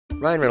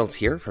Ryan Reynolds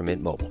here from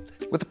Mint Mobile.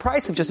 With the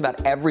price of just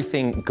about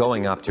everything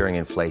going up during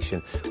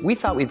inflation, we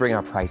thought we'd bring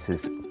our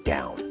prices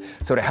down.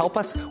 So to help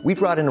us, we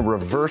brought in a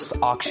reverse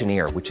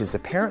auctioneer, which is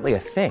apparently a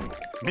thing.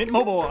 Mint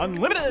Mobile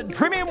Unlimited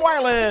Premium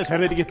Wireless. How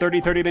to get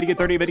 30, 30, bit to get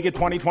 30, bit to get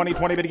 20, 20,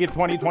 20, bit to get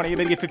 20, 20,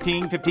 bit to get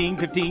 15, 15,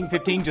 15,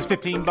 15, just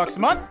 $15 a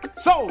month?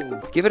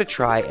 Sold! Give it a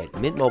try at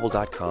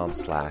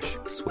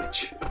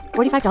mintmobile.com/switch.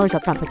 $45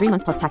 up front for 3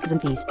 months plus taxes and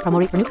fees. Promo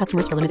rate for new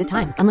customers for limited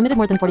time. Unlimited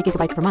more than 40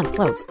 gigabytes per month.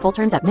 Slows full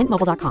terms at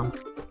mintmobile.com.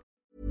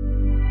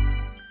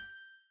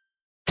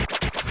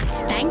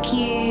 Thank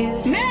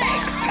you.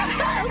 Next!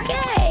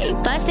 Okay.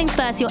 First things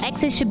first, your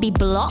exes should be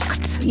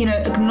blocked. You know,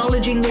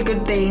 acknowledging the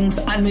good things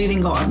and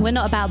moving on. We're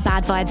not about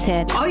bad vibes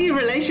here. Are you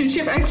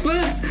relationship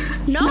experts?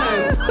 No.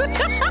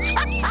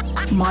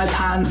 My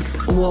pants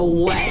were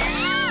wet.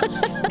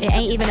 It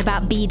ain't even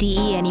about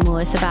BDE anymore.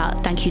 It's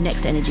about thank you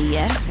next energy,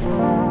 yeah?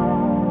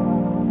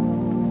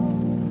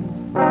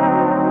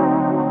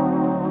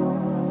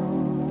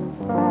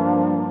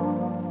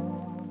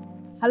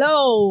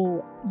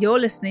 Hello, you're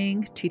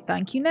listening to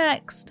Thank You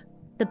Next,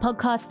 The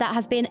podcast that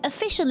has been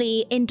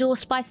officially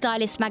endorsed by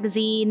Stylist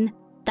Magazine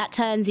that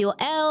turns your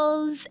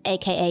L's,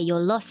 aka your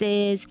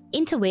losses,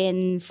 into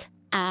wins.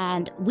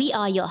 And we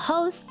are your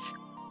hosts.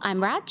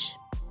 I'm Raj.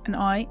 and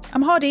I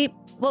am Hardeep.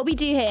 What we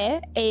do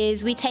here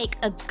is we take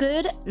a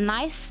good,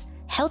 nice,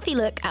 healthy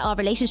look at our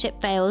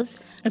relationship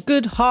fails. A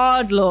good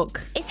hard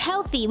look. It's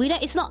healthy.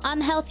 It's not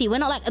unhealthy. We're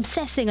not like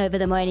obsessing over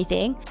them or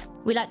anything.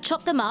 We like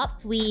chop them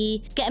up.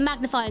 We get a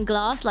magnifying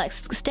glass, like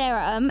stare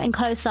at them in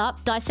close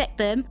up, dissect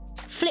them,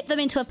 flip them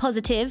into a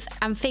positive,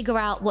 and figure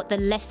out what the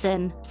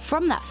lesson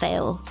from that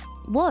fail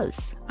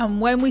was. And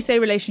when we say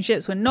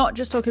relationships, we're not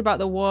just talking about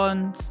the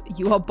ones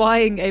you are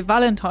buying a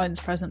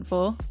Valentine's present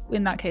for.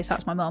 In that case,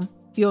 that's my mum.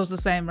 Yours the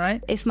same,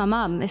 right? It's my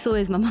mum. It's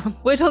always my mum.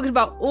 We're talking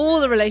about all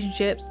the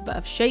relationships that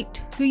have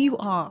shaped who you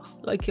are,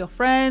 like your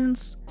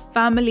friends,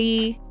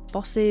 family,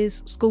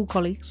 bosses, school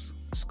colleagues,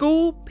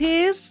 school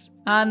peers,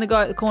 and the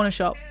guy at the corner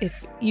shop,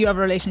 if you have a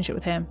relationship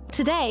with him.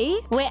 Today,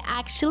 we're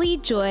actually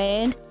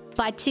joined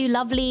by two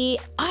lovely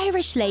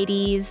Irish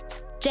ladies,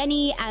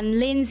 Jenny and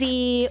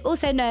Lindsay,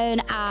 also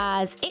known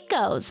as It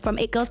Girls from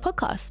It Girls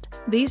podcast.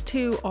 These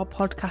two are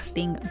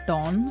podcasting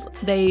dons.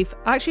 They've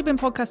actually been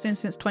podcasting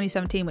since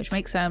 2017, which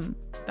makes them,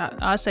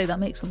 I'd say that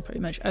makes them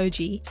pretty much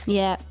OG.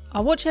 Yeah. I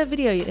watched a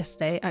video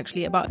yesterday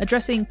actually about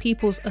addressing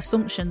people's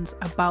assumptions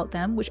about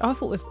them, which I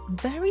thought was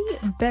very,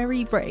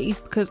 very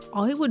brave, because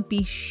I would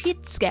be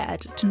shit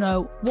scared to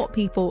know what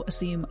people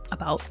assume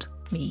about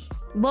me.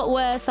 What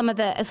were some of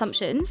the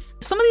assumptions?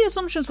 Some of the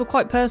assumptions were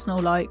quite personal,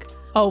 like,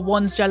 oh,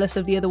 one's jealous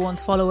of the other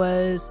one's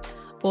followers,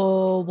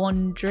 or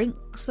one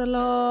drinks a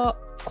lot.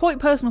 Quite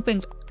personal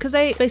things, because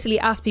they basically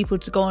ask people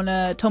to go on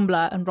a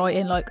Tumblr and write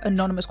in like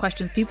anonymous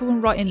questions. People can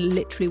write in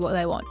literally what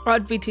they want.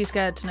 I'd be too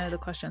scared to know the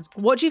questions.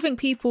 What do you think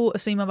people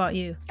assume about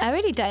you? I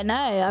really don't know.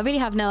 I really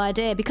have no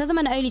idea. Because I'm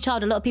an only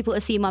child, a lot of people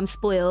assume I'm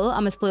spoiled.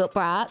 I'm a spoiled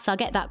brat, so I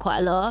get that quite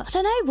a lot. I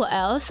don't know what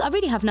else. I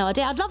really have no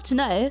idea. I'd love to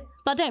know,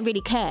 but I don't really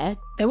care.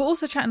 They were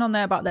also chatting on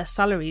there about their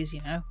salaries,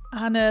 you know,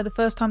 and the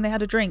first time they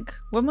had a drink.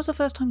 When was the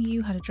first time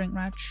you had a drink,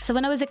 Raj? So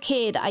when I was a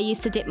kid, I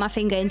used to dip my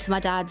finger into my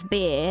dad's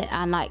beer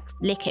and like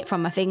lick it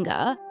from my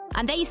finger.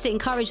 And they used to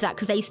encourage that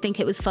because they used to think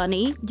it was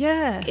funny.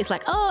 Yeah. It's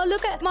like, oh,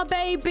 look at my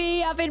baby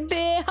having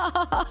beer.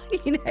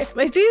 You know.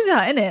 They do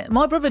that, innit?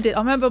 My brother did. I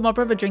remember my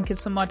brother drinking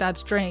some of my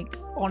dad's drink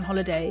on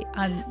holiday,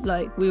 and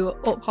like we were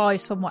up high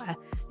somewhere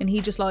and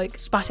he just like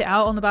spat it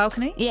out on the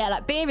balcony. Yeah,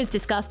 like beer is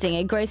disgusting.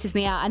 It grosses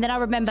me out. And then I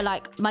remember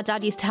like my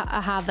dad used to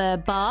have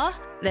a bar.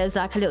 There's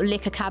like a little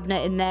liquor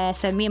cabinet in there.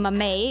 So me and my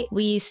mate,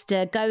 we used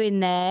to go in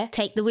there,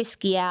 take the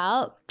whiskey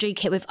out,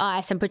 drink it with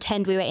ice and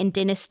pretend we were in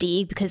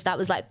Dynasty, because that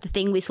was like the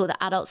thing we saw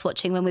the adults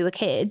watching when we were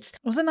kids.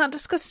 Wasn't that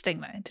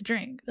disgusting though, to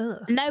drink? Ugh.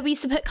 No, we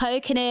used to put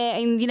Coke in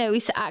it, and you know, we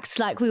used to act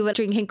like we were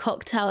drinking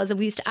cocktails, and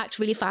we used to act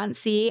really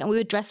fancy, and we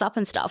would dress up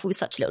and stuff. We were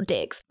such little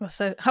dicks.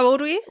 So how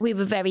old were you? We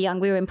were very young.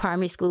 We were in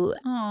primary school.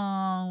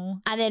 Oh.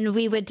 And then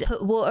we would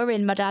put water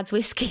in my dad's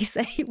whiskey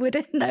so he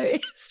wouldn't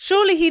notice.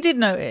 Surely he did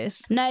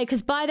notice. No,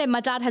 because by then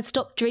my dad had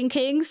stopped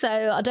drinking, so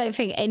I don't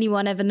think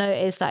anyone ever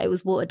noticed that it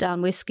was watered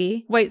down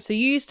whiskey. Wait, so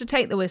you used to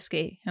take the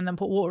whiskey and then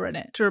put water in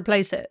it to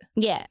replace it?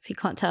 Yeah, so you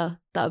can't tell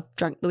that I've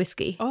drunk the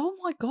whiskey. Oh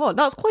my God,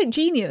 that's quite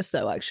genius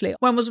though, actually.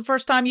 When was the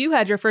first time you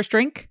had your first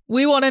drink?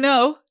 We want to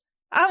know.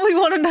 And we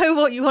want to know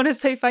what you want to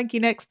say thank you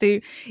next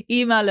to.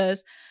 Email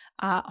us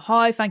at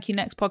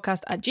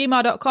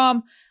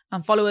hithankyouNextpodcast@gmail.com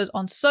and follow us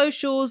on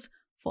socials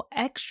for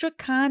extra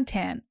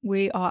content.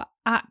 We are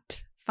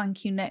at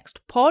Thank You Next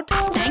Pod.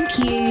 Thank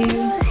you.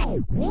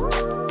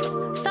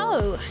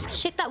 So,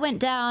 shit that went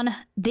down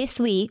this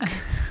week.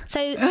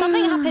 So,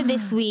 something happened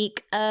this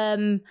week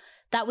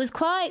that was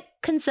quite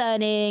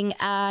concerning,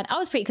 and I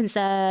was pretty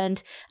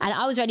concerned, and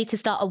I was ready to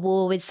start a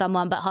war with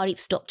someone, but Hardeep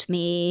stopped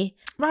me.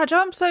 Raj,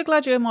 I'm so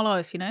glad you're in my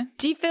life, you know?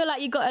 Do you feel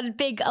like you got a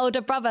big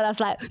older brother that's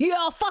like,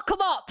 yeah, fuck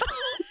him up?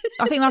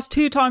 I think that's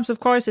 2 times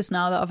of crisis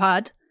now that I've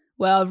had,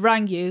 where I've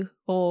rang you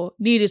or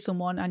needed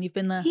someone and you've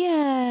been there.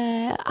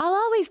 Yeah, I'll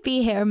always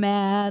be here,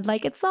 man.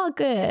 Like, it's all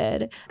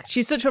good.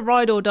 She's such a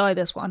ride or die,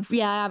 this one.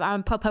 Yeah,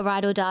 I'm a proper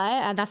ride or die.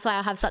 And that's why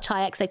I have such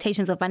high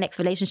expectations of my next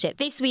relationship.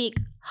 This week,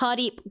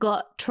 Hardeep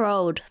got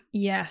trolled.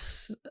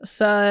 Yes.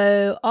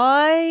 So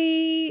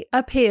I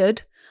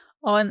appeared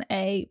on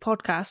a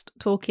podcast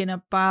talking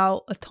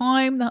about a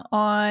time that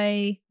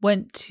I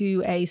went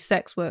to a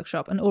sex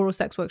workshop, an oral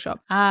sex workshop.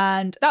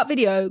 And that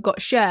video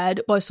got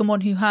shared by someone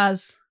who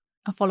has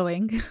a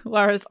following,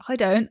 whereas I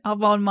don't.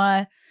 I'm on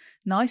my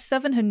nice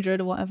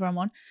 700 or whatever I'm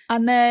on.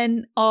 And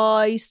then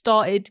I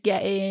started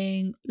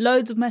getting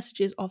loads of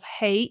messages of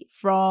hate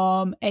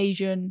from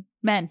Asian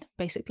men,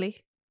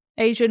 basically.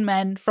 Asian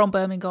men from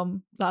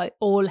Birmingham, like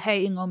all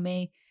hating on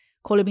me,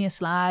 calling me a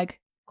slag,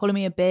 calling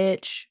me a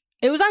bitch.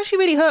 It was actually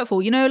really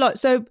hurtful, you know, like,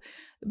 so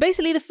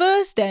basically the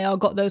first day I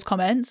got those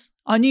comments,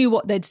 I knew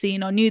what they'd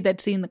seen. I knew they'd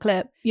seen the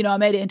clip. You know, I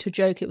made it into a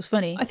joke. It was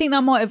funny. I think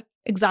that might have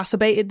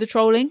exacerbated the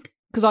trolling,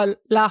 because I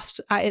laughed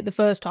at it the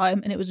first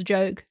time and it was a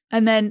joke.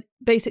 And then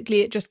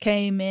basically it just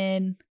came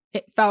in,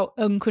 it felt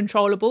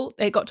uncontrollable.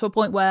 It got to a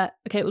point where,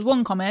 okay, it was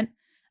one comment,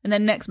 and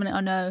then next minute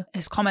I know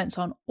it's comments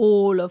on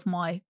all of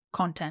my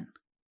content.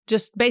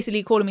 Just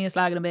basically calling me a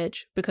slag and a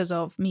bitch because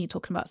of me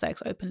talking about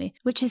sex openly.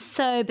 Which is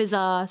so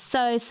bizarre.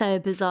 So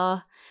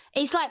bizarre.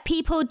 It's like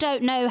people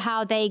don't know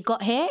how they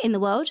got here in the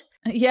world.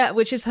 Yeah,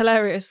 which is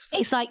hilarious.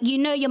 It's like, you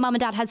know your mum and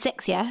dad had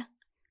sex, yeah?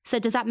 So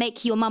does that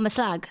make your mum a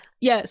slag?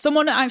 Yeah,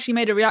 someone actually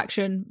made a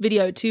reaction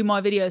video to my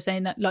video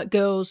saying that like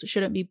girls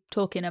shouldn't be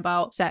talking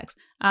about sex.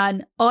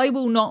 And I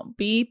will not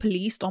be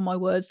policed on my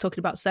words talking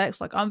about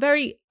sex. Like, I'm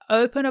very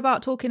open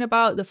about talking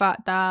about the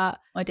fact that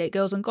I date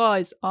girls and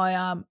guys. I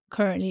am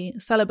currently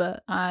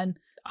celibate and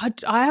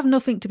I have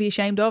nothing to be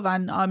ashamed of,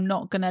 and I'm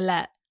not going to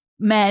let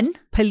men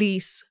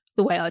police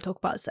the way I talk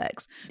about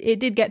sex. It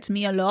did get to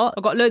me a lot.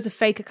 I got loads of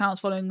fake accounts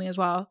following me as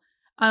well.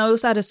 And I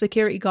also had a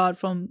security guard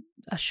from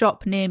a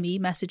shop near me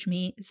message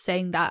me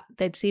saying that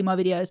they'd see my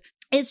videos.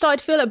 It started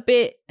to feel a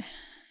bit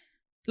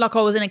like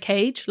I was in a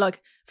cage.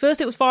 Like,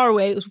 first it was far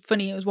away, it was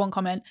funny, it was one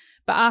comment.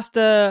 But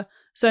after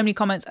so many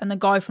comments and the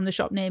guy from the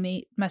shop near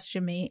me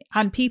messaging me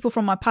and people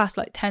from my past,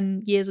 like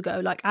 10 years ago,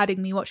 like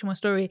adding me, watching my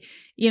story,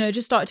 you know,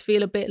 just started to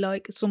feel a bit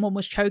like someone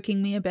was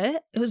choking me a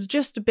bit. It was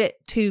just a bit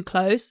too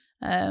close.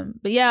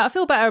 But yeah, I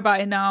feel better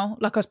about it now.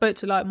 Like, I spoke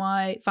to like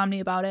my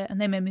family about it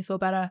and they made me feel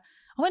better.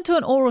 I went to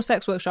an oral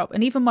sex workshop,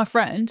 and even my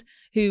friend,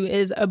 who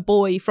is a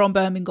boy from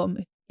Birmingham,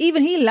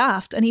 even he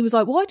laughed and he was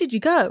like, why did you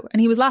go? And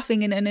he was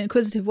laughing in an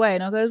inquisitive way.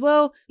 And I goes,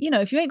 well, you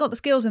know, if you ain't got the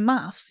skills in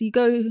maths, you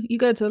go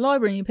to the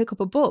library and you pick up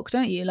a book,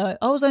 don't you? Like,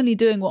 I was only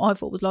doing what I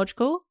thought was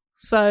logical.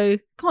 So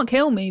can't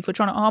kill me for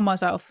trying to harm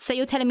myself. So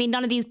you're telling me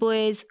none of these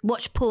boys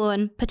watch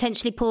porn,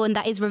 potentially porn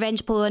that is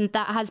revenge porn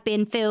that has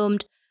been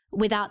filmed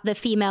without the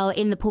female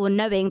in the porn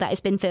knowing that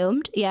it's been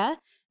filmed, yeah?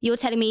 You're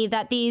telling me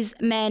that these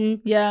men...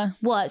 Yeah.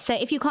 What? So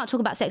if you can't talk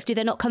about sex, do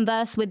they not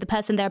converse with the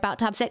person they're about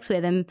to have sex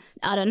with? And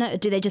I don't know.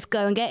 Do they just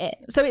go and get it?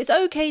 So it's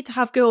okay to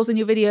have girls in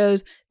your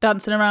videos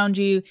dancing around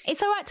you.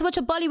 It's all right to watch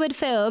a Bollywood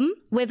film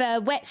with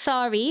a wet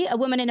sari, a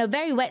woman in a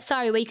very wet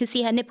sari where you can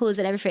see her nipples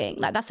and everything.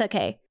 Like, that's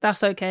okay.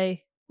 That's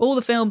okay. All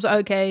the films are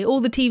okay. All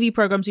the TV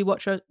programs you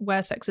watch are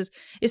where sex is.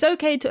 It's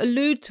okay to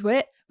allude to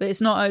it, but it's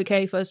not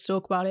okay for us to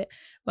talk about it.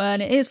 When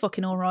it is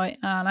fucking all right,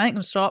 and I ain't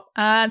gonna stop,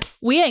 and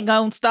we ain't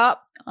gonna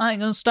stop. I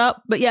ain't gonna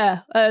stop. But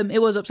yeah, it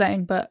was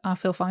upsetting, but I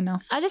feel fine now.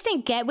 I just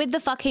think get with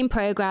the fucking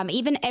program.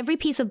 Even every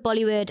piece of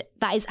Bollywood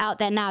that is out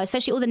there now,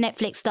 especially all the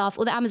Netflix stuff,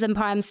 all the Amazon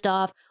Prime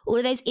stuff, all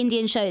of those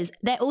Indian shows,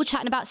 they're all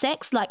chatting about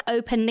sex, like,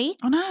 openly.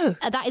 I know.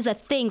 That is a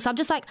thing. So I'm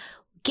just like,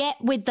 get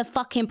with the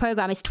fucking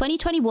program. It's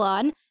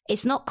 2021.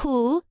 It's not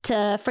cool to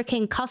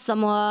freaking cuss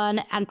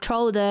someone and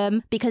troll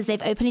them because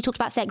they've openly talked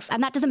about sex,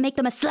 and that doesn't make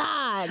them a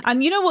slag.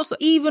 And you know what's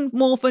even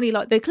more funny?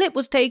 Like, the clip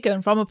was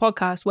taken from a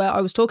podcast where I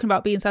was talking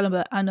about being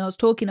celibate, and I was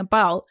talking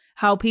about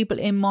how people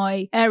in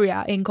my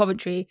area in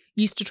Coventry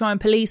used to try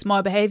and police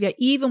my behaviour,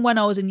 even when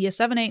I was in year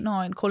 7, 8,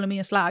 9, calling me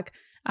a slag,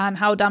 and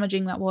how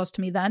damaging that was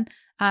to me then.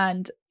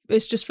 And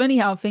it's just funny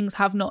how things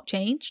have not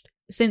changed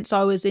since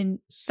I was in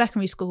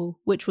secondary school,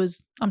 which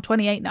was, I'm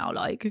 28 now,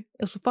 like, it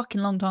was a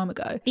fucking long time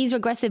ago. These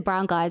regressive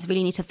brown guys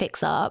really need to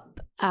fix up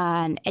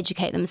and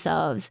educate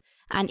themselves.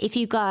 And if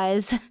you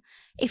guys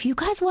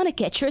want to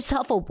get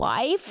yourself a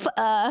wife,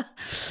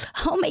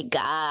 oh my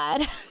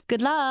God,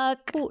 good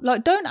luck.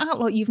 Like, don't act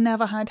like you've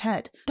never had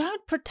head.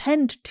 Don't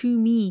pretend to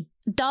me.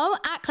 Don't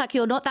act like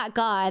you're not that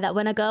guy that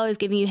when a girl is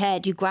giving you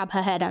head, you grab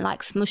her head and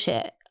like smush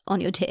it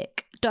on your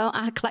dick. Don't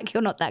act like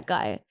you're not that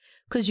guy.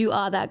 Because you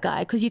are that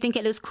guy. Because you think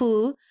it looks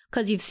cool.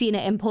 Because you've seen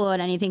it in porn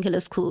and you think it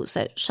looks cool.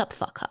 So shut the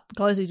fuck up.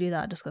 Guys who do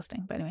that are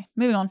disgusting. But anyway,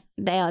 moving on.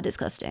 They are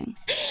disgusting.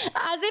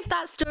 As if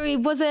that story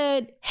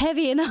wasn't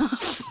heavy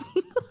enough.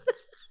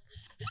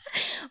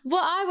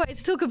 What I wanted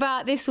to talk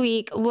about this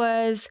week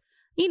was,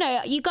 you know,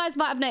 you guys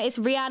might have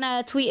noticed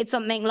Rihanna tweeted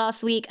something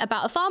last week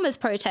about a farmers'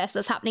 protest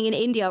that's happening in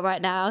India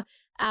right now.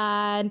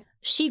 and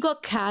she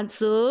got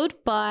cancelled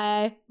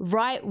by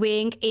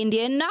right-wing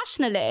Indian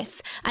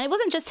nationalists. And it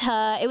wasn't just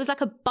her, it was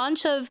like a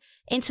bunch of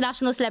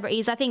international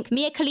celebrities. I think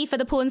Mia Khalifa,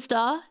 the porn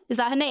star, is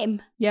that her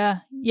name?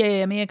 Yeah,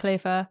 Mia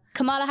Khalifa.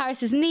 Kamala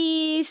Harris's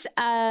niece,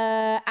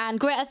 and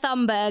Greta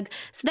Thunberg.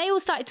 So they all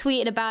started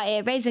tweeting about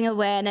it, raising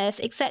awareness,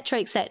 etc.,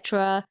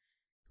 etc.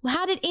 Well,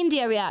 how did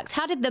India react?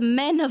 How did the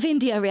men of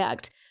India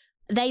react?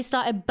 They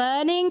started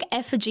burning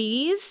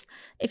effigies.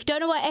 If you don't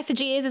know what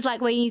effigy is, it's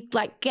like where you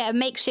like get a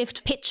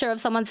makeshift picture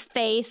of someone's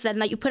face and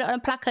like you put it on a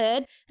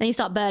placard and you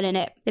start burning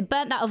it. They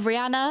burnt that of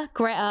Rihanna,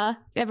 Greta,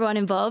 everyone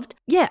involved.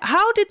 Yeah,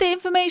 how did the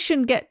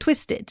information get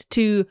twisted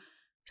to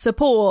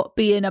support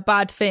being a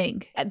bad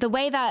thing? The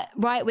way that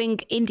right-wing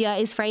India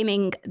is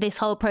framing this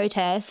whole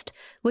protest,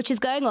 which is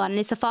going on, and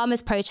it's a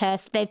farmers'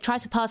 protest, they've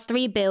tried to pass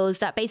 3 bills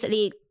that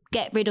basically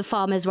get rid of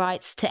farmers'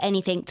 rights to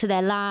anything, to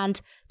their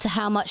land, to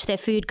how much their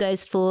food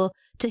goes for,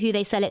 to who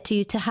they sell it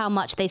to how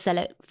much they sell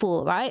it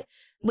for, right?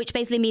 Which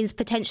basically means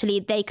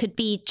potentially they could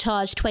be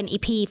charged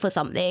 20p for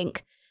something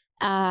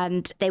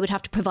and they would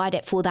have to provide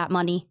it for that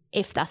money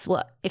if that's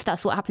what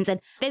happens. And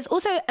there's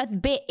also a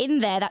bit in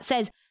there that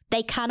says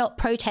they cannot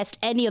protest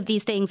any of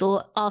these things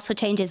or ask for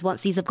changes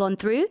once these have gone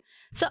through.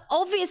 So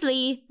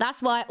obviously,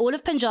 that's why all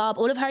of Punjab,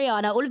 all of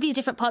Haryana, all of these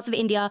different parts of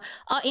India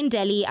are in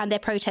Delhi and they're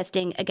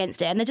protesting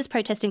against it. And they're just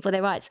protesting for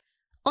their rights.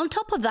 On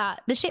top of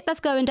that, the shit that's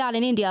going down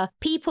in India,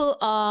 people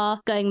are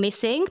going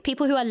missing.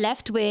 People who are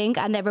left-wing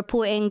and they're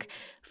reporting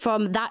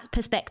from that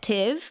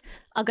perspective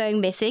are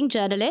going missing.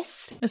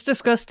 Journalists. It's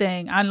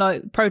disgusting. And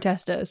like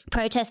protesters.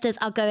 Protesters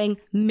are going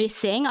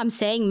missing. I'm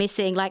saying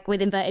missing, like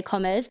with inverted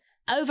commas.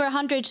 Over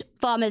 100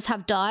 farmers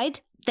have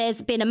died.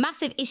 There's been a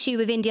massive issue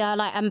with India,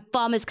 like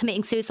farmers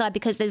committing suicide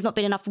because there's not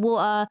been enough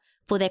water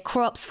for their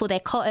crops, for their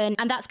cotton.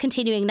 And that's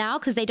continuing now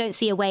because they don't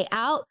see a way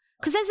out.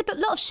 Because there's a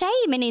lot of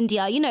shame in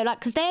India, you know, like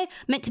because they're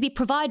meant to be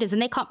providers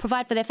and they can't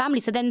provide for their family.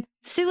 So then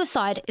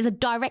suicide is a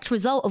direct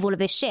result of all of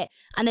this shit.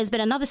 And there's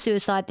been another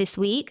suicide this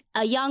week.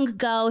 A young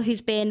girl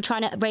who's been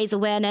trying to raise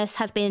awareness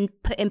has been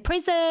put in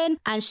prison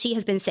and she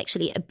has been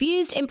sexually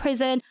abused in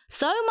prison.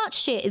 So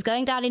much shit is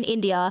going down in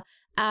India.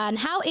 And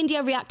how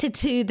India reacted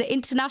to the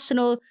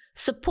international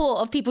support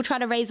of people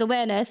trying to raise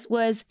awareness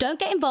was, don't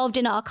get involved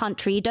in our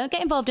country, don't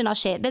get involved in our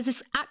shit. There's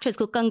this actress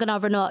called Kangana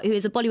Ranaut, who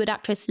is a Bollywood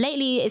actress.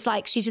 Lately, it's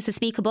like she's just a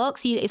speaker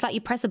box. It's like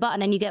you press a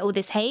button and you get all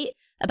this hate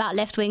about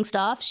left-wing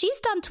stuff. She's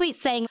done tweets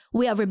saying,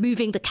 we are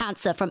removing the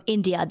cancer from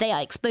India. They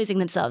are exposing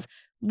themselves.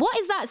 What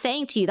is that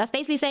saying to you? That's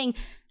basically saying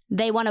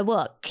they want to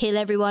what? Kill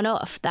everyone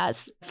off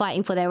that's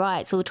fighting for their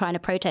rights or trying to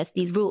protest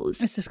these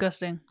rules. It's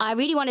disgusting. I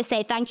really want to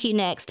say thank you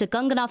next to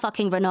Kangana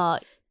fucking Ranaut.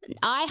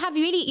 I have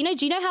really,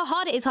 do you know how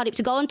hard it is, Hardeep,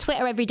 to go on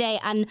Twitter every day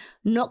and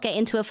not get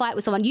into a fight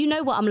with someone? You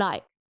know what I'm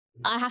like.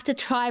 I have to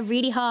try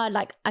really hard.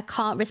 Like, I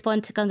can't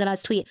respond to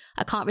Kangana's tweet.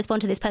 I can't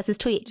respond to this person's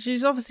tweet.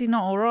 She's obviously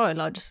not all right.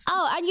 Like, just...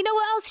 Oh, and you know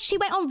what else? She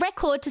went on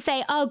record to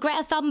say, oh,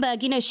 Greta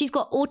Thunberg, she's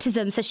got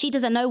autism, so she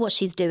doesn't know what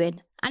she's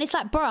doing. And it's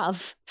like,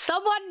 bruv,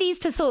 someone needs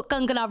to sort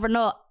Kangana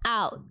Ranaut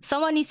out.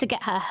 Someone needs to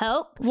get her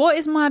help. What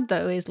is mad,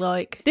 though, is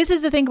like, this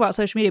is the thing about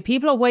social media.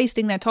 People are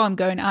wasting their time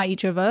going at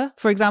each other.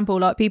 For example,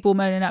 like people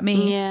moaning at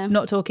me,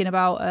 not talking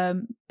about,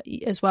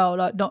 as well,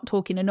 like not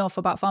talking enough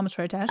about farmers'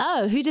 protests.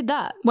 Oh, who did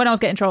that? When I was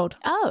getting trolled.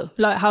 Oh.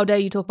 Like, how dare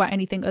you talk about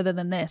anything other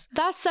than this?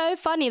 That's so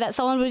funny that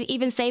someone would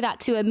even say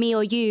that to me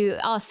or you,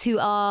 us who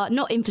are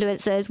not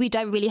influencers. We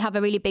don't really have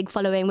a really big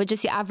following. We're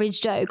just your average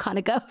Joe kind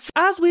of girls.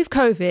 As with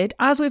COVID,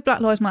 as with Black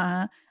Lives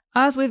Matter,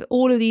 as with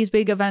all of these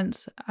big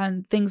events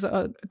and things that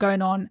are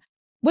going on,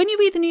 when you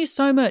read the news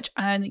so much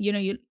and,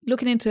 you're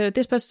looking into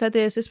this person said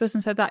this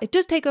person said that, it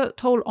does take a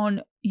toll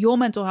on your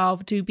mental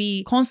health to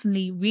be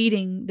constantly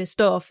reading this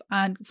stuff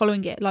and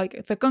following it.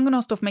 Like, the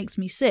Kangana stuff makes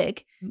me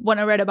sick. When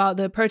I read about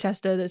the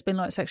protester that's been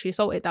like sexually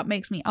assaulted, that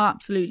makes me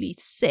absolutely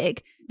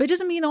sick. But it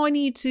doesn't mean I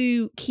need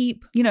to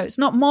keep, it's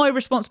not my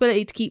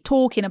responsibility to keep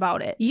talking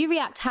about it. You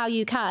react how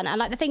you can. And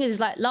like the thing is,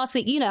 like last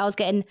week, I was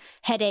getting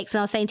headaches and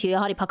I was saying to you,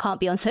 Hardeep, I can't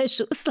be on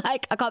socials.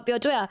 Like, I can't be on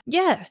Twitter.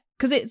 Yeah.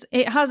 Because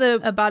it has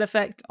a bad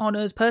effect on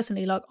us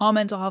personally. Like, our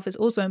mental health is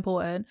also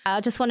important. I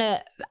just want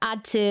to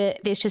add to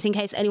this just in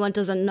case anyone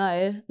doesn't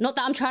know. Not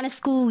that I'm trying to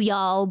school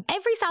y'all.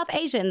 Every South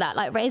Asian that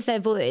like raised their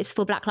voice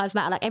for Black Lives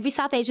Matter, like every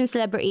South Asian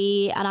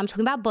celebrity, and I'm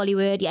talking about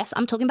Bollywood. Yes,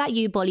 I'm talking about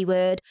you,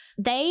 Bollywood.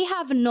 They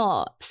have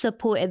not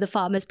supported the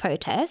farmers'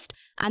 protest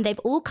and they've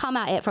all come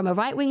at it from a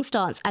right-wing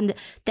stance. And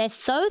they're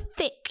so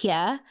thick,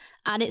 yeah?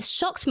 And it's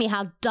shocked me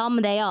how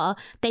dumb they are.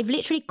 They've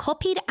literally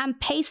copied and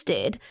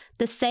pasted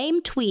the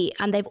same tweet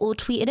and they've all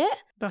tweeted it.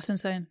 That's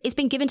insane. It's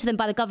been given to them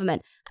by the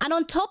government. And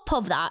on top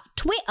of that,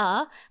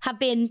 Twitter have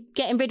been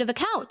getting rid of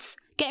accounts.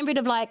 Getting rid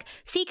of like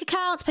Sikh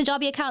accounts,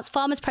 Punjabi accounts,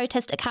 farmers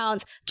protest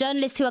accounts,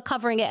 journalists who are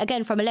covering it,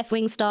 again, from a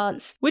left-wing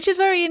stance. Which is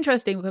very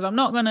interesting because I'm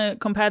not going to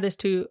compare this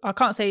to, I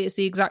can't say it's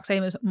the exact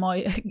same as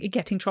my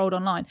getting trolled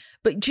online.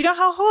 But do you know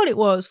how hard it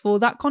was for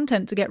that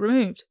content to get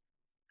removed?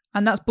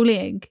 And that's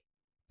bullying.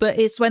 But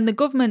it's when the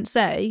government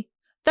say,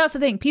 that's the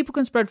thing, people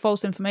can spread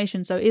false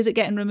information. So is it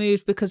getting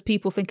removed because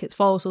people think it's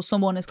false or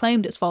someone has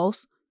claimed it's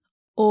false?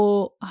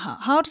 Or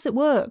how does it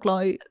work?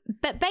 Like,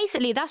 but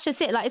basically, that's just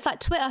it. Like, it's like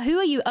Twitter. Who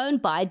are you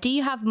owned by? Do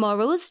you have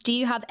morals? Do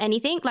you have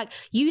anything? Like,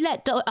 you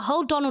let a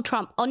whole Donald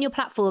Trump on your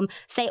platform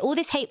say all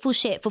this hateful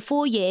shit for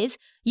 4 years.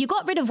 You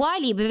got rid of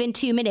Wiley within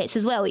 2 minutes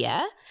as well,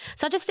 yeah?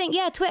 So I just think,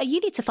 yeah, Twitter, you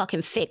need to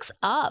fucking fix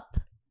up.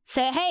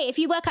 So, hey, if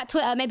you work at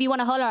Twitter, maybe you want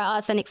to holler at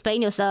us and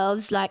explain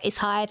yourselves. Like, it's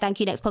hi, thank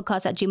you, next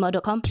podcast at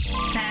gmail.com.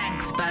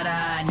 Thanks, but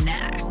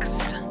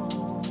next.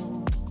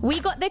 We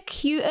got the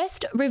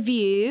cutest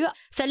review.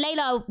 So,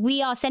 Layla,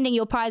 we are sending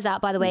your prize out,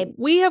 by the way.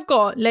 we have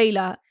got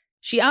Layla.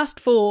 She asked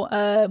for,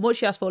 what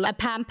she asked for? A Like,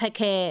 pamper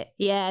kit.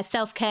 Yeah,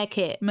 self-care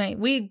kit. mate,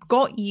 we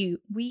got you.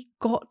 We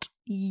got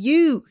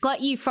you.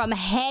 Got you from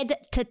head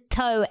to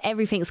toe.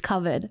 Everything's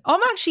covered.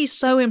 I'm actually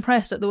so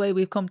impressed at the way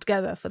we've come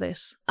together for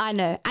this. I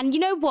know. And you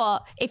know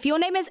what? If your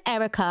name is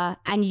Erica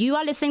and you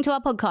are listening to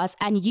our podcast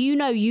and you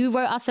know you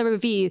wrote us a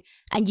review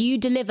and you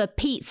deliver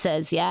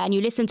pizzas, yeah, and you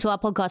listen to our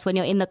podcast when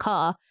you're in the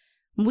car,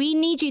 we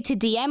need you to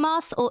DM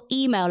us or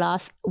email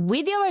us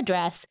with your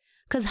address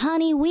because,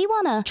 honey, we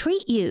want to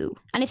treat you.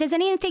 And if there's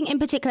anything in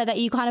particular that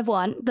you kind of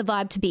want the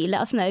vibe to be, let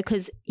us know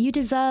because you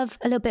deserve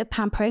a little bit of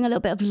pampering, a little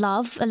bit of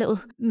love, a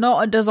little...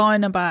 Not a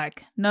designer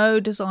bag. No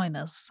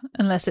designers.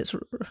 Unless it's...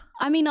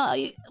 I mean,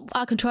 I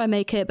can try and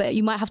make it, but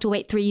you might have to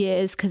wait 3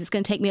 years because it's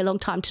going to take me a long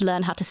time to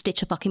learn how to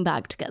stitch a fucking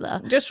bag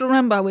together. Just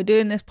remember, we're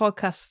doing this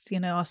podcast,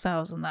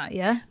 ourselves and that,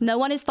 yeah? No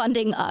one is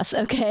funding us,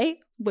 okay?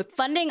 We're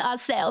funding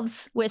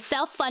ourselves. We're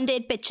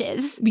self-funded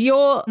bitches.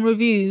 Your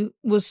review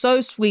was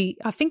so sweet.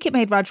 I think it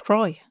made Raj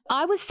cry.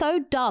 I was so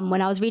dumb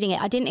when I was reading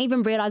it. I didn't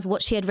even realize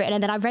what she had written.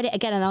 And then I read it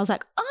again and I was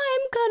like,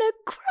 I'm gonna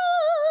cry.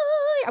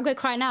 I'm gonna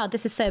cry now.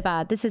 This is so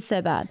bad. This is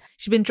so bad.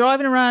 She's been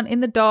driving around in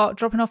the dark,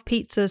 dropping off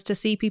pizzas to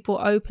see people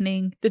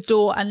opening the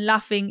door and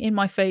laughing in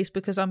my face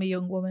because I'm a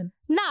young woman.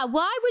 Nah,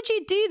 why would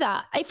you do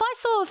that? If I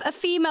saw a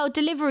female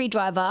delivery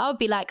driver, I would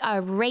be like, I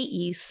rate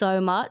you so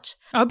much.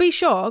 I'd be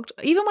shocked.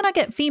 Even when I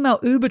get female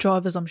Uber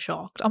drivers, I'm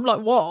shocked. I'm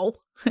like, whoa,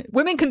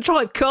 women can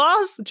drive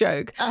cars?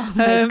 Joke. Oh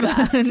my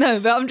God. No,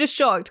 but I'm just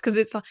shocked because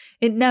it's like,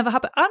 it never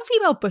happened. And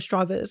female bus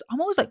drivers, I'm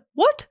always like,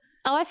 what?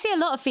 Oh, I see a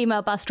lot of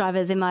female bus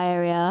drivers in my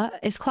area.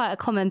 It's quite a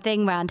common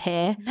thing around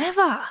here.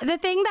 Never. The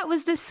thing that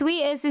was the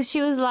sweetest is she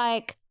was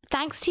like,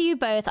 thanks to you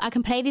both, I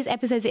can play these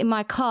episodes in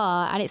my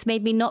car and it's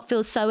made me not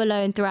feel so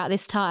alone throughout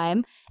this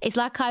time. It's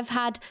like I've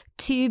had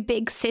 2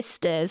 big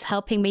sisters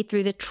helping me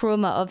through the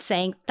trauma of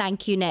saying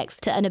thank you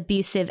next to an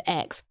abusive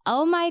ex.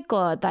 Oh my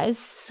God, that is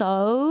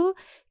so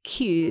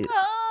cute.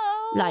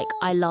 Oh. Like,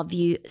 I love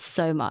you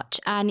so much.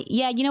 And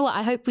yeah, you know what?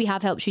 I hope we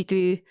have helped you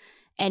through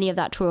any of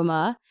that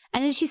trauma.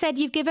 And then she said,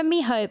 you've given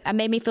me hope and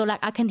made me feel like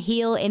I can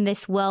heal in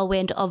this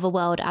whirlwind of a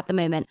world at the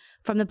moment.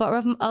 From the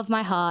bottom of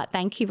my heart,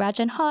 thank you, Raj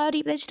and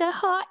Hardy. There's just a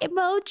heart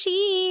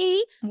emoji.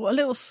 What a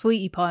little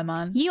sweetie pie,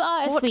 man. You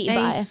are a sweetie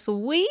pie. What a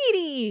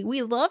sweetie.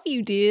 We love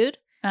you, dude.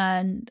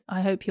 And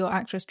I hope your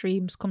actress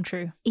dreams come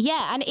true.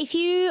 Yeah, and if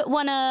you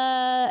want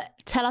to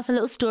tell us a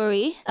little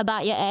story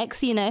about your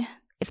ex,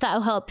 if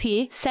that'll help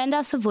you, send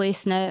us a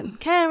voice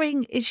note.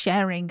 Caring is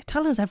sharing.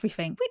 Tell us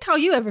everything. We tell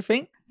you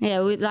everything.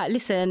 Yeah,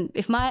 listen,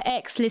 if my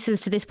ex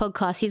listens to this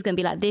podcast, he's going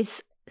to be like,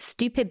 this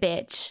stupid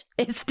bitch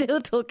is still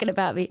talking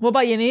about me. What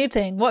about your new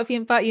ting? What if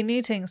your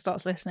new ting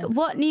starts listening?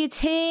 What new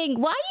ting?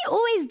 Why are you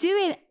always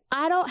doing...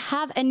 I don't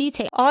have a new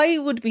ting. I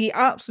would be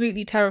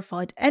absolutely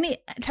terrified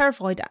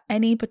at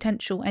any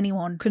potential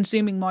anyone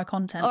consuming my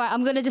content. All right,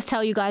 I'm going to just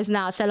tell you guys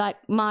now. So like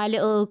my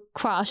little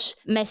crush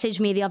messaged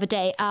me the other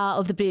day out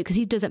of the blue because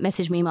he doesn't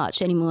message me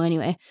much anymore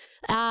anyway.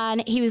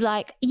 And he was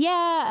like,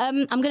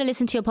 I'm going to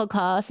listen to your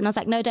podcast. And I was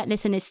like, no, don't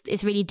listen.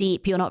 It's really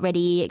deep. You're not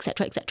ready,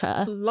 etc.,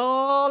 etc.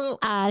 Lol.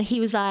 And he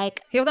was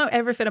like... He'll know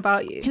everything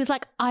about you. He was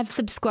like, I've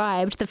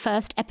subscribed. The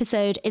first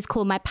episode is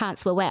called My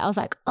Pants Were Wet. I was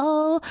like,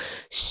 oh,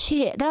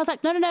 shit. Then I was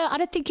like, no, I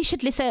don't think you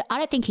should listen. I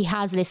don't think he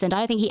has listened. I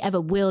don't think he ever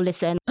will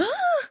listen.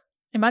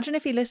 Imagine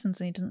if he listens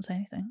and he doesn't say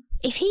anything.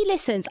 If he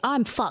listens,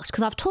 I'm fucked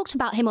because I've talked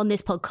about him on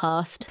this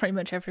podcast. Pretty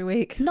much every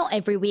week. Not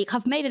every week.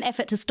 I've made an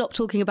effort to stop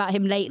talking about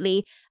him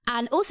lately.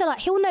 And also, like,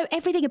 he'll know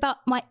everything about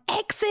my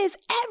exes,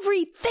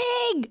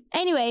 everything.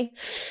 Anyway.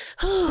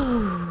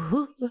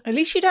 At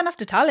least you don't have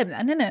to tell him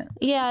then, innit?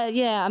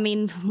 Yeah. I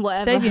mean,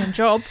 whatever. Save you a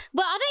job.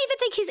 Well, I don't even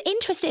think he's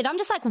interested. I'm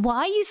just like, why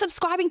are you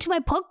subscribing to my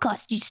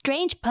podcast, you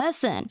strange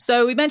person?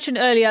 So we mentioned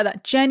earlier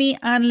that Jenny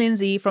and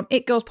Lindsay from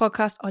It Girls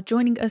Podcast are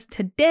joining us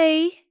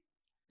today.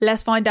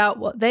 Let's find out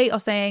what they are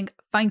saying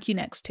thank you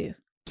next to.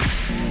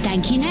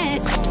 Thank you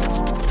next.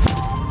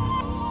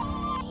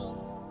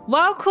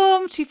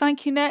 Welcome to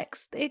Thank You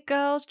Next, It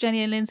Girls,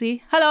 Jenny and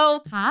Lindsay.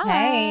 Hello. Hi.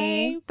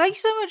 Hey. Thank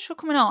you so much for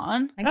coming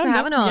on. Thanks for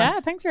having us. Yeah,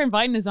 thanks for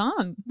inviting us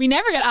on. We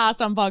never get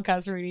asked on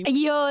podcasts, really.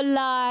 You're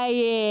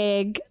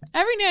lying.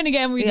 Every now and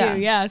again we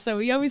do, yeah. So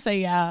we always say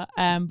yeah.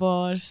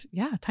 But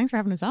yeah, thanks for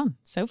having us on.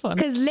 So fun.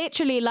 Because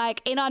literally,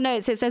 like, in our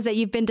notes, it says that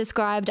you've been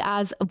described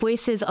as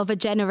voices of a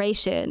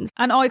generation.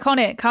 And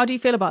iconic. How do you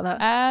feel about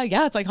that?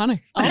 Yeah, it's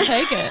iconic. I'll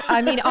take it.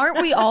 I mean, aren't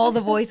we all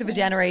the voice of a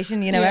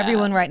generation? You know, Yeah.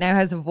 everyone right now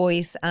has a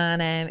voice,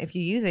 and if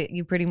you use it,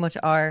 you pretty much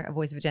are a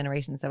voice of a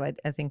generation. So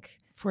I think,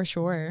 For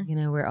sure. you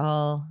know,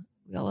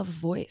 We all have a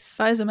voice.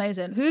 That is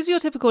amazing. Who's your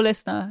typical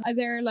listener?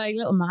 They're like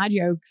little mad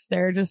jokes.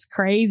 They're just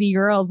crazy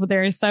girls, but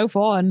they're so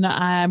fun.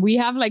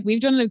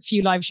 We've done a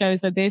few live shows.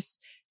 So this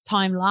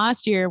time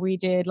last year, we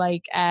did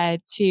like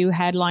 2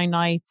 headline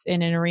nights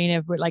in an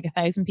arena with like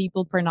 1,000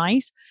 people per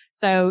night.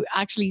 So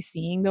actually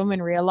seeing them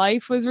in real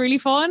life was really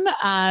fun.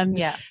 And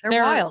Yeah,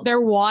 they're wild.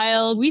 They're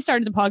wild. We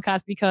started the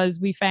podcast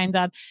because we found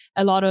that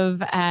a lot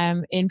of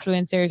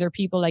influencers or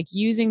people like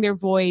using their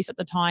voice at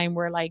the time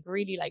were like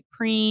really like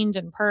preened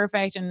and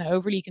perfect and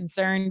overly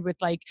concerned with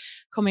like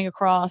coming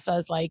across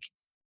as like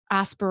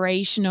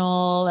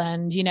aspirational,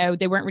 and you know,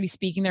 they weren't really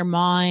speaking their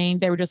mind.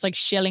 They were just like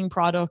shilling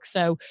products.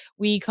 So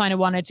we kind of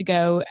wanted to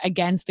go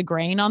against the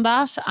grain on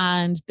that,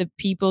 and the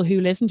people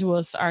who listen to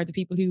us are the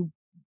people who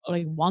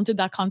like wanted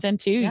that content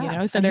too, you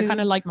know, so they're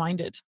kind of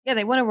like-minded. Yeah,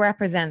 they want to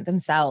represent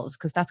themselves,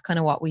 because that's kind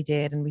of what we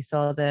did. And we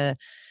saw a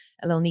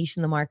little niche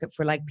in the market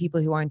for like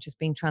people who aren't just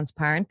being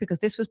transparent, because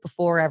this was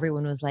before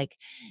everyone was like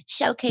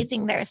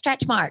showcasing their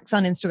stretch marks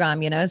on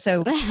Instagram, you know,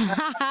 so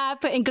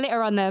putting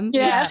glitter on them.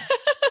 Yeah.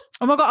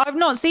 Oh my God, I've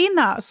not seen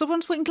that.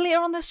 Someone's putting glitter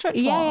on their stretch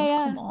marks.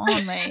 Yeah. Come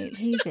on, mate.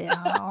 Leave it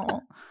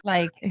out.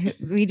 like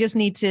we just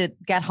need to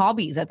get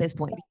hobbies at this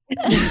point.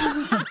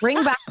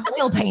 Bring back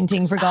oil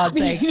painting, for God's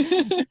sake.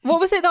 What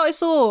was it that I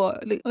saw?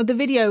 The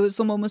video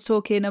someone was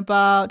talking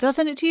about. Did I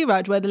send it to you,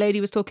 Raj? Where the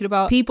lady was talking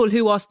about people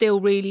who are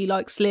still really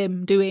like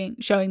slim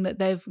showing that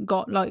they've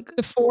got like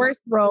the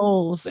forced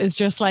rolls is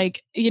just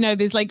like, you know,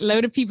 there's like a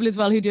load of people as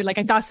well who do like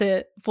that's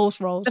it, forced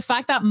rolls. The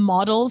fact that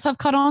models have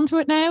caught on to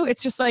it now,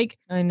 it's just like,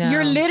 I know.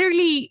 You're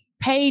literally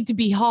paid to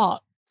be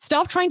hot.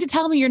 Stop trying to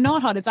tell me you're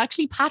not hot. It's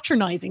actually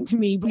patronizing to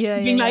me.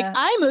 Being like,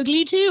 I'm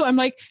ugly too. I'm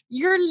like,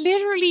 you're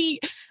literally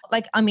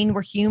like, I mean,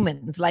 we're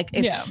humans. Like,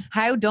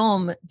 how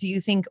dumb do you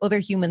think other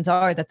humans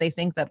are that they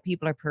think that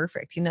people are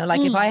perfect? You know,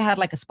 like if I had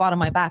like a spot on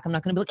my back, I'm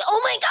not going to be like,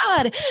 oh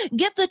my God,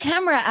 get the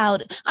camera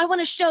out. I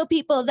want to show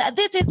people that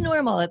this is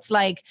normal. It's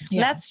like,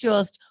 let's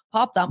just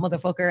pop that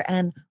motherfucker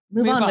and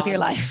move on with your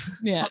life.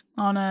 Yeah.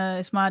 Oh no,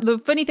 it's mad. The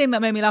funny thing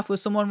that made me laugh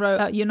was someone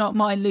wrote, you're not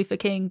Martin Luther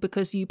King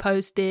because you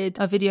posted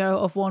a video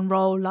of one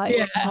roll. Like,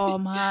 oh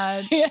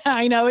man. Yeah,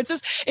 I know.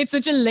 It's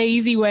such a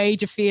lazy way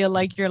to feel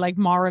like you're like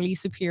morally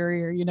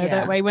superior, you know,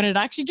 that way, when it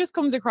actually just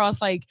comes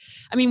across like,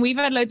 I mean, we've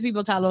had loads of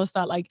people tell us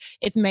that like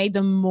it's made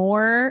them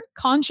more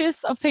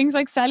conscious of things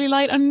like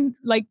cellulite and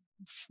like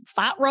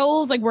fat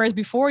rolls. Like, whereas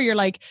before you're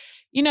like,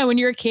 you know, when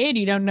you're a kid,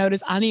 you don't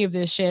notice any of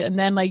this shit. And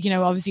then like, you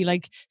know, obviously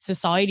like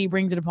society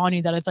brings it upon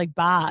you that it's like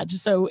bad.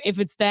 So if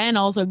it's then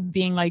also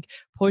being like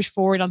pushed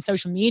forward on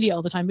social media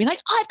all the time, being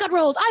like, I've got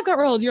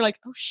rolls, you're like,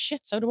 oh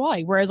shit, so do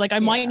I. Whereas like I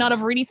might not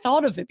have really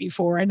thought of it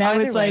before. And now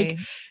it's like,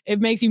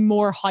 it makes you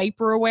more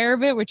hyper aware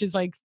of it, which is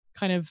like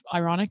kind of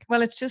ironic.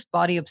 Well, it's just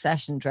body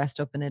obsession dressed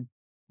up in a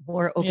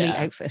more ugly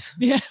outfit.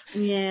 Yeah.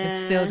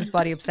 It's still just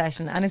body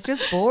obsession, and it's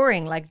just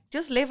boring. Like,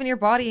 just live in your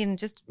body and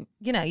just,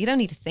 you know, you don't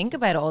need to think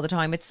about it all the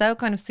time. It's so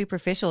kind of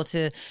superficial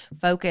to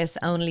focus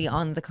only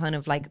on the kind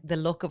of like the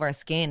look of our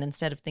skin,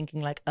 instead of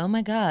thinking like, oh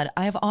my God,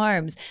 I have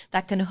arms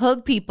that can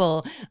hug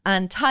people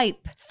and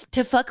type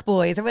to fuck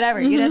boys or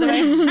whatever, you know the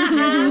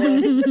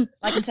way?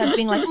 Like, instead of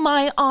being like,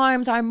 my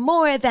arms are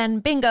more than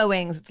bingo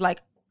wings, it's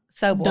like,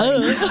 so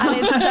boring.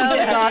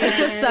 And it's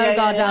just so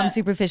goddamn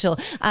superficial.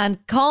 And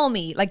tell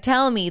me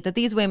that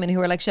these women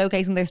who are like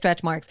showcasing their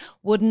stretch marks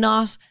would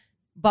not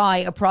buy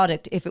a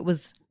product if it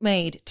was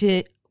made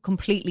to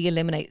completely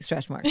eliminate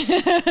stretch marks.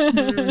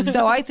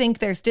 So I think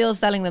they're still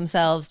selling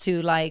themselves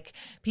to like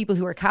people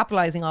who are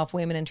capitalizing off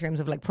women in terms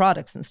of like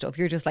products and stuff.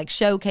 You're just like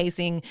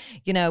showcasing,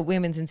 you know,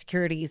 women's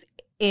insecurities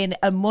in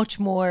a much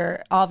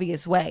more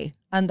obvious way.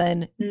 And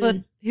then, but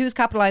who's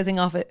capitalizing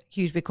off it?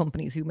 Huge big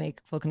companies who make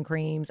fucking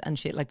creams and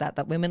shit like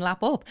that women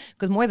lap up.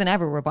 Because more than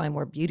ever, we're buying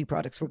more beauty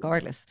products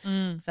regardless.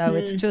 So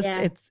it's just,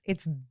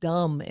 it's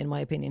dumb in my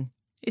opinion.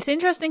 It's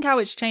interesting how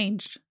it's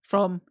changed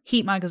from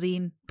Heat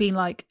magazine being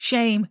like,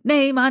 shame,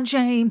 name and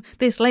shame,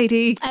 this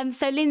lady.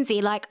 So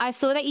Lindsay, like I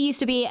saw that you used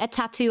to be a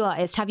tattoo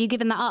artist. Have you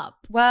given that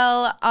up?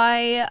 Well,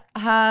 I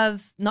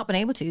have not been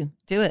able to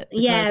do it.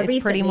 Because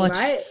it's pretty much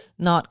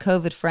not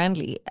COVID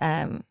friendly.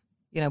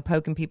 You know,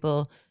 poking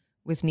people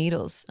with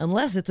needles,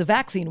 unless it's a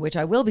vaccine, which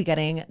I will be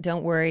getting,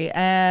 don't worry.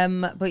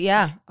 But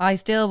yeah, I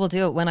still will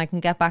do it when I can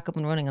get back up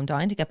and running. I'm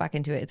dying to get back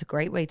into it. It's a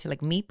great way to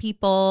like meet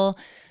people,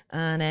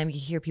 and you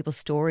hear people's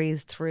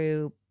stories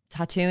through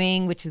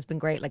tattooing, which has been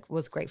great, like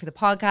was great for the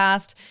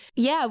podcast.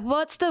 Yeah,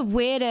 what's the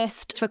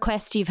weirdest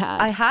request you've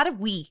had? I had a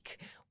week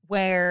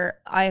where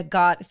I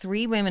got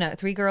 3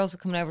 girls were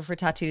coming over for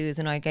tattoos,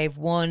 and I gave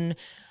one,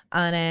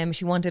 and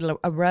she wanted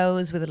a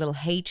rose with a little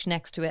H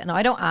next to it. And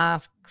I don't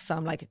ask, so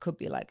I'm like, it could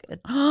be like,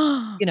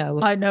 you know.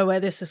 I know where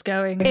this is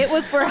going. It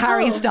was for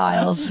Harry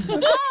Styles. Oh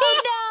no!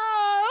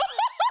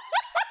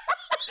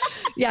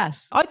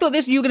 Yes. I thought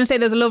you were going to say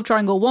there's a love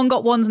triangle. One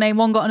got one's name,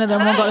 one got another,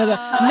 and one got another.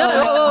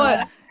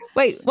 No,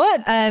 wait,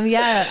 what?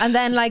 Yeah. And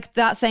then like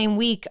that same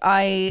week,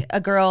 a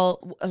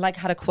girl like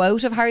had a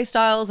quote of Harry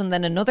Styles, and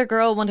then another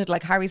girl wanted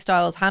like Harry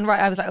Styles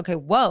handwriting. I was like, okay,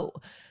 whoa.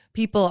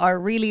 People are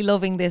really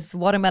loving this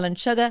watermelon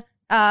sugar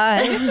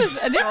This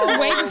was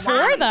way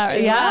before that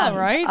as well,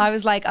 right? I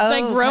was like, oh,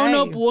 it's like grown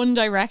up One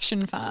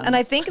Direction fan. And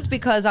I think it's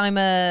because I'm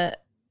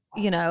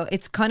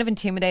it's kind of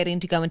intimidating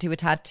to go into a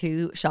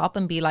tattoo shop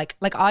and be like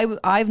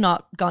I've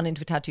not gone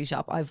into a tattoo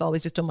shop. I've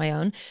always just done my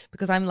own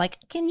because I'm like,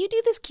 can you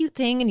do this cute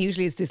thing? And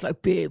usually it's this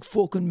like big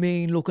fucking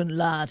mean looking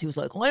lad who's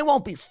like, I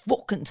won't be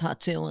fucking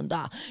tattooing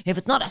that. If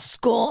it's not a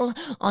skull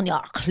on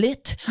your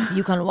clit,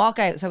 you can walk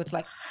out. So it's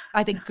like,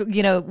 I think,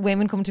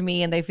 women come to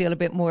me and they feel a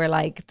bit more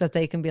like that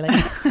they can be like,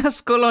 a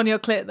skull on your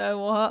clit though.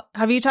 What?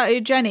 Have you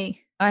tattooed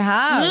Jenny? I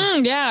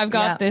have. Yeah, I've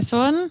got this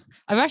one.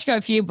 I've actually got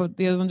a few, but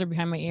the other ones are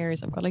behind my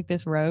ears. I've got like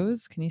this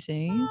rose. Can you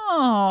see?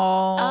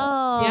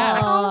 Oh, yeah.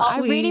 I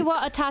really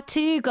want a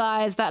tattoo,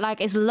 guys, but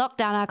like it's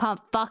lockdown. I can't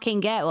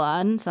fucking get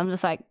one. So I'm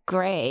just like,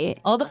 great.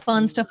 All the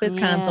fun stuff is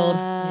cancelled.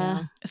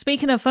 Yeah.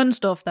 Speaking of fun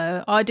stuff,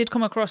 though, I did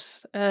come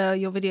across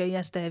your video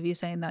yesterday of you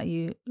saying that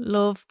you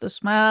love the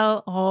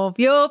smell of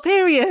your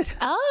period.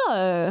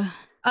 Oh.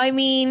 I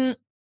mean,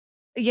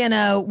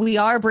 we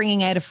are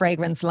bringing out a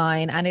fragrance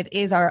line and it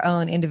is our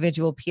own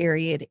individual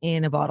period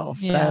in a bottle.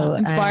 So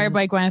inspired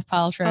by Gwyneth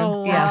Paltrow.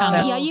 Oh,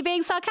 wow. Are you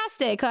being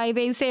sarcastic? Are you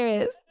being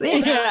serious?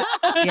 Yeah.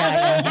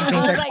 I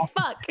was like,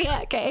 fuck.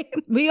 Yeah, okay.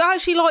 We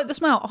actually like the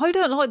smell. I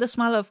don't like the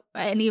smell of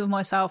any of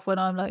myself when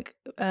I'm like,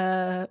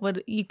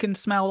 when you can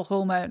smell the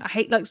hormone. I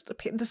hate like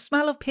the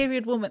smell of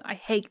period woman. I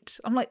hate.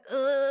 I'm like,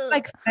 ugh.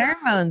 Like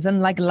pheromones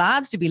and like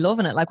lads to be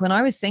loving it. Like when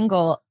I was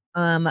single,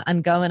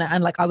 and going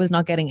and like I was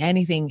not getting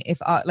anything if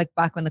I like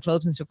back when the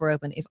clubs and stuff were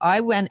open, if I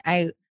went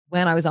out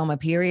when I was on my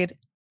period,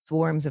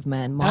 swarms of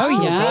men.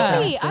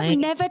 Really? I've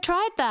never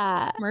tried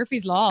that.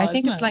 Murphy's Law. I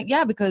think it's like,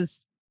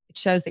 because it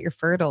shows that you're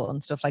fertile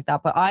and stuff like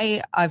that. But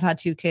I've had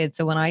 2 kids,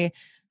 so when I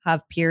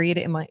have period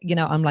in my,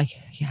 I'm like,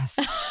 yes,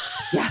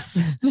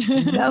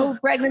 no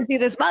pregnancy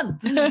this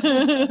month.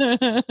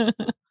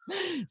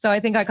 So I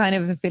think I kind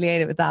of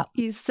affiliate it with that.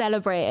 You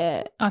celebrate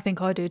it. I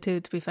think I do too,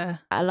 to be fair.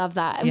 I love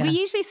that. Yeah. We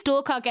usually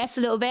stalk our guests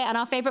a little bit, and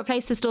our favorite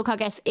place to stalk our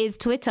guests is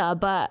Twitter,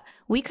 but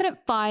we couldn't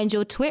find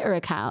your Twitter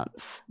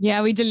accounts.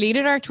 Yeah, we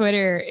deleted our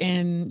Twitter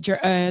in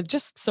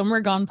just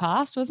summer gone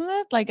past, wasn't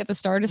it? Like at the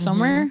start of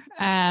summer.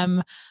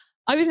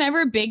 I was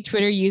never a big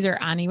Twitter user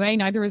anyway.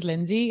 Neither was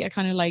Lindsay. I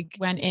kind of like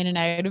went in and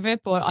out of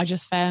it, but I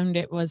just found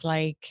it was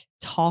like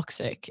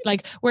toxic.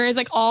 Like, whereas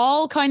like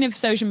all kind of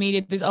social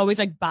media, there's always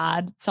like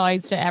bad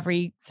sides to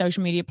every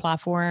social media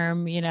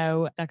platform,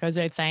 that goes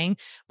without saying.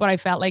 But I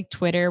felt like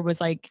Twitter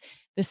was like,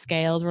 the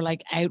scales were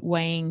like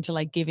outweighing to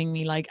like giving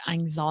me like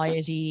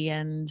anxiety,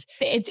 and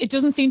it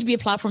doesn't seem to be a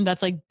platform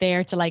that's like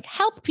there to like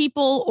help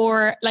people,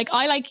 or like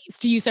I like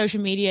to use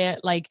social media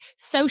like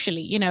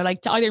socially,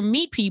 like to either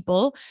meet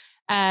people,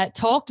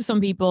 talk to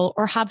some people,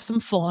 or have some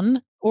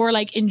fun, or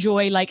like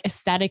enjoy like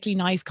aesthetically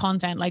nice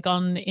content like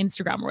on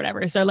Instagram or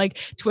whatever. So like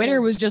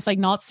Twitter was just like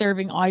not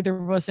serving either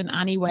of us in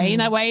any way. In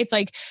that way, it's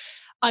like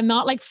I'm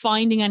not like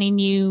finding any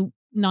new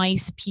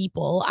nice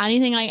people.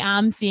 Anything I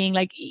am seeing,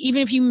 like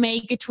even if you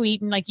make a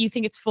tweet and like you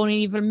think it's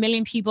funny, you've got a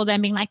million people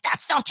then being like,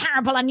 that's so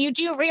terrible, and you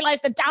do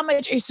realize the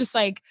damage. It's just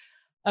like,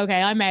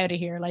 okay, I'm out of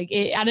here. Like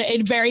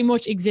it very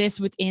much exists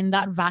within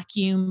that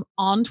vacuum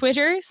on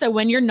Twitter. So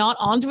when you're not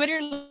on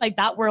Twitter, like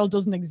that world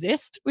doesn't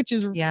exist, which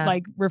is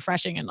like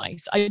refreshing and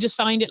nice. I just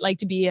find it like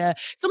to be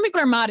some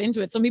people are mad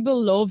into it. Some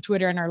people love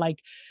Twitter and are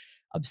like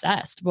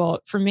obsessed.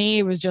 But for me,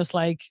 it was just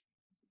like,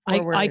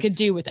 I could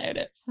do without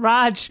it.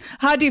 Raj,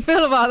 how do you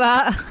feel about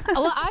that?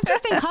 Well, I've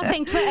just been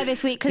cussing Twitter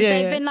this week because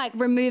they've been like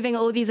removing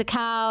all these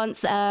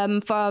accounts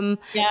from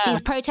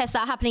these protests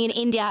that are happening in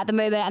India at the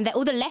moment, and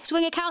all the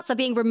left-wing accounts are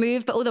being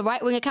removed, but all the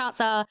right-wing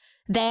accounts are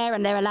there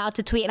and they're allowed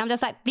to tweet. And I'm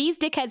just like, these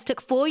dickheads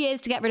took 4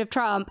 years to get rid of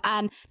Trump,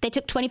 and they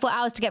took 24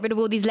 hours to get rid of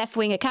all these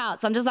left-wing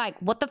accounts. So I'm just like,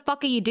 what the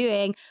fuck are you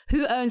doing?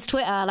 Who owns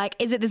Twitter? Like,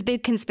 is it this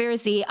big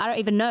conspiracy? I don't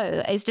even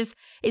know.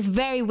 It's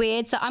very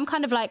weird. So I'm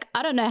kind of like,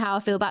 I don't know how I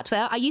feel about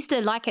Twitter. I used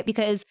to like it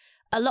because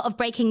a lot of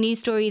breaking news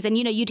stories, and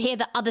you'd hear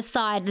the other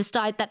side, the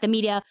side that the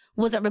media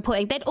wasn't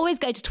reporting. They'd always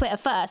go to Twitter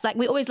first. Like,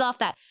 we always laugh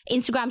that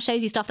Instagram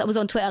shows you stuff that was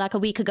on Twitter like a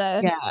week ago.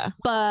 Yeah.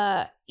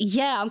 But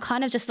yeah, I'm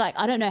kind of just like,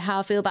 I don't know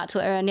how I feel about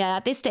Twitter. And yeah,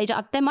 at this stage,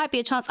 there might be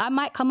a chance I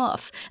might come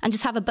off and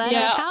just have a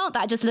burner account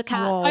that I just look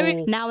at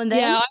now and then.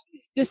 Yeah, I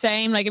was the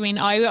same. Like, I mean,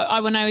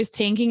 I when I was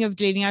thinking of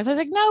deleting, I was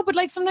like, no, but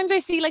like sometimes I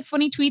see like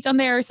funny tweets on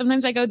there, or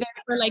sometimes I go there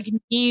for like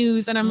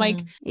news, and I'm like,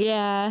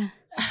 yeah.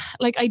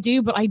 Like I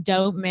do, but I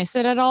don't miss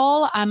it at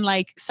all. And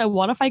like, so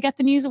what if I get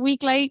the news a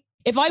week late?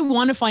 If I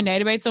want to find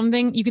out about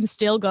something, you can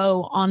still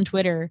go on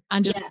Twitter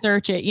and just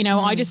search it.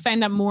 I just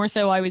found that more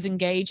so I was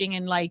engaging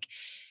in like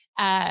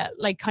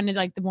kind of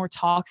like the more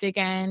toxic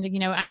end,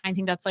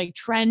 anything that's like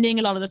trending.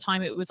 A lot of the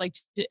time it was like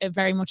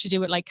very much to do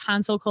with like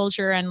cancel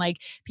culture and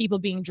like people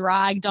being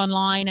dragged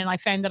online. And I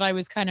found that I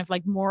was kind of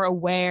like more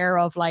aware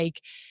of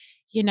like,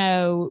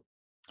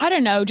 I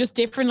don't know, just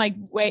different like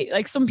way,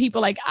 like some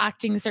people like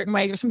acting certain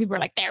ways, or some people are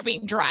like, they're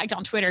being dragged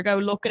on Twitter, go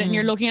look at it. And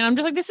you're looking, and I'm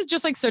just like, this is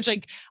just like such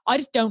like, I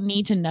just don't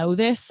need to know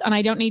this. And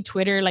I don't need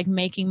Twitter like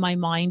making my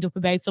mind up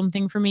about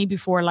something for me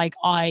before like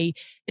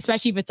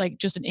especially if it's like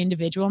just an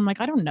individual, I'm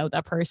like, I don't know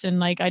that person.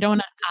 Like I don't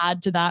want to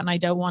add to that, and I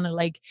don't want to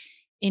like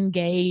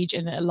engage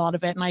in a lot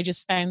of it. And I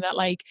just found that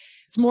like,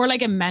 it's more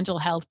like a mental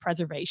health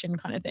preservation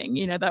kind of thing,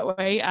 you know, that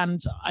way. And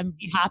I'm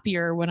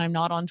happier when I'm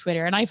not on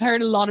Twitter. And I've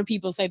heard a lot of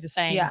people say the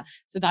same. Yeah.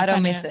 So that I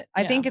don't miss it.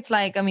 I think it's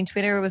like, I mean,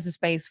 Twitter was a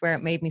space where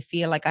it made me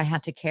feel like I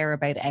had to care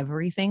about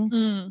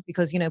everything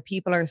because, you know,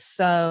 people are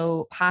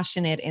so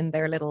passionate in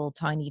their little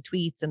tiny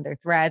tweets and their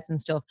threads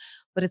and stuff.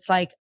 But it's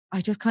like,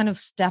 I just kind of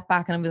stepped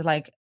back and I was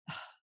like,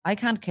 I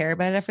can't care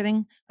about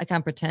everything. I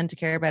can't pretend to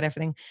care about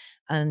everything.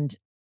 And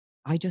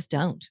I just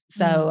don't.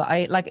 So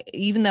I like,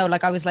 even though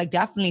like I was like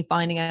definitely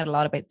finding out a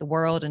lot about the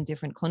world and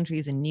different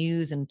countries and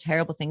news and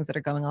terrible things that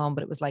are going on,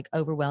 but it was like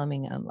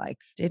overwhelming and like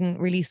didn't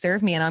really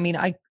serve me. And I mean,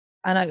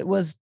 it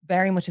was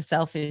very much a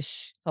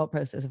selfish thought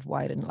process of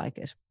why I didn't like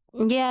it.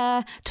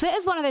 Yeah,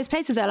 Twitter's one of those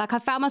places though. Like I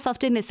found myself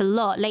doing this a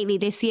lot lately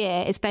this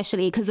year,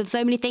 especially because of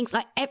so many things.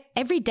 Like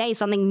every day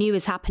something new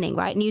is happening,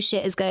 right? New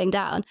shit is going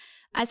down.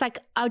 It's like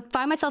I would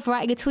find myself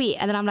writing a tweet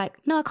and then I'm like,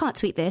 no, I can't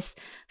tweet this.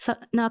 So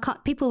no, I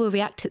can't. People will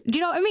react to. Do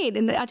you know what I mean?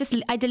 And I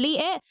delete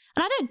it,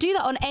 and I don't do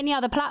that on any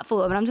other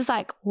platform. And I'm just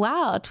like,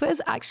 wow,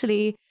 Twitter's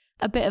actually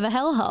a bit of a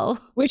hellhole.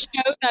 Which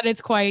shows that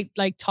it's quite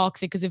like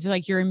toxic, because if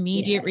like your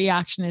immediate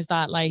reaction is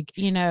that like,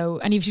 you know,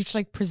 and you have to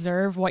like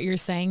preserve what you're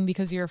saying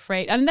because you're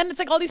afraid. And then it's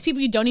like all these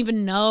people you don't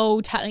even know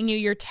telling you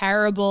you're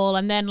terrible.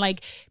 And then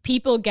like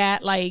people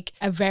get like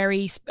a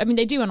very, I mean,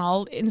 they do on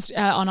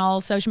all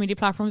social media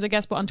platforms, I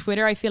guess, but on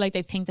Twitter, I feel like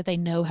they think that they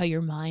know how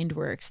your mind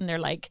works. And they're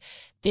like,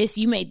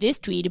 you made this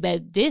tweet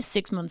about this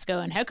 6 months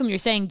ago, and how come you're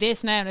saying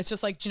this now? And it's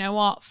just like, do you know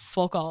what?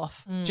 Fuck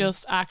off.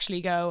 Just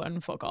actually go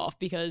and fuck off,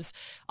 because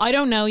I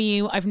don't know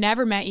you. I've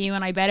never met you.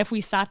 And I bet if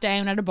we sat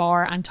down at a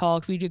bar and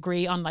talked, we'd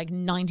agree on like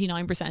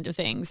 99% of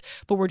things.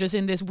 But we're just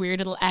in this weird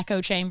little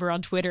echo chamber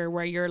on Twitter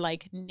where you're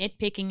like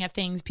nitpicking at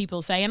things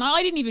people say. And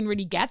I didn't even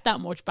really get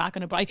that much back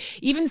on it. But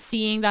even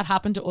seeing that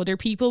happen to other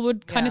people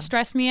would kind of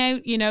stress me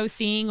out, you know,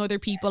 seeing other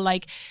people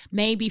like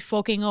maybe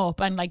fucking up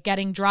and like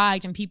getting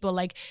dragged and people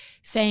like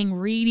saying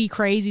really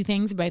crazy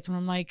things about them.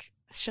 I'm like,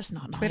 it's just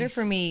not nice. Twitter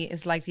for me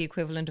is like the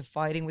equivalent of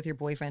fighting with your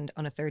boyfriend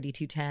on a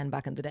 3210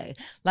 back in the day.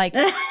 Like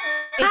it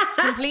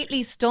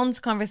completely stunts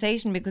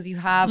conversation because you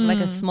have like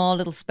a small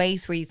little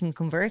space where you can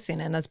converse in.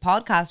 And as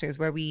podcasters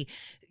where we,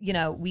 you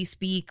know, we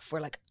speak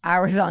for like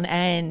hours on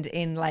end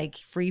in like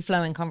free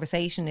flowing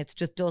conversation, it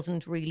just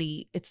doesn't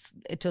really,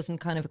 it doesn't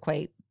kind of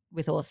equate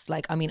with us.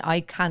 Like, I mean,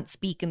 I can't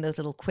speak in those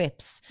little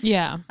quips.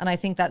 Yeah. And I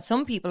think that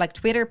some people like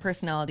Twitter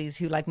personalities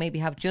who like maybe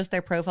have just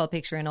their profile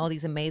picture and all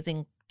these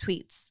amazing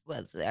tweets,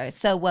 well, they're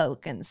so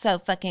woke and so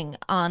fucking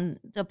on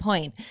the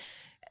point.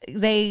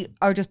 They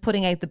are just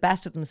putting out the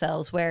best of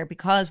themselves, where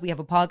because we have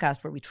a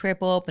podcast where we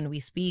trip up and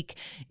we speak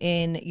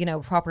in, you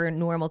know, proper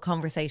normal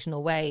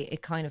conversational way,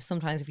 it kind of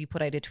sometimes if you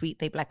put out a tweet,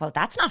 they'd be like, well,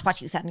 that's not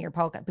what you said in your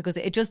podcast, because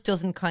it just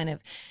doesn't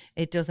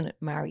it doesn't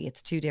marry.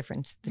 It's too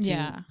different, the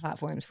two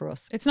platforms for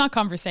us. It's not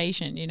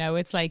conversation, you know,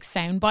 it's like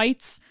sound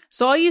bites.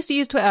 So I used to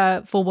use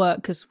Twitter for work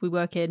because we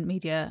work in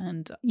media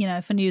and, you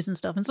know, for news and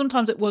stuff. And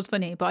sometimes it was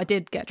funny, but I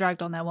did get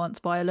dragged on there once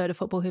by a load of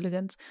football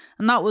hooligans.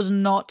 And that was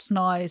not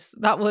nice.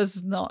 That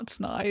was not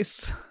nice.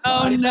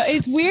 Oh no,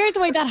 it's weird the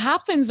way that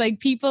happens. Like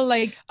people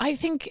like, I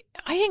think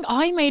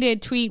I made a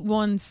tweet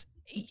once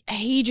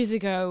ages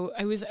ago.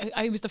 I was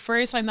the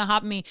first time that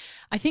happened to me.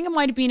 I think it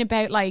might have been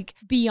about like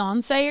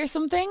Beyonce or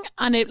something.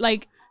 And it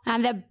like,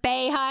 and the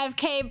Bayhive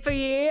came for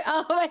you.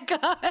 Oh my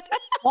God.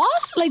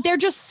 What? Like they're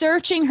just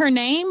searching her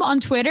name on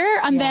Twitter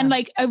and then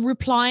like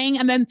replying,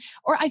 and then,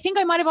 or I think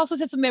I might have also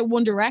said something about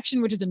One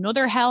Direction, which is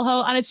another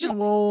hellhole. And it's just,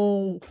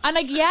 and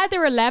like, yeah,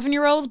 they're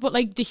 11-year-olds, but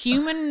like the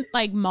human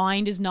like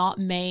mind is not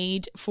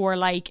made for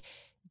like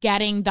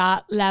getting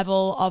that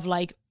level of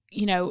like,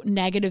 you know,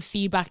 negative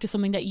feedback to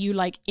something that you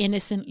like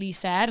innocently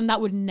said. And that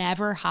would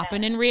never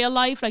happen in real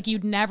life. Like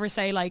you'd never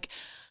say like,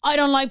 I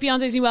don't like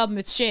Beyonce's new album,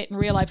 it's shit in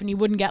real life, and you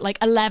wouldn't get like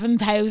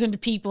 11,000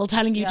 people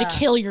telling you to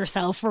kill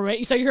yourself for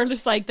it. So you're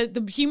just like,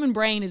 the human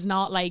brain is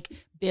not like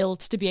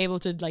built to be able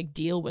to like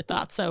deal with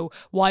that. So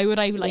why would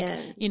I like,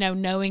 you know,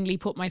 knowingly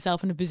put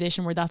myself in a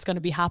position where that's going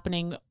to be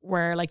happening,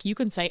 where like you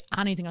can say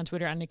anything on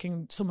Twitter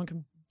and someone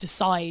can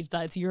decide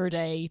that it's your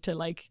day to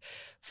like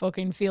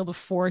fucking feel the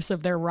force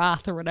of their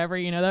wrath or whatever,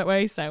 you know, that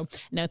way. So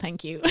no,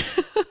 thank you.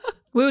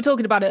 We were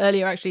talking about it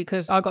earlier, actually,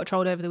 because I got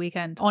trolled over the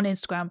weekend on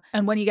Instagram.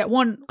 And when you get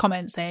one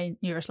comment saying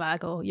you're a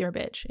slag or you're a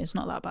bitch, it's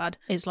not that bad.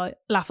 It's like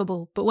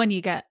laughable. But when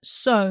you get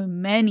so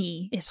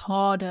many, it's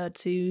harder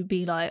to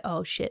be like,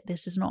 oh shit,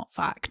 this is not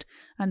fact.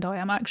 And I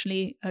am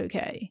actually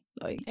okay.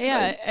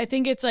 I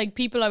think it's like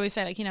people always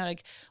say like, you know,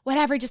 like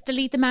whatever, just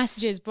delete the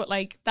messages. But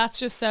like, that's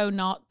just so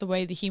not the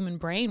way the human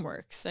brain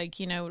works. Like,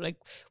 you know, like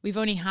we've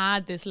only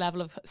had this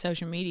level of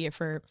social media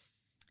for,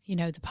 you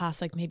know, the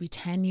past like maybe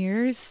 10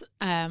 years.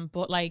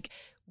 But like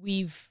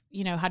we've,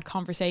 you know, had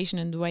conversation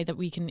in the way that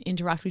we can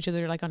interact with each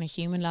other like on a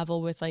human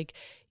level with like,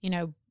 you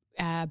know,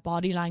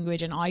 body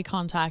language and eye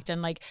contact,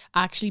 and like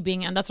actually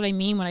being, and that's what I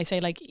mean when I say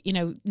like, you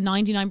know,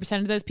 99%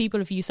 of those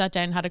people, if you sat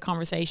down and had a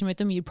conversation with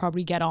them, you'd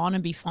probably get on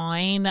and be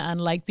fine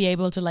and like be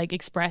able to like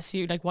express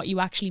you like what you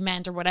actually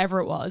meant or whatever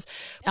it was.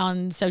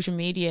 On social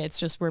media, it's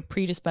just we're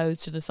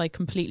predisposed to just like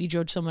completely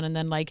judge someone and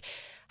then like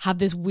have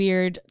this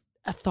weird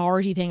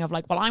authority thing of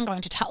like, well, I'm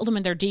going to tell them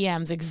in their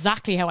DMs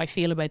exactly how I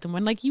feel about them,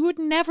 when like you would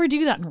never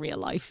do that in real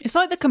life. It's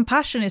like the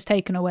compassion is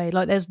taken away,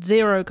 like there's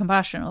zero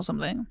compassion or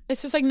something.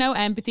 It's just like no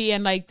empathy,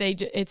 and like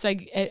it's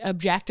like it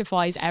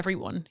objectifies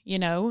everyone, you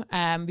know,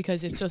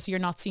 because it's just, you're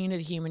not seen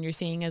as a human, you're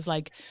seeing as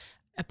like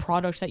a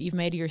product that you've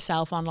made of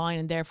yourself online,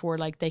 and therefore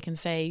like they can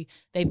say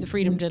they have the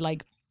freedom to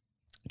like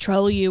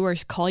troll you or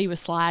call you a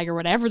slag or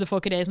whatever the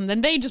fuck it is, and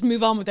then they just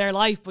move on with their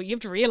life. But you have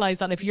to realize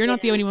that if you're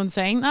not the only one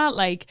saying that,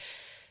 like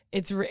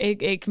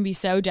it can be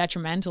so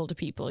detrimental to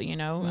people, you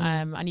know,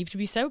 and you have to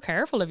be so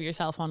careful of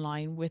yourself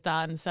online with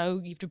that, and so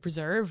you have to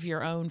preserve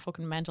your own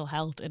fucking mental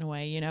health in a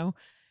way, you know.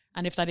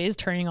 And if that is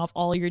turning off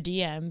all your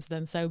DMs,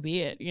 then so be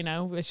it, you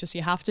know. It's just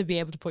you have to be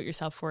able to put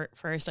yourself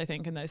first, I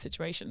think, in those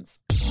situations.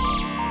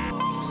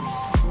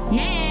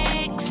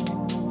 Next.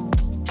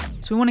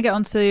 So we want to get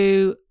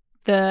onto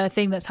the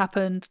thing that's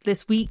happened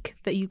this week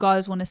that you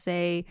guys want to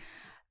say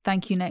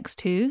thank you next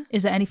to.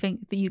 Is there anything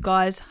that you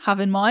guys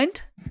have in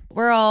mind?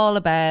 We're all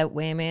about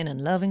women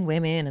and loving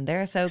women, and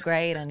they're so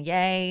great, and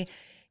yay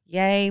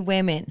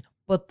women.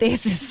 But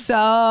this is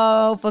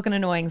so fucking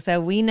annoying. So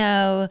we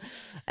know,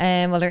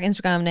 well, her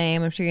Instagram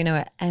name, I'm sure you know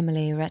it,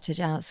 Emily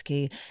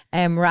Ratajkowski,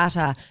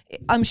 Rata.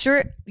 I'm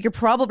sure you're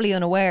probably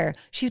unaware.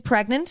 She's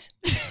pregnant.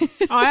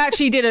 I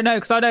actually didn't know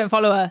because I don't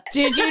follow her.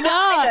 Did you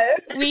not?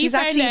 She's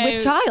actually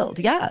with child.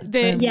 Yeah.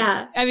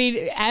 Yeah. I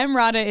mean,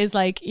 Rata is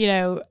like, you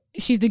know,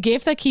 she's the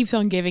gift that keeps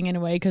on giving in a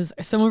way, because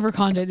some of her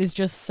content is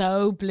just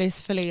so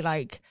blissfully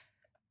like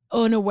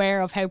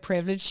unaware of how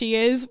privileged she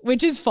is,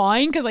 which is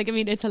fine because like, I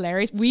mean, it's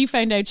hilarious. We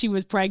found out she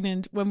was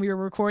pregnant when we were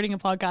recording a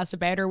podcast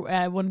about her,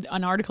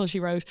 an article she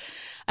wrote.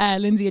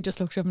 Lindsay had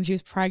just looked up and she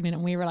was pregnant,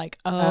 and we were like,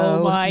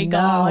 oh my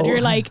God. You're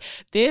like,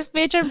 this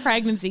bitch in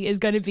pregnancy is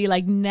going to be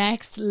like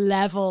next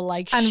level,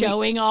 like and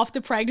showing off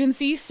the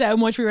pregnancy so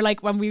much. We were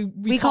like, when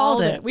we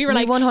called it, we were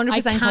like,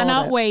 100% I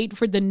cannot wait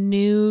for the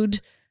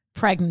nude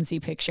pregnancy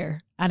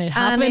picture, and it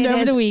happened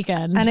over the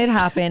weekend, and it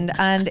happened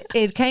and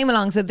it came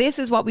along. So this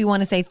is what we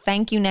want to say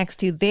thank you next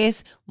to,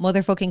 this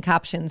motherfucking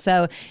caption.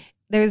 So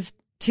there's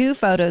two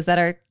photos that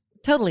are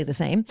totally the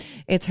same.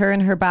 It's her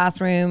in her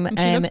bathroom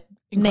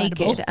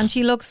naked, and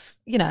she looks,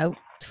 you know,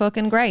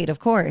 fucking great, of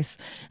course.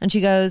 And she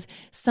goes,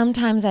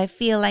 sometimes I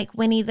feel like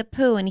Winnie the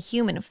Pooh in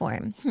human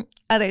form,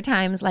 other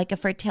times like a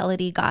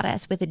fertility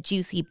goddess with a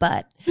juicy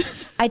butt.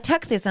 I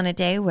took this on a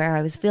day where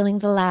I was feeling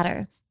the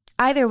latter.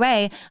 Either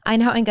way, I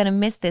know I'm going to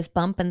miss this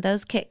bump and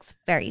those kicks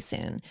very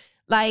soon.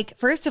 Like,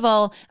 first of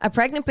all, a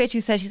pregnant bitch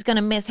who says she's going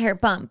to miss her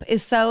bump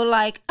is so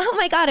like, oh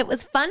my God, it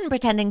was fun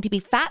pretending to be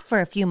fat for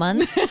a few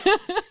months.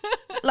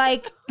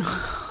 Like,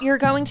 you're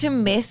going to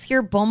miss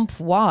your bump.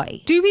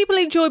 Why? Do people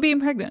enjoy being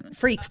pregnant?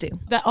 Freaks do.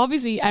 That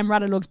obviously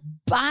Rata looks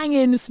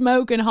banging,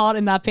 smoking hot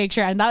in that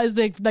picture, and that is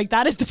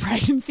the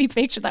pregnancy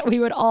picture that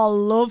we would all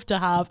love to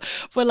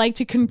have. But like,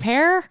 to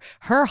compare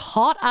her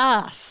hot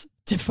ass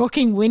to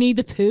fucking Winnie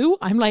the Pooh,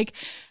 I'm like,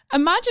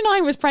 imagine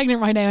I was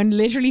pregnant right now and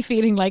literally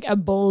feeling like a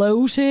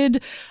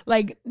bloated,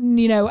 like,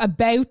 you know,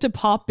 about to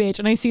pop bitch,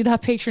 and I see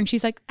that picture and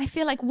she's like, I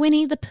feel like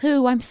Winnie the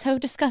Pooh, I'm so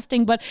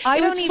disgusting, but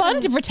it was fun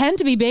to pretend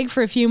to be big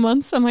for a few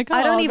months. I'm like, oh,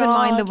 I don't even God.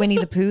 mind the Winnie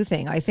the Pooh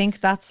thing. I think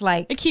that's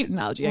like a cute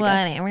analogy,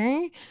 I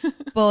guess.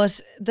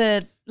 But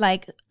the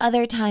like,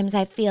 other times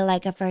I feel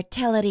like a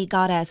fertility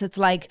goddess, it's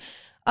like,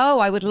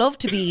 oh, I would love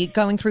to be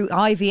going through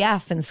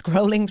IVF and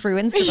scrolling through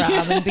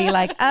Instagram and be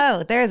like,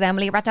 oh, there's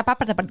Emily,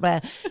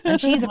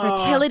 and she's a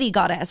fertility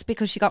goddess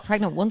because she got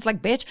pregnant once.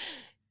 Like, bitch,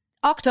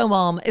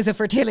 Octomom is a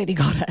fertility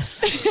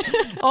goddess.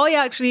 I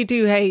actually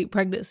do hate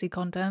pregnancy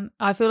content.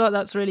 I feel like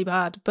that's really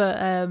bad, but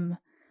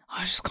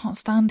I just can't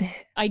stand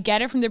it. I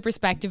get it from the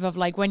perspective of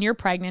like, when you're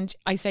pregnant,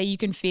 I say you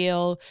can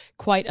feel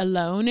quite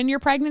alone in your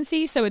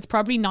pregnancy. So it's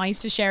probably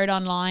nice to share it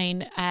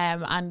online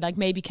and like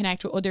maybe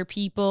connect with other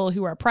people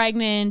who are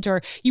pregnant,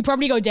 or you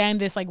probably go down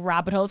this like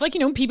rabbit hole. It's like, you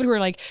know, people who are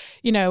like,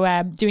 you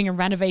know, doing a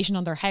renovation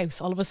on their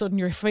house. All of a sudden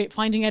you're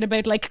finding out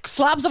about like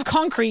slabs of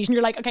concrete, and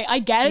you're like, okay, I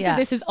get it that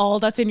this is all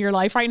that's in your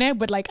life right now,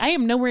 but like, I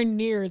am nowhere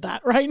near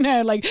that right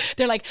now. Like,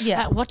 they're like,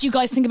 what do you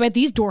guys think about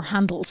these door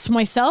handles?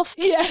 Myself?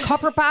 Yeah.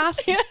 Copper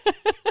bath?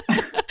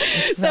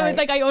 So it's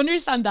like, I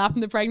understand that from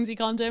the pregnancy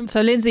content.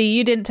 So Lindsay,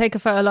 you didn't take a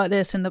photo like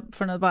this in the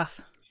front of the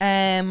bath?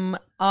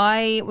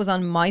 I was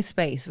on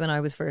MySpace when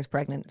I was first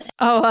pregnant.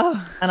 Oh,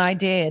 wow. And I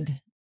did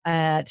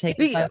take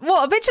a photo.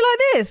 What, a picture like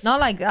this? Not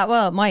like that.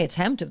 Well, my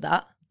attempt of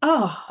that.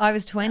 Oh. I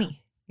was 20,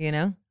 you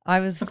know? I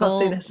was I full.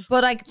 can't see this.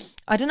 But like,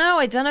 I don't know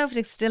if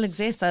it still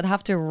exists. I'd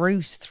have to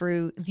root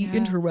through the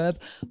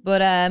interweb.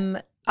 But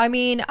I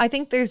mean, I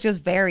think there's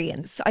just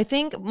variance. I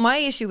think my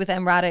issue with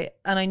Emrata,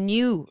 and I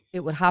knew it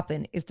would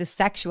happen, is the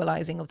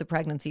sexualizing of the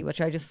pregnancy, which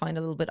I just find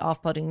a little bit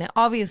off-putting. Now,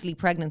 obviously,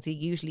 pregnancy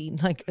usually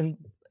like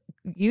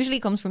usually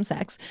comes from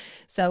sex.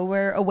 So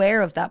we're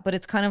aware of that. But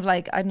it's kind of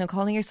like, I don't know,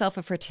 calling yourself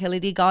a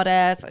fertility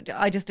goddess.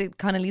 It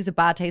kind of leaves a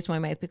bad taste in my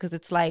mouth, because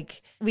it's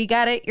like, we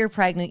get it. You're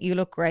pregnant. You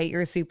look great.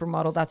 You're a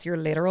supermodel. That's your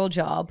literal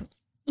job.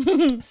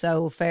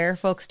 So fair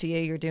fucks to you.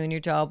 You're doing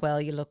your job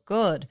well. You look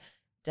good.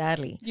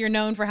 Deadly. You're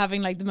known for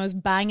having like the most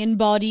banging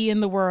body in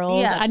the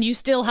world, and you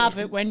still have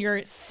it when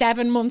you're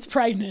 7 months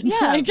pregnant.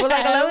 Yeah, like a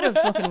load of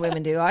fucking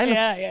women do.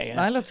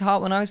 I looked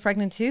hot when I was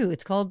pregnant too.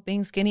 It's called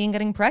being skinny and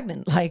getting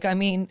pregnant. Like, I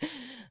mean,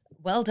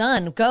 well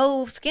done.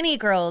 Go skinny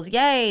girls.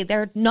 Yay.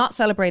 They're not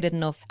celebrated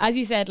enough. As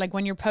you said, like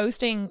when you're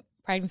posting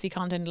pregnancy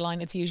content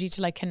online, it's usually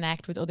to like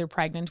connect with other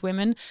pregnant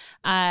women,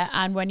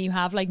 and when you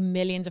have like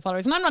millions of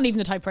followers, and I'm not even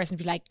the type of person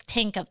to be like,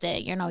 think of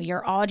the, you know,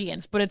 your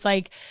audience, but it's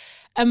like,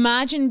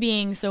 imagine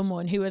being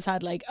someone who has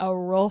had like a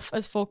rough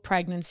as fuck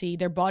pregnancy.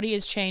 Their body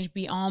has changed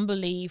beyond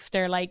belief.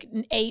 They're like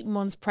 8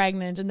 months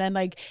pregnant, and then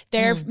like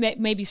they're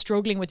maybe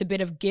struggling with a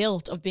bit of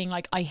guilt of being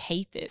like, I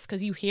hate this.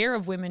 Because you hear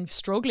of women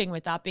struggling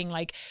with that, being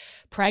like,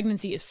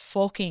 pregnancy is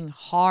fucking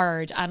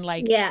hard, and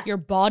like your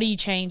body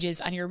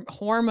changes and your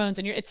hormones,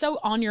 and it's so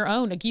on your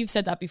own. Like you've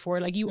said that before,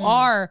 like you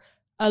are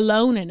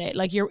alone in it.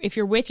 Like if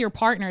you're with your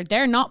partner,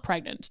 they're not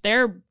pregnant.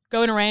 They're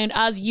going around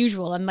as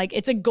usual, and like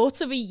it's a guts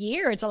of a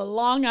year. It's a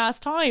long ass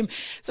time.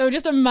 So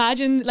just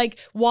imagine, like,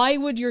 why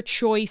would your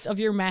choice of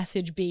your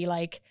message be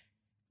like,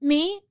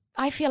 me,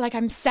 I feel like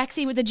I'm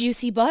sexy with a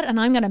juicy butt and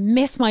I'm gonna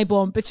miss my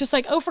bump? It's just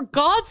like, oh, for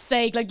God's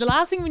sake, like the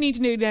last thing we need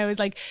to do now is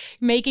like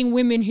making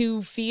women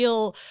who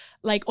feel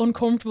like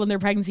uncomfortable in their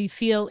pregnancy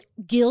feel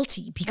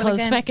guilty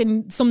because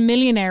fucking some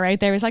millionaire out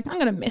there is like, I'm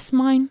gonna miss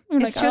mine.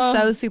 It's like, just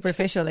so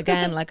superficial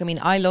again. Like, I mean,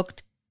 I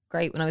looked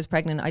great when I was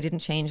pregnant. I didn't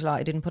change a lot.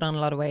 I didn't put on a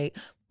lot of weight,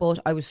 but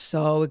I was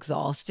so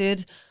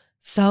exhausted,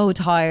 so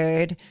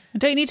tired.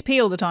 Don't you need to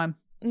pee all the time?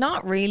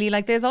 Not really.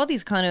 Like there's all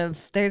these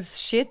there's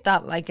shit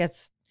that like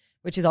gets,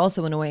 which is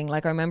also annoying.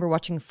 Like I remember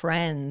watching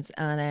Friends,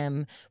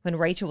 and when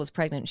Rachel was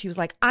pregnant, she was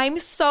like, I'm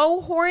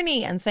so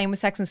horny. And same with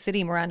Sex and the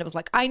City, Miranda was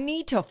like, I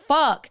need to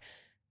fuck.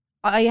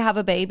 I have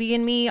a baby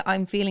in me.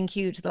 I'm feeling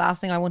cute. The last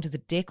thing I want is a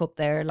dick up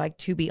there, like,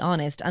 to be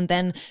honest. And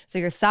then, so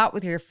you're sat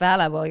with your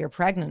fella while you're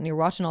pregnant and you're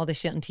watching all this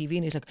shit on TV,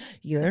 and he's like,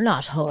 you're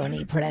not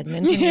horny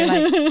pregnant. And you're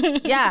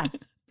like, yeah,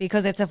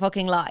 because it's a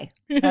fucking lie.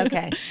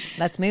 Okay,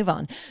 let's move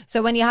on.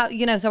 So when you have,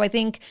 you know, so I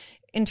think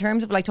in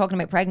terms of like talking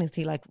about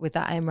pregnancy, like with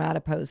that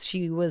Emrata post,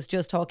 she was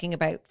just talking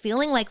about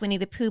feeling like Winnie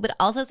the Pooh, but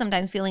also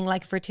sometimes feeling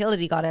like a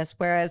fertility goddess.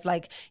 Whereas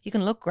like you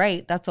can look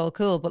great, that's all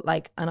cool. But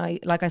like,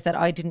 and like I said,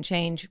 I didn't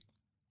change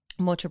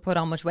much or put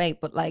on much weight,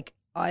 but like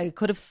I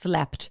could have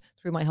slept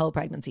through my whole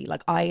pregnancy.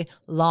 Like I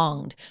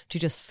longed to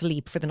just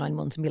sleep for the 9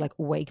 months and be like,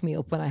 wake me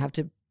up when I have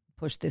to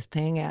push this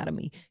thing out of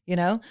me, you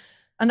know?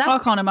 And that, I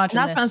can't imagine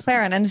that's this.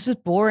 transparent, and it's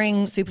just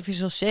boring,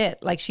 superficial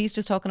shit. Like she's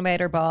just talking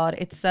about her bod.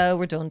 It's so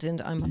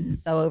redundant. I'm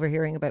so over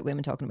hearing about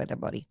women talking about their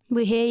body.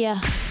 We hear ya.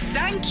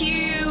 Thank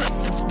you.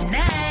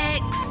 Next.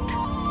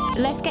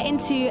 Let's get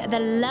into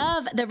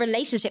the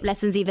relationship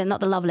lessons, even,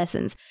 not the love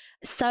lessons.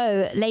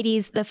 So,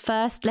 ladies, the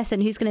first lesson,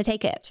 who's going to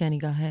take it? Jenny,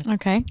 go ahead.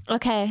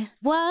 Okay.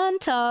 One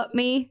taught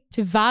me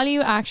to value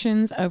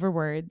actions over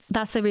words.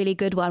 That's a really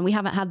good one. We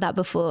haven't had that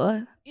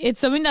before. It's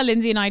something that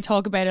Lindsay and I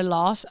talk about a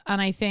lot.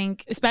 And I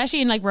think,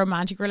 especially in like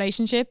romantic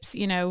relationships,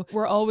 you know,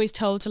 we're always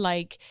told to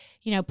like,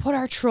 you know, put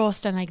our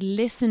trust and like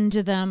listen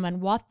to them and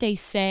what they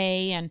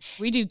say. And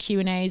we do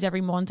Q&As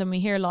every month, and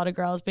we hear a lot of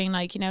girls being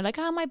like, you know, like,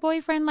 oh, my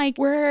boyfriend, like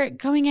we're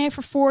going out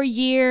for 4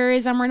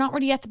 years and we're not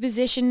really at the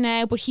position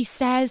now, but he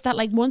says that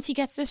like once he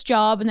gets this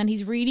job and then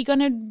he's really going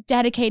to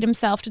dedicate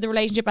himself to the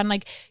relationship. And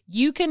like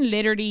you can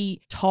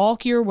literally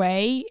talk your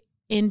way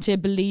into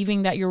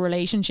believing that your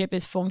relationship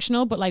is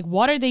functional, but like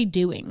what are they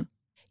doing?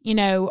 You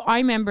know, I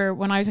remember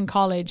when I was in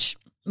college,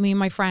 me and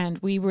my friend,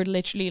 we would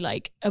literally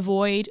like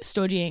avoid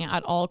studying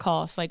at all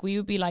costs. Like we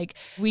would be like,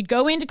 we'd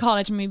go into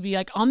college and we'd be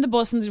like on the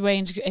bus on the way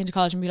into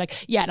college and be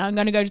like, yeah, now I'm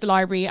going to go to the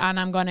library and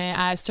I'm going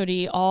to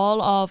study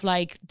all of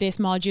like this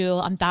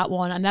module and that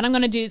one. And then I'm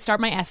going to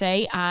start my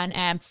essay.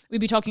 And we'd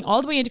be talking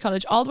all the way into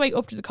college, all the way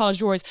up to the college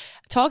doors,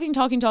 talking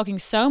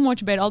so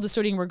much about all the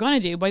studying we're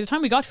going to do. By the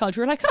time we got to college,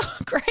 we were like, oh,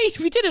 great,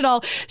 we did it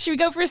all. Should we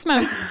go for a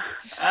smoke?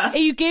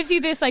 It gives you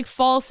this like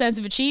false sense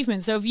of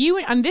achievement. So if you,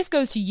 and this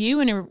goes to you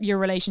and your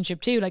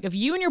relationship too, like if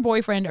you and your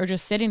boyfriend are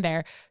just sitting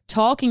there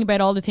talking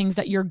about all the things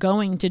that you're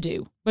going to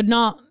do, but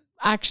not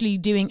actually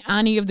doing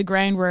any of the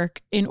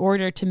groundwork in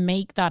order to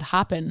make that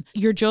happen,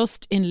 you're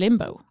just in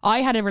limbo.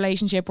 I had a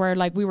relationship where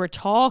like we were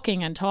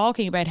talking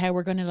about how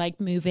we're going to like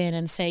move in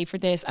and save for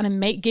this,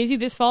 and it gives you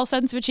this false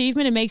sense of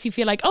achievement. It makes you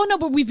feel like, oh no,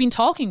 but we've been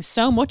talking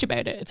so much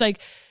about it. It's like,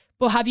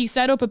 but have you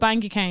set up a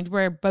bank account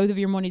where both of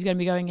your money's going to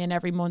be going in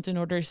every month in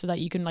order so that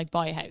you can like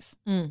buy a house?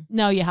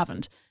 No, you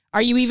haven't.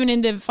 Are you even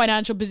in the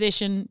financial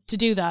position to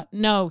do that?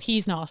 No,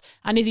 he's not.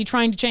 And is he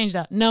trying to change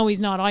that? No,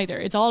 he's not either.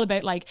 It's all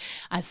about like,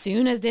 as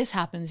soon as this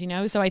happens, you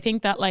know? So I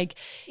think that like,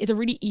 it's a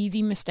really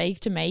easy mistake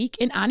to make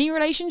in any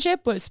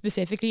relationship, but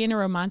specifically in a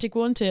romantic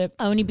one, to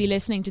only be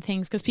listening to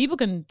things, because people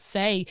can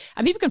say,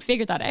 and people can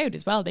figure that out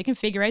as well. They can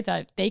figure out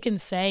that they can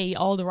say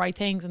all the right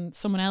things and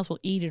someone else will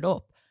eat it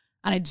up.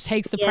 And it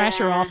takes the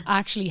pressure off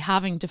actually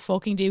having to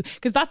fucking do,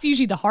 because that's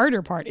usually the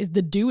harder part, is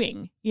the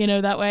doing, you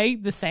know, that way.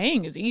 The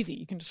saying is easy.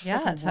 You can just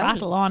fucking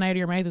rattle on out of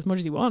your mouth as much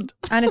as you want.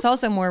 And it's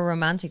also more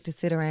romantic to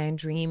sit around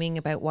dreaming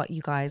about what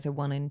you guys are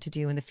wanting to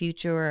do in the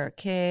future, or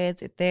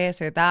kids, or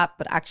this or that.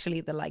 But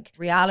actually the like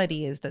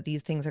reality is that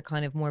these things are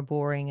kind of more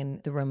boring,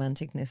 and the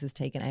romanticness is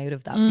taken out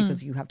of that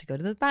because you have to go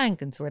to the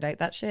bank and sort out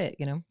that shit,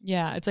 you know?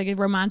 Yeah, it's like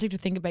romantic to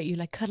think about you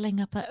like cuddling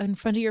up in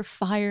front of your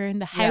fire in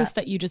the house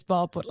that you just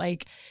bought, but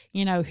like,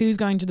 you know, who's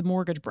going to the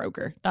mortgage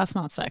broker? That's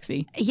not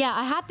sexy. Yeah,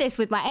 I had this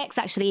with my ex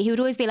actually. He would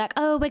always be like,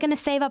 oh, we're going to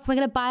save up, we're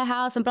going to buy a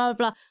house and blah,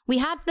 blah, blah. We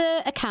had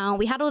the account,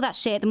 we had all that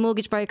shit, the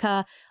mortgage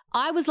broker.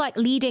 I was like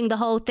leading the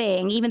whole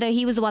thing, even though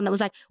he was the one that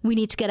was like, we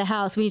need to get a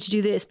house, we need to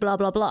do this, blah,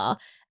 blah, blah.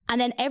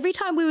 And then every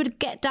time we would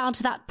get down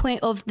to that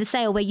point of the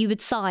sale where you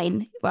would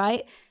sign,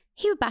 right?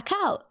 He would back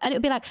out, and it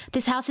would be like,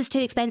 this house is too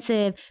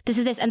expensive. This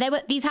is this. And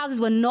these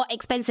houses were not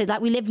expensive.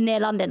 Like, we lived near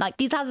London. Like,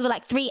 these houses were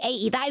like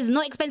 380. That is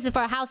not expensive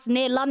for a house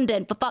near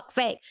London, for fuck's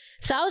sake.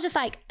 So I was just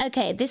like,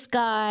 okay, this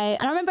guy.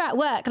 And I remember at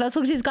work, and I was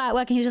talking to this guy at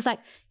work, and he was just like,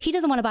 he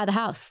doesn't want to buy the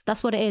house.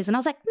 That's what it is. And I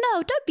was like,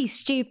 no, don't be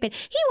stupid.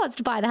 He wants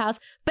to buy the house.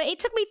 But it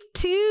took me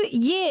 2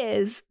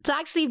 years to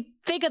actually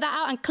figure that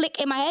out and click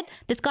in my head.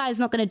 This guy is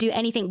not going to do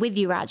anything with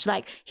you, Raj.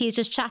 Like, he's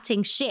just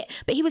chatting shit.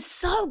 But he was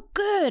so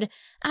good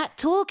at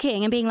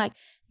talking and being like,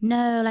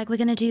 no, like, we're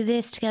going to do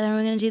this together and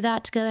we're going to do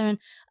that together.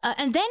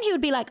 And then he would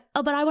be like,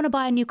 oh, but I want to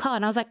buy a new car.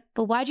 And I was like,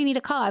 but why do you need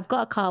a car? I've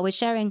got a car. We're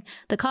sharing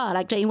the car.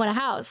 Like, don't you want a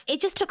house?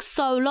 It just took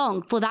so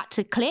long for that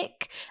to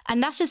click.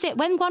 And that's just it.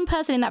 When one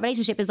person in that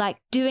relationship is like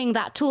doing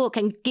that talk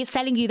and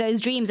selling you those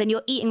dreams and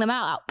you're eating them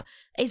up,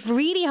 it's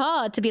really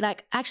hard to be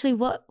like, actually,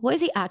 what is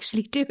he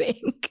actually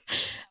doing?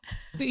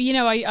 But, you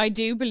know, I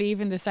do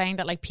believe in the saying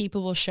that like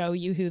people will show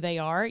you who they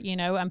are, you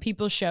know, and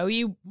people show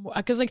you,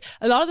 because like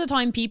a lot of the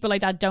time people like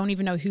that don't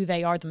even know who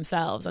they are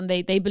themselves, and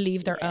they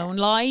believe their own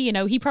lie. You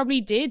know, he probably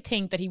did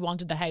think that he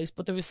wanted the house,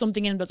 but there was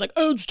something in him that's like,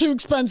 oh, it's too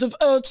expensive,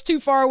 oh, it's too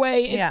far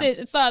away, it's this,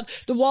 it's that,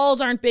 the walls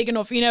aren't big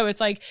enough, you know.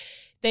 It's like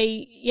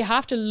you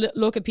have to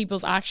look at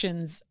people's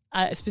actions.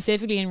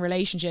 Specifically in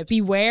relationships,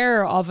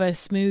 beware of a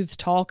smooth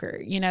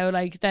talker, you know,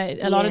 like that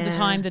a lot of the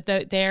time that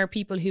they're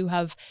people who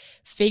have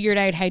figured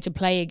out how to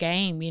play a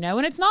game, you know,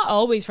 and it's not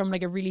always from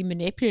like a really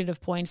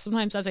manipulative point.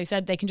 Sometimes, as I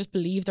said, they can just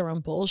believe their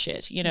own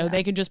bullshit, you know,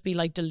 they can just be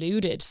like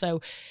deluded.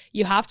 So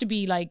you have to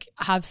be like,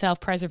 have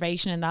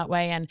self-preservation in that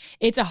way. And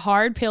it's a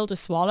hard pill to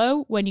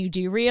swallow when you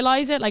do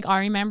realize it. Like, I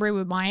remember it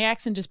with my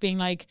ex and just being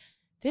like,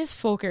 this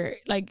fucker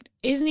like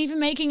isn't even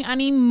making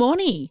any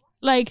money.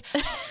 Like,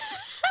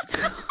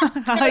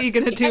 how are you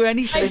going to do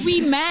anything? Like,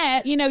 we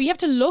met, you know, you have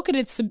to look at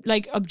it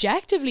like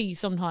objectively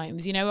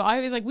sometimes, you know. I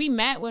was like, we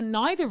met when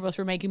neither of us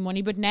were making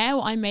money, but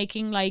now I'm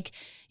making like,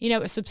 you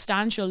know, a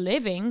substantial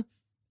living,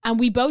 and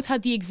we both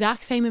had the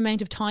exact same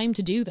amount of time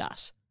to do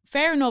that.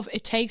 Fair enough,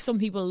 it takes some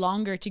people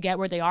longer to get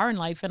where they are in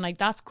life, and like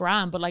that's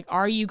grand, but like,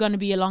 are you going to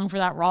be along for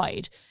that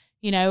ride?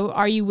 You know,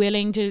 are you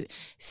willing to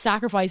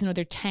sacrifice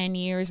another 10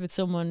 years with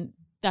someone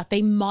that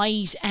they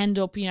might end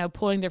up, you know,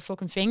 pulling their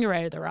fucking finger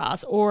out of their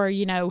ass? Or,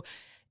 you know,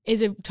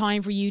 is it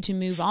time for you to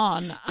move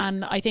on?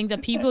 And I think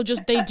that people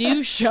just, they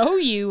do show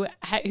you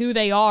who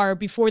they are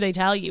before they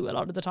tell you a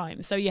lot of the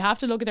time. So you have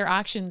to look at their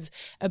actions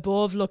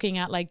above looking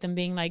at like them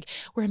being like,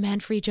 we're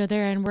meant for each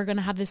other and we're going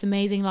to have this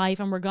amazing life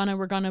and we're gonna.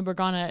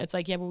 It's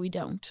like, yeah, but we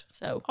don't.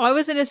 So I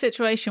was in a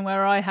situation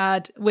where I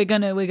had, we're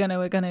gonna.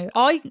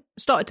 I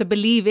started to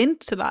believe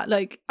into that.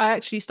 Like, I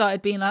actually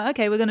started being like,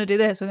 okay, we're going to do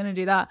this, we're going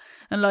to do that.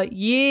 And like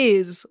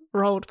years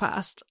rolled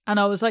past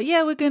and I was like,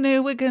 yeah, we're going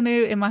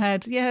to in my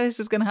head, yeah, this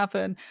is going to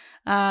happen.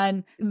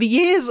 And the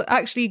years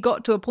actually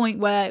got to a point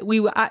where we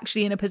were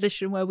actually in a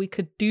position where we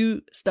could do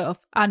stuff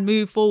and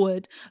move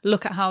forward,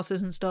 look at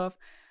houses and stuff.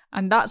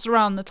 And that's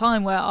around the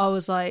time where I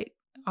was like,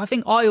 I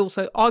think I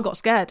got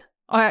scared.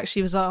 I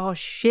actually was like, oh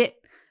shit.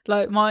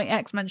 Like, my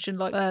ex mentioned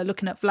like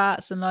looking at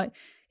flats, and like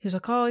he was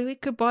like, oh, we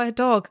could buy a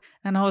dog.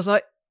 And I was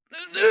like,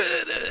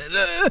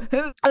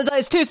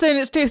 it's too soon.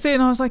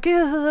 I was like,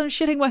 I'm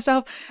shitting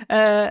myself.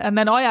 And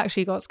then I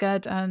actually got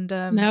scared and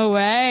no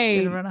way.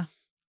 did a runner.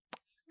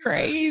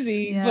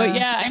 Crazy. But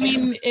yeah, I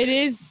mean, it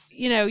is,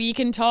 you know, you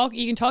can talk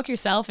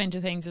yourself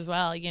into things as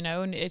well, you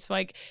know, and it's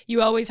like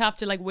you always have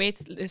to like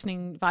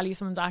value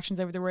someone's actions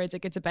over their words.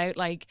 Like, it's about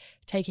like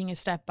taking a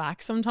step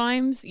back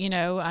sometimes, you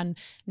know, and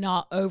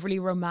not overly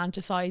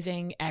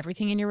romanticizing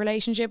everything in your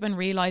relationship, and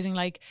realizing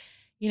like,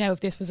 you know,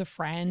 if this was a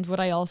friend, would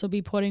I also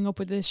be putting up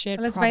with this shit?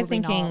 Well, it's about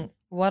thinking,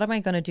 what am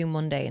I going to do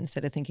Monday,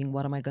 instead of thinking,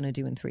 what am I going to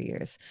do in 3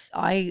 years?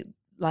 I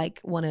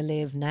like want to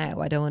live now.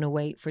 I don't want to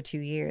wait for 2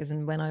 years.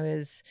 And when I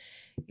was,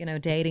 you know,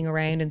 dating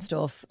around and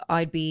stuff,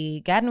 I'd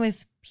be getting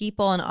with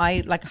people and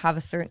I like have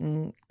a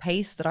certain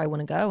pace that I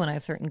want to go, and I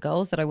have certain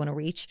goals that I want to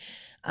reach.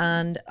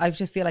 And I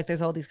just feel like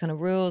there's all these kind of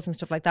rules and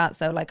stuff like that.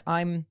 So like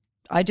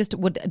I just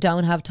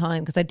don't have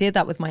time, because I did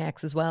that with my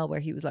ex as well, where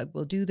he was like,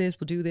 we'll do this.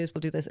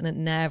 And it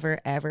never,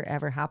 ever,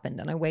 ever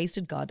happened. And I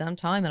wasted goddamn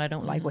time, and I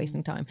don't like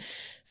wasting time.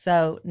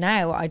 So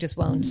now I just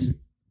won't.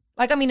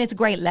 Like, I mean, it's a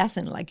great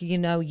lesson. Like, you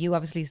know, you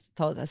obviously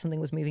thought that something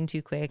was moving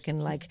too quick,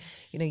 and like,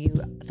 you know, you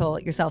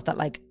thought yourself that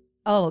like,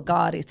 oh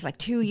God, it's like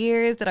 2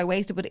 years that I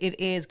wasted, but it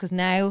is, because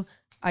now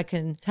I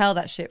can tell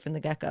that shit from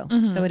the get-go.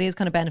 So it is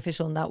kind of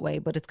beneficial in that way,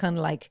 but it's kind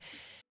of like...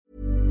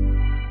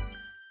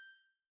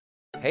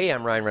 Hey,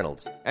 I'm Ryan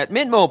Reynolds. At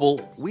Mint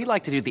Mobile, we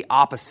like to do the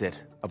opposite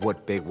of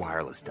what Big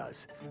Wireless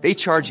does. They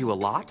charge you a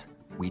lot,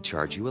 we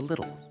charge you a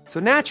little. So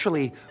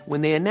naturally,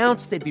 when they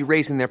announced they'd be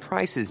raising their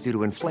prices due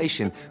to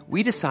inflation,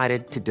 we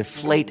decided to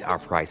deflate our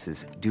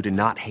prices due to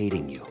not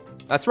hating you.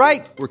 That's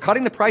right. We're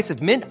cutting the price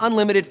of Mint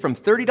Unlimited from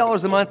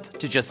 $30 a month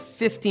to just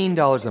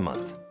 $15 a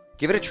month.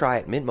 Give it a try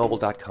at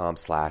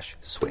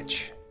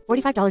mintmobile.com/switch.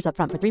 $45 up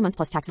front for 3 months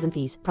plus taxes and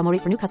fees. Promo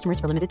rate for new customers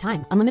for limited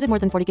time. Unlimited more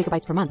than 40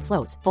 gigabytes per month.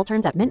 Slows full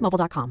terms at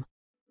mintmobile.com.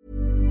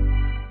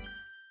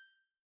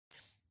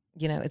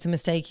 You know, it's a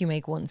mistake you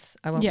make once.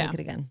 I won't make it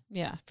again.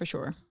 Yeah, for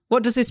sure.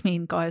 What does this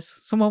mean, guys?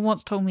 Someone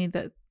once told me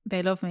that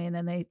they love me and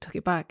then they took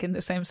it back in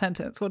the same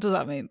sentence. What does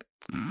that mean?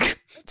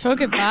 Took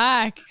it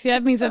back.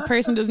 That means that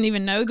person doesn't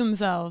even know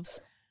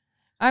themselves.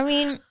 I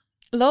mean,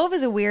 love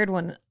is a weird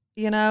one.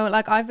 You know,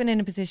 like I've been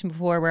in a position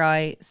before where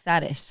I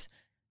said it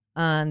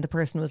and the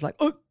person was like,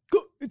 oh,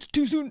 God, it's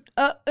too soon,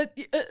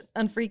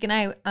 and freaking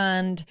out.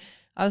 And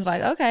I was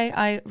like, okay,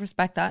 I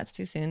respect that. It's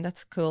too soon.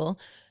 That's cool.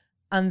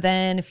 And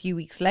then a few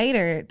weeks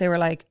later, they were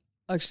like,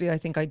 actually, I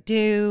think I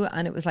do.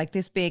 And it was like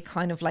this big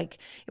kind of like,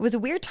 it was a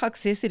weird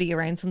toxicity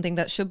around something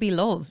that should be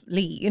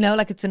lovely, you know,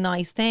 like it's a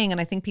nice thing.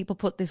 And I think people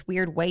put this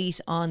weird weight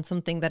on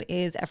something that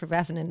is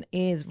effervescent and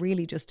is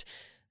really just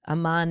a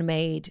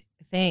man-made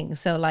thing.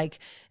 So like,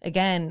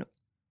 again,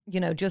 you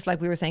know, just like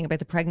we were saying about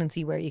the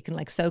pregnancy where you can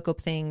like soak up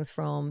things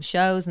from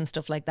shows and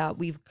stuff like that.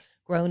 We've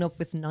grown up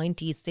with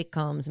 90s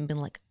sitcoms and been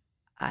like,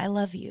 I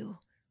love you.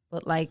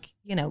 But like,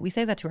 you know, we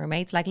say that to our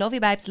mates, like, love you,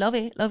 babes, love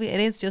you, love you.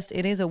 It is just,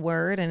 it is a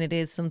word, and it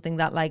is something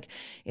that like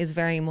is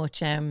very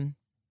much,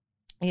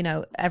 you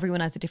know,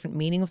 everyone has a different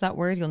meaning of that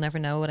word. You'll never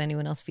know what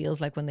anyone else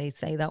feels like when they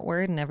say that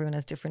word, and everyone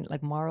has different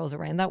like morals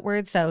around that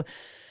word. So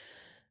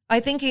I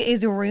think it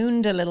is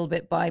ruined a little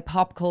bit by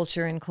pop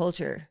culture and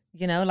culture,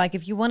 you know, like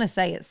if you want to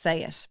say it,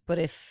 say it. But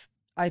if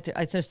I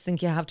just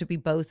think you have to be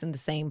both in the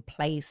same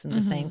place and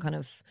the same kind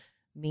of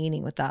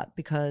meaning with that,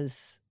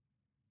 because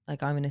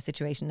like I'm in a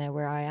situation now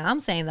where I am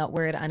saying that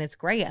word and it's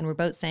great and we're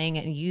both saying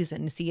it and use it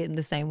and see it in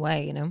the same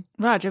way, you know.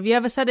 Raj, have you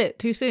ever said it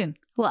too soon?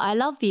 Well, I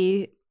love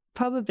you.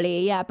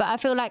 Probably, yeah. But I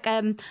feel like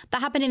that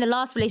happened in the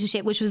last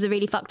relationship, which was a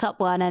really fucked up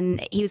one.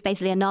 And he was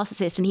basically a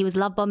narcissist and he was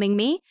love bombing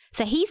me.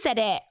 So he said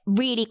it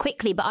really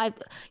quickly. But I've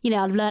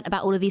learned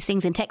about all of these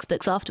things in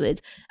textbooks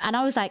afterwards. And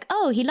I was like,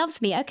 oh, he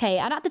loves me. Okay.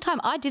 And at the time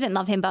I didn't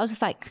love him, but I was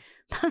just like,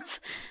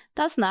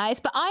 that's nice.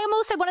 But I am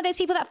also one of those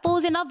people that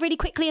falls in love really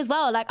quickly as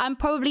well. Like I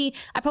probably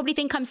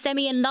think I'm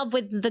semi in love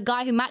with the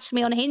guy who matched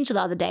me on Hinge the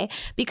other day,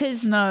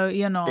 because no,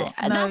 you're not.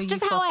 That's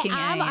just how I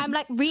am. I'm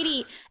like,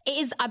 really, it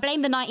is. I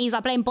blame the 90s.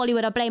 I blame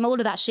Bollywood. I blame all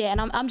of that shit. And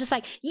I'm just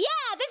like, yeah,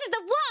 this is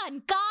the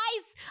one, guys.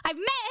 I've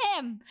met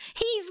him.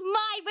 He's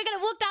mine. We're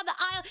gonna walk down the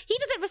aisle. He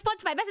doesn't respond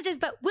to my messages,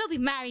 but we'll be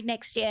married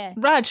next year.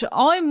 Raj,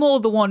 I'm more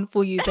the one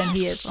for you than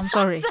he is. I'm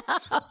sorry.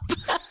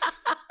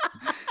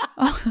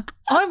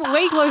 I'm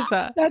way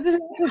closer. That's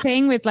the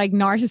thing with like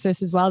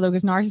narcissists as well, though,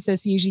 because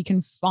narcissists usually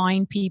can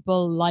find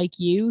people like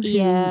you who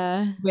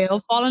will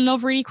fall in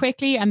love really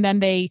quickly, and then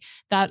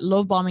that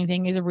love bombing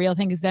thing is a real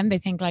thing, because then they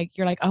think like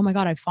you're like, oh my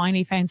god, I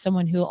finally found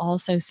someone who'll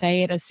also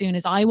say it as soon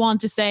as I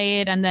want to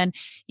say it, and then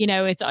you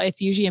know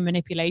it's usually a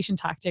manipulation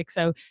tactic.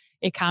 So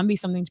it can be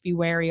something to be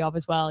wary of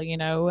as well, you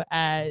know,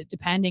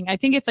 depending. I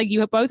think it's like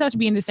you both have to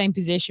be in the same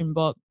position,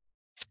 but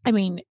I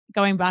mean,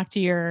 going back to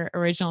your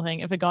original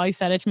thing, if a guy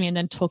said it to me and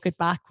then took it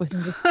back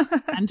within the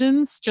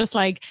sentence, just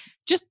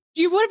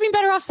you would have been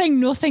better off saying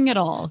nothing at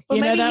all. Well,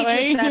 you maybe know, he that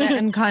just way? said it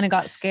and kind of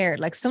got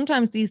scared. Like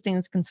sometimes these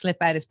things can slip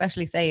out,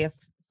 especially say if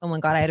someone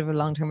got out of a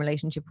long-term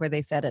relationship where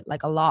they said it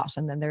like a lot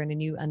and then they're in a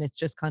new, and it's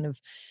just kind of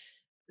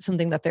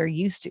something that they're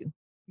used to.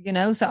 You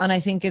know, so, and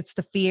I think it's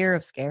the fear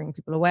of scaring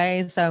people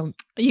away. So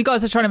you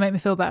guys are trying to make me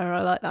feel better.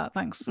 I like that.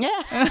 Thanks. Yeah.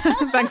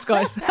 Thanks,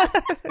 guys.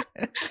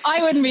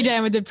 I wouldn't be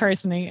down with it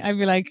personally. I'd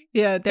be like,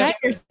 yeah, get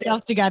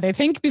yourself together.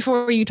 Think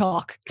before you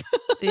talk.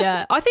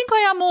 Yeah. I think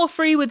I am more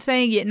free with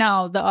saying it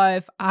now that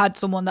I've had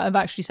someone that I've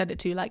actually said it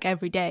to like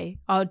every day.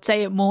 I would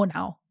say it more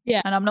now.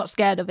 Yeah. And I'm not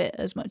scared of it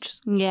as much.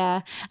 Yeah.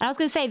 And I was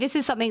going to say, this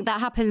is something that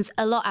happens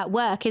a lot at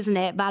work, isn't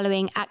it?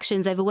 Valuing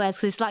actions over words.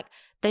 Because it's like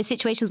those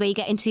situations where you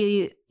get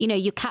into, you know,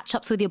 your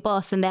catch-ups with your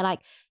boss and they're like,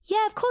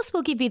 yeah, of course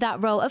we'll give you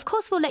that role. Of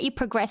course we'll let you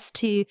progress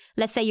to,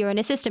 let's say you're an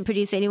assistant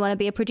producer and you want to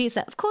be a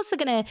producer. Of course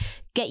we're going to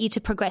get you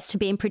to progress to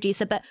being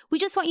producer, but we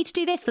just want you to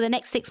do this for the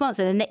next 6 months.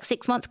 And the next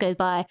 6 months goes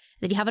by,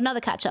 then you have another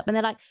catch-up and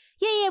they're like,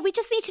 yeah, we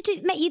just need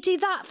to make you do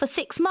that for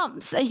 6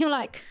 months. And you're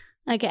like,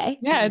 Okay.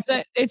 Yeah,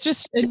 it's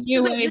just a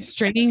new way of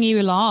stringing you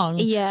along.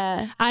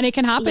 Yeah. And it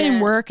can happen in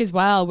work as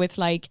well with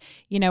like,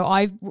 you know,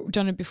 I've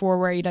done it before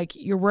where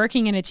you're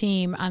working in a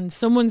team and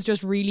someone's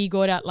just really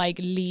good at like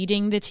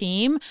leading the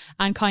team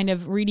and kind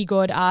of really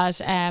good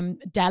at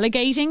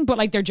delegating, but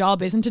like their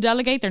job isn't to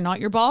delegate. They're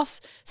not your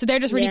boss. So they're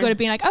just really good at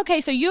being like,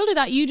 okay, so you'll do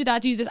that, you do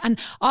that, do this. And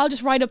I'll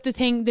just write up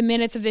the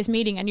minutes of this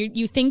meeting. And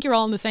you think you're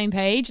all on the same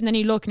page. And then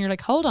you look and you're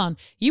like, hold on,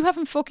 you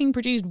haven't fucking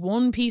produced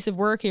one piece of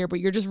work here, but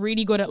you're just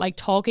really good at like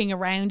talking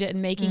around it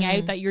and making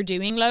out that you're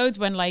doing loads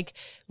when like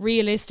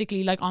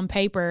realistically, like on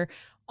paper,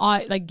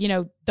 like, you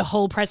know, the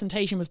whole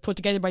presentation was put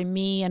together by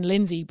me and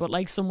Lindsay, but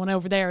like someone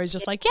over there is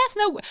just like, yes,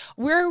 no,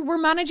 we're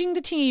managing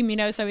the team, you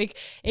know, so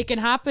it can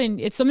happen.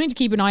 It's something to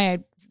keep an eye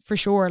out for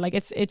sure. Like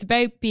it's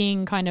about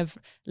being kind of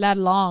led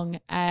along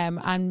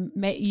and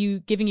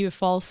giving you a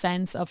false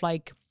sense of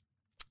like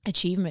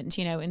achievement,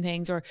 you know, in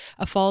things, or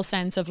a false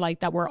sense of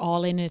like that we're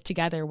all in it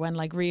together when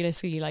like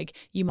realistically like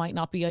you might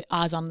not be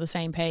as on the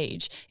same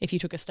page if you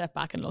took a step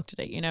back and looked at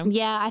it, you know.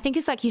 Yeah, I think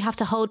it's like you have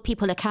to hold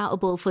people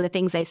accountable for the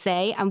things they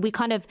say, and we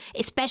kind of,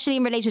 especially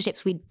in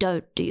relationships, we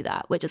don't do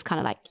that. We're just kind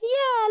of like,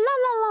 yeah, la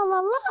la la la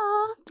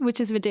la, which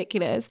is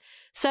ridiculous.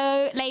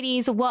 So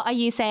ladies, what are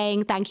you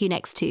saying thank you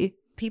next to?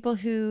 People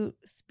who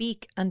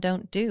speak and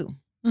don't do.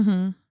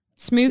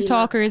 Smooth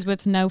talkers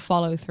with no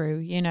follow through,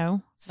 you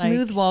know.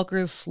 Smooth like,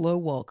 walkers, slow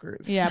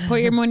walkers. Yeah,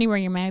 put your money where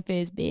your mouth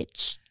is,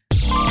 bitch.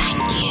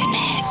 Thank you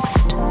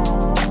next.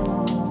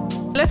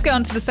 Let's get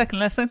on to the second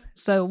lesson.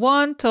 So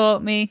one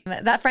taught me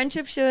that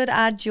friendship should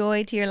add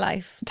joy to your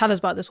life. Tell us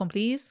about this one,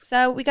 please.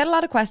 So we got a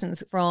lot of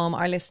questions from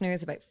our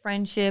listeners about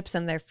friendships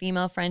and their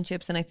female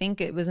friendships. And I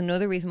think it was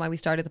another reason why we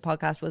started the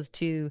podcast was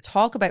to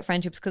talk about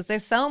friendships, because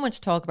there's so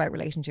much talk about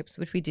relationships,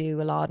 which we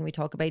do a lot. And we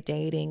talk about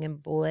dating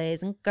and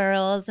boys and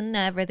girls and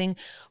everything.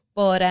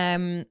 But,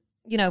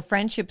 you know,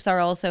 friendships are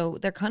also,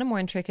 they're kind of more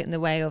intricate in the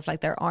way of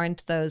like, there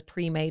aren't those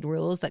pre-made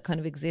rules that kind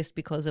of exist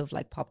because of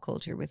like pop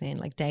culture within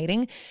like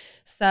dating.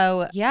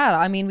 So yeah,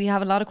 I mean, we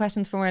have a lot of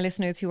questions from our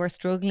listeners who are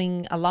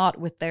struggling a lot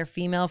with their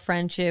female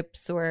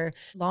friendships or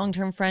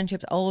long-term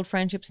friendships, old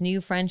friendships,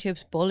 new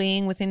friendships,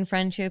 bullying within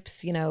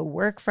friendships, you know,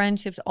 work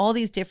friendships, all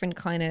these different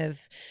kind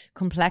of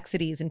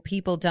complexities, and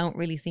people don't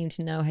really seem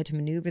to know how to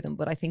maneuver them.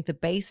 But I think the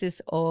basis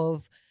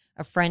of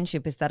a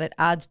friendship is that it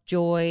adds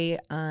joy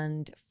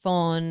and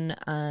fun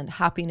and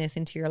happiness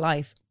into your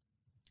life,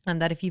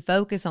 and that if you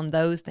focus on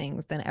those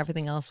things, then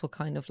everything else will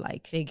kind of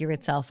like figure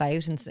itself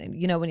out. And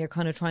you know, when you're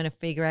kind of trying to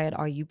figure out,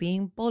 are you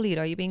being bullied,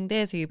 are you being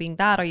this, are you being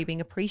that, are you being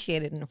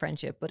appreciated in a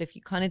friendship? But if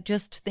you kind of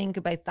just think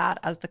about that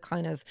as the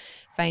kind of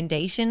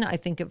foundation, I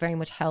think it very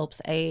much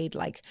helps aid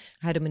like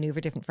how to maneuver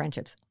different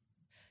friendships.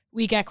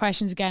 We get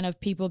questions again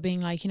of people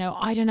being like, you know,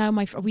 I don't know,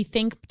 we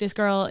think this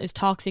girl is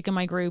toxic in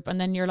my group.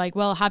 And then you're like,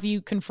 well, have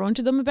you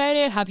confronted them about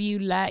it? Have you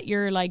let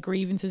your like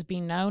grievances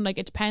be known? Like,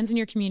 it depends on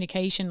your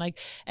communication. Like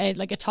a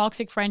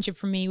toxic friendship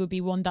for me would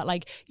be one that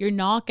like you're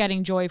not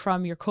getting joy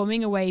from, you're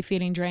coming away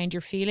feeling drained,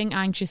 you're feeling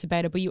anxious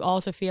about it, but you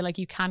also feel like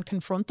you can't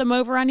confront them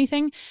over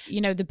anything.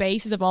 You know, the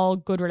basis of all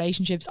good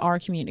relationships are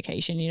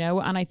communication, you know?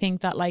 And I think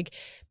that like,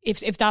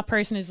 if that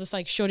person is just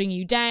like shutting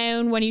you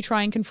down when you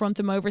try and confront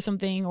them over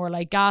something, or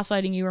like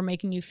gaslighting you or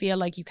making you feel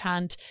like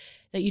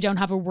that you don't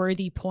have a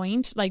worthy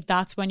point, like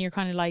that's when you're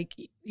kind of like,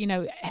 you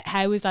know,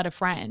 how is that a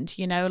friend?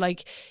 You know,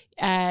 like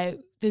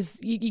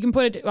you can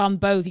put it on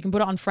both. You can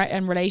put it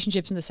on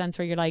relationships in the sense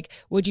where you're like,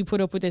 would you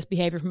put up with this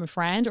behavior from a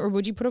friend, or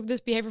would you put up with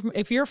this behavior from,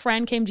 if your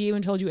friend came to you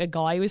and told you a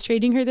guy was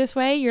treating her this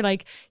way, you're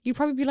like, you'd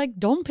probably be like,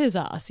 dump his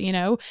ass, you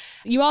know?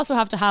 You also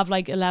have to have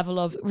like a level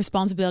of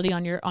responsibility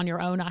on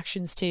your own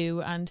actions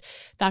too. And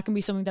that can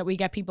be something that we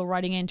get people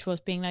writing into us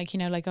being like, you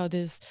know, like, oh,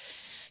 there's,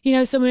 you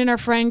know, someone in our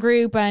friend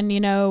group and, you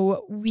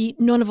know,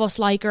 none of us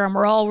like her and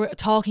we're all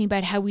talking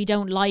about how we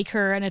don't like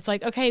her. And it's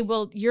like, okay,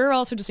 well, you're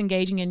also just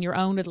engaging in your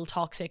own little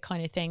toxic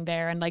kind of thing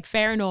there. And like,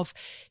 fair enough,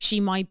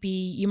 you might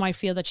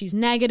feel that she's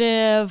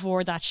negative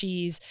or that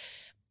she's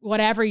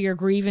whatever your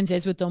grievance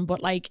is with them.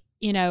 But like,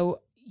 you know,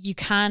 you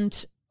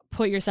can't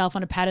put yourself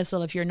on a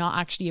pedestal if you're not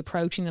actually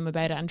approaching them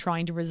about it and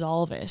trying to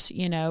resolve it,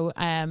 you know,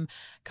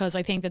 because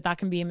I think that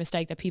can be a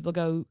mistake that people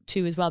go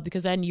to as well,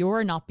 because then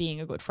you're not being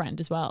a good friend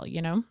as well,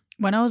 you know.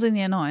 When I was in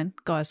year 9,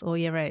 guys, or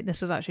year 8,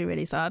 this was actually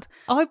really sad.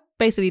 I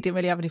basically didn't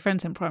really have any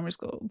friends in primary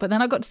school, but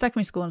then I got to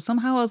secondary school and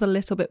somehow I was a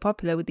little bit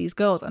popular with these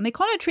girls and they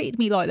kind of treated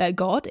me like their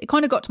god. It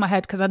kind of got to my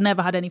head because I'd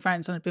never had any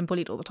friends and I'd been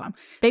bullied all the time.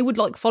 They would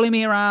like follow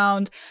me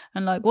around,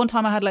 and like one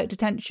time I had like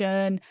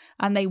detention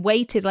and they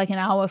waited like an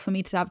hour for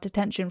me to have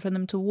detention for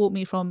them to walk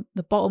me from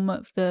the bottom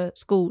of the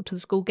school to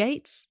the school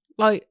gates.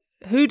 Like,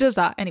 who does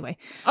that? Anyway,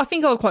 I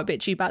think I was quite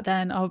bitchy back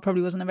then. I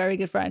probably wasn't a very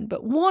good friend,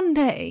 but one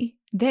day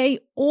they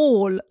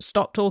all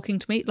stopped talking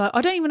to me. Like,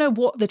 I don't even know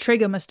what the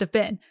trigger must have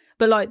been,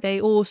 But like they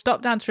all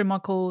stopped answering my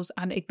calls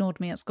and ignored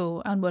me at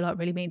school and were like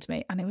really mean to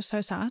me. And it was so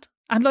sad.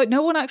 And like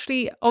no one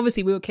actually,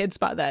 obviously we were kids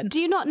back then.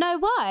 Do you not know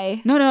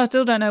why? No, I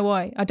still don't know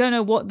why. I don't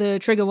know what the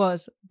trigger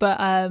was,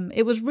 but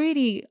it was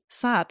really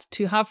sad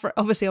to have,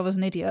 obviously I was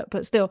an idiot,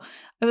 but still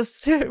it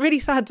was really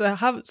sad to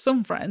have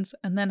some friends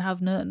and then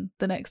have none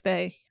the next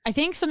day. I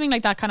think something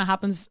like that kind of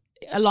happens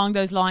along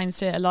those lines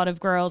to a lot of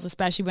girls,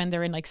 especially when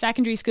they're in like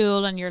secondary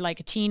school and you're like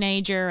a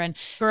teenager, and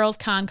girls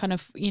can kind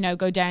of, you know,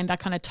 go down that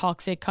kind of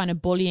toxic kind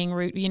of bullying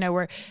route, you know,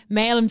 where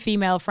male and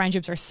female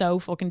friendships are so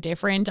fucking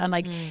different, and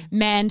like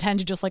men tend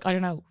to just like, I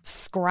don't know,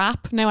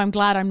 scrap. Now I'm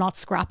glad I'm not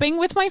scrapping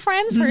with my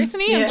friends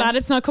personally. I'm glad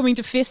it's not coming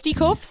to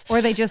fisticuffs.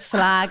 Or they just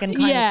slag and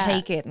kind of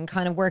take it and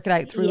kind of work it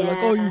out through like,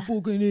 oh, you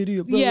fucking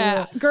idiot. Blah,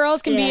 blah.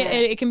 Girls can be,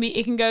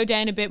 it can go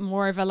down a bit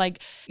more of a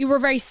like, we're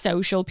very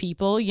social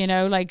people, you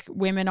know, like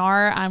women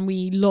are, and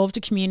we love to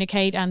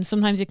communicate, and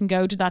sometimes it can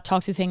go to that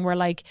toxic thing where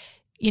like,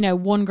 you know,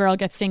 one girl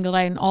gets singled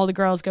out and all the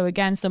girls go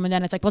against them, and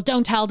then it's like, well,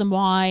 don't tell them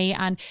why.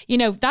 And you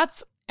know,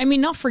 that's, I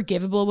mean, not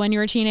forgivable when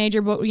you're a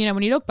teenager, but you know,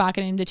 when you look back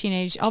in the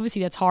teenage,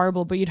 obviously that's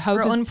horrible, but you'd hope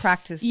we're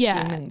unpracticed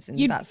humans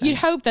in that sense. You'd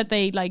hope that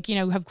they like, you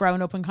know, have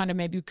grown up and kind of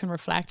maybe can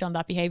reflect on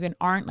that behavior and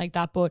aren't like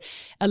that. But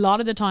a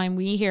lot of the time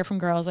we hear from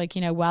girls like,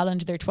 you know, well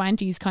into their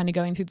 20s kind of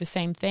going through the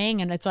same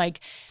thing, and it's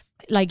like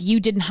you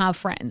didn't have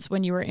friends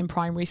when you were in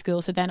primary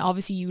school, so then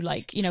obviously you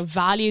like, you know,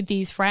 valued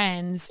these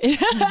friends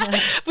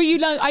but you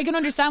know, I can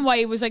understand why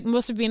it was like,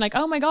 must have been like,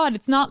 oh my god,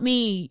 it's not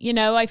me, you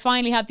know, I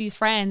finally have these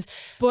friends.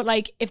 But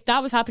like if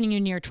that was happening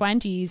in your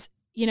 20s,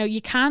 you know,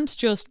 you can't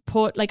just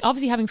put like,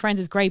 obviously having friends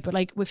is great, but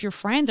like if your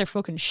friends are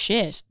fucking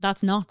shit,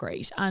 that's not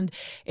great. And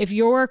if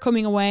you're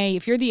coming away,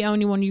 if you're the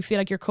only one, you feel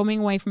like you're coming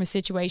away from a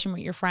situation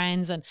with your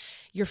friends and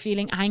you're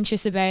feeling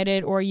anxious about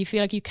it, or you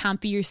feel like you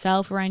can't be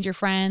yourself around your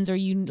friends, or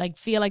you like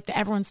feel like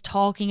everyone's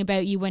talking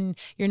about you when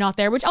you're not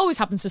there, which always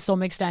happens to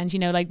some extent, you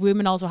know, like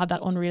women also have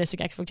that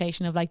unrealistic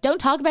expectation of like, don't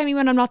talk about me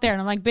when I'm not there.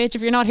 And I'm like, bitch,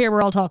 if you're not here,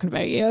 we're all talking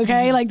about you,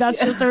 okay? Like that's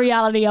just the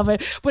reality of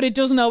it. But it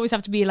doesn't always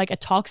have to be like a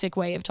toxic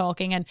way of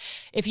talking. And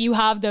if you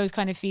have those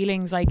kind of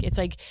feelings, like it's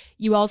like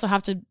you also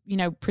have to, you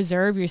know,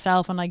 preserve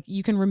yourself, and like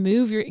you can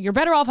remove you're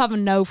better off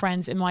having no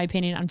friends, in my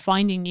opinion, and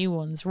finding new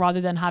ones, rather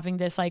than having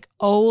this like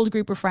old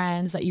group of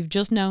friends that you've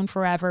just known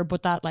forever,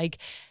 but that like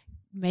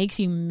makes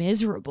you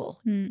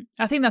miserable.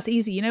 I think that's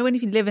easy, you know, when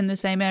if you live in the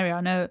same area.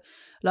 I know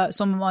like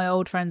some of my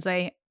old friends,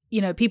 they, you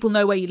know, people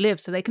know where you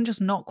live, so they can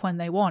just knock when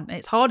they want.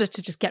 It's harder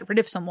to just get rid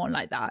of someone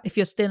like that if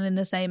you're still in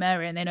the same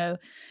area and they know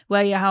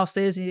where your house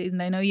is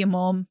and they know your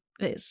mom.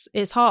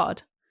 It's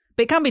hard,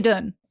 but it can be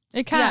done.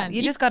 It can. Yeah,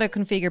 you just got to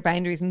configure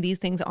boundaries, and these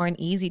things aren't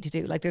easy to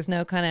do. Like there's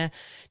no kind of,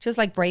 just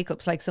like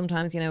breakups, like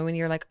sometimes, you know, when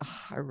you're like,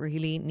 oh, I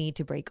really need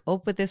to break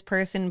up with this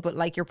person, but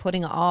like you're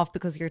putting it off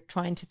because you're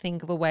trying to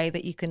think of a way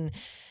that you can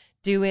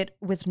do it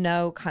with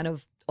no kind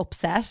of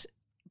upset,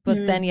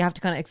 but then you have to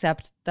kind of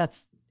accept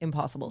that's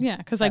impossible. Yeah,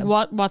 because like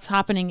what's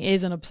happening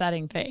is an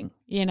upsetting thing,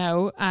 you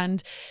know.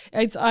 And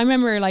I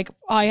remember like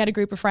I had a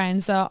group of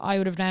friends that I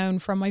would have known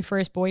from my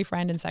first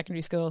boyfriend in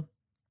secondary school.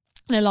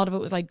 And a lot of it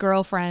was like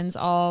girlfriends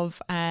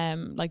of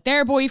like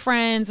their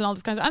boyfriends and all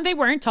this kind of, and they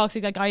weren't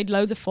toxic. Like I had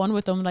loads of fun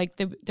with them. Like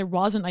there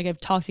wasn't like a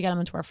toxic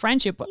element to our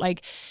friendship, but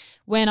like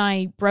when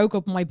I broke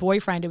up with my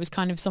boyfriend, it was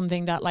kind of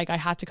something that like I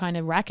had to kind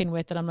of reckon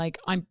with, that I'm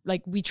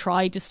like we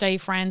tried to stay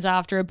friends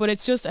after it, but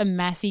it's just a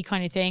messy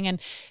kind of thing.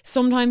 And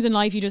sometimes in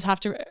life you just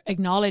have to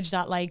acknowledge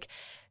that like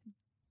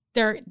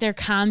there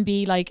can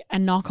be like a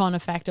knock-on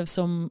effect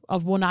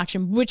of one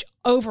action, which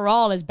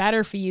overall is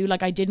better for you.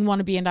 Like I didn't want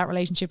to be in that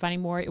relationship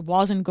anymore. It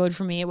wasn't good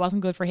for me. It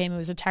wasn't good for him. It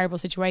was a terrible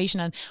situation.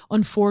 And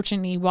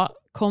unfortunately what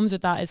comes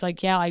with that is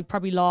like, yeah, I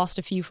probably lost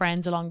a few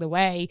friends along the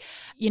way.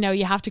 You know,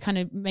 you have to kind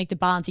of make the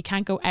balance. You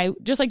can't go out,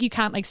 just like you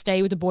can't like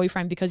stay with a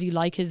boyfriend because you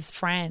like his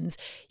friends.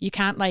 You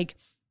can't like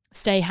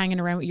stay hanging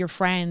around with your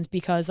friends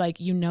because like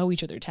you know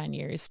each other 10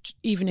 years,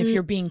 even if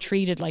you're being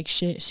treated like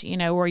shit, you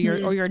know, or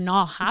you're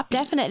not happy.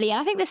 Definitely.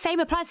 And I think the same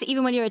applies to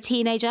even when you're a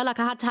teenager. Like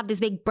I had to have this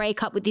big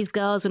breakup with these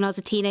girls when I was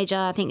a teenager.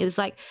 I think it was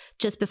like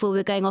just before we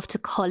were going off to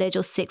college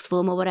or sixth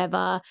form or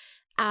whatever.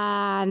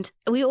 And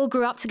we all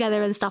grew up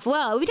together and stuff.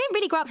 Well, we didn't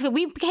really grow up together.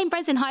 We became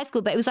friends in high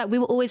school, but it was like we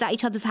were always at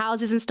each other's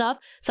houses and stuff.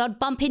 So I'd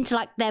bump into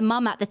like their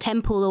mum at the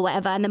temple or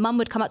whatever, and the mum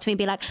would come up to me and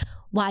be like,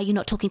 why are you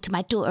not talking to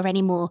my daughter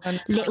anymore?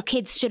 Little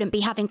kids shouldn't be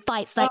having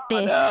fights like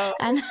this. No.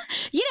 And,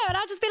 you know, and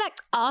I'd just be like,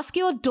 ask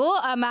your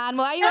daughter, man.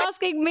 Why are you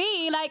asking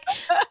me? Like,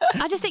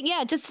 I just think,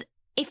 yeah, just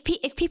if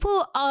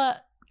people are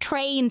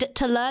trained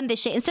to learn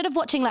this shit, instead of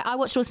watching, like I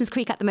watch Dawson's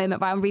Creek at the moment,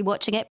 right? I'm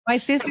rewatching it. My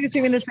sister's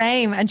doing the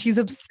same and she's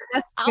obsessed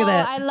with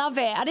it. I love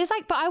it. And it's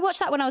like, but I watched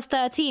that when I was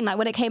 13, like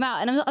when it came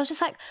out, and I was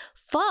just like,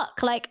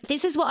 fuck, like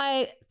this is what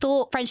I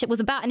thought friendship was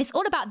about. And it's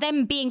all about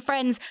them being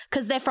friends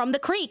because they're from the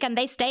creek and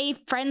they stay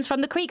friends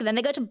from the creek. And then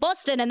they go to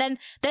Boston and then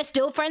they're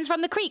still friends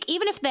from the creek,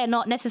 even if they're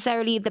not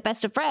necessarily the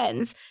best of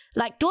friends.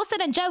 Like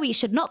Dawson and Joey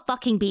should not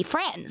fucking be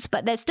friends,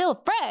 but they're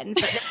still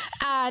friends.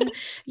 And,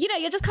 you know,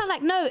 you're just kind of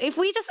like, no, if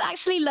we just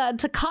actually learn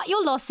to cut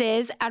your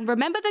losses and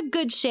remember the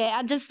good shit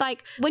and just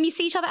like, when you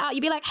see each other out,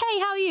 you'd be like, hey,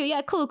 how are you?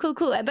 Yeah, cool.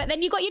 But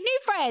then you got your new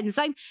friends.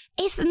 Like,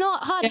 it's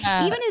not hard.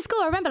 Yeah. Even in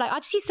school, I remember like, I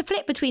just used to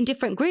flip between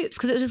different groups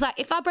because it was just like,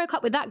 if I broke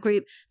up with that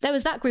group, there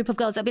was that group of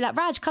girls. I'd be like,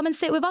 Raj, come and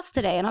sit with us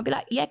today. And I'd be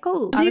like, yeah,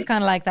 cool. I was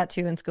kind of like that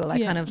too in school. I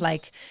kind of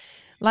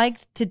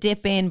liked to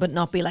dip in but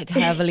not be like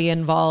heavily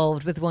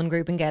involved with one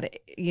group and get,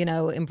 you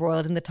know,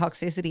 embroiled in the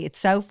toxicity. It's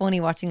so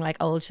funny watching like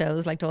old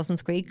shows like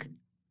Dawson's Creek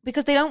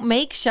because they don't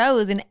make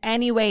shows in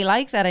any way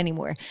like that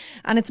anymore.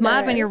 And it's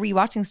mad when you're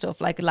rewatching stuff.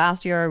 Like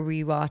last year I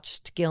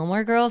rewatched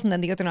Gilmore Girls, and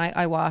then the other night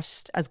I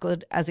watched As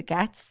Good As It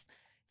Gets.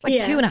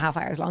 It's like 2.5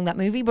 hours long, that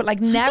movie, but like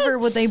never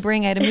would they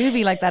bring out a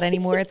movie like that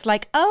anymore. It's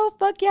like, oh,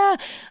 fuck yeah.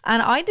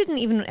 And I didn't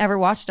even ever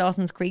watch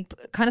Dawson's Creek,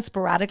 kind of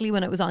sporadically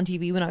when it was on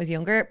TV when I was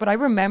younger. But I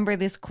remember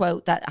this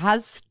quote that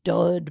has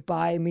stood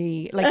by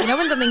me. Like, you know,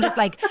 when something just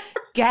like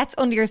gets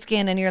under your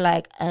skin and you're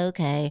like,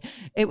 okay.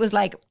 It was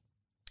like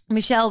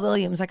Michelle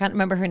Williams, I can't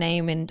remember her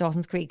name in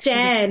Dawson's Creek.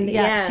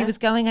 She was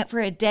going out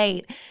for a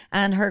date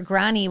and her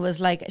granny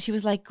was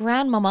like,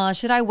 grandmama,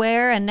 should I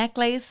wear a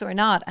necklace or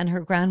not? And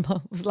her grandma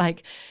was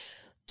like,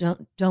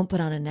 Don't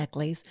put on a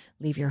necklace.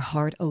 Leave your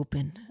heart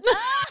open.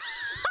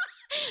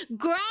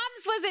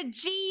 Grabs was a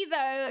G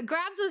though.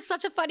 Grabs was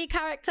such a funny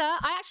character.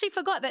 I actually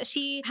forgot that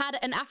she had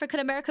an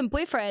African-American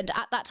boyfriend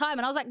at that time.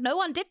 And I was like, no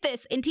one did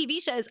this in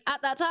TV shows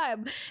at that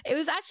time. It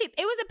was a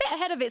bit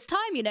ahead of its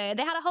time, you know.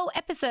 They had a whole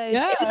episode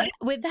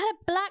with, they had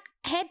a black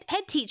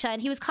head teacher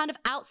and he was kind of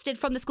ousted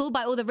from the school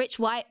by all the rich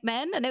white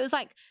men. And it was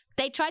like,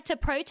 they tried to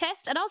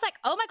protest and I was like,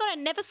 oh my God, I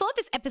never saw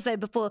this episode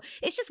before.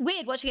 It's just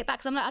weird watching it back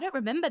because I'm like, I don't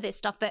remember this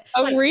stuff. But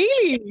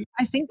really?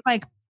 I think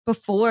like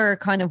before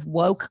kind of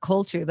woke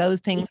culture, those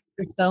things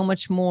are so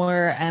much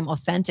more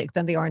authentic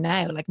than they are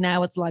now. Like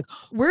now it's like,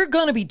 we're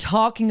going to be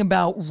talking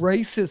about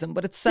racism,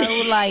 but it's so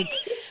like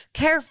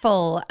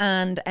careful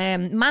and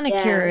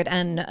manicured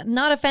and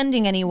not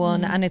offending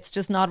anyone. And it's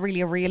just not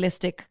really a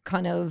realistic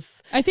kind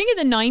of... I think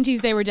in the 90s,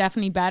 they were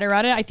definitely better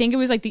at it. I think it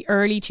was like the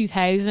early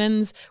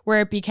 2000s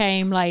where it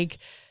became like,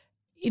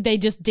 they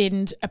just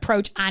didn't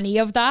approach any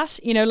of that.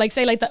 You know, like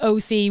say like the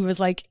OC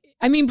was like,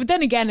 I mean, but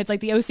then again, it's like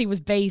the OC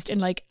was based in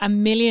like a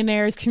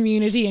millionaires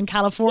community in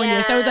California.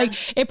 Yeah. So it's like,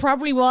 it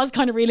probably was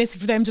kind of realistic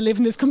for them to live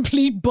in this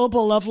complete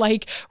bubble of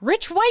like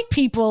rich white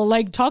people,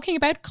 like talking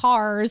about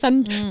cars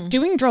and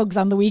doing drugs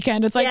on the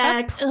weekend. It's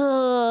like,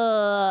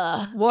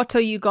 what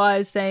are you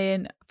guys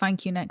saying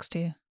thank you next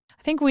to?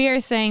 I think we are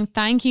saying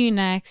thank you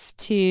next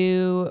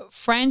to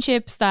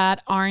friendships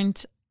that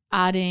aren't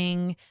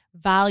adding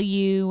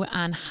value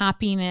and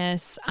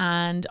happiness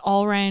and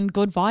all around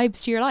good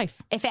vibes to your life.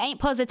 If it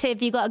ain't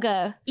positive, you gotta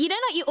go. You know,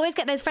 like you always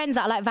get those friends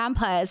that are like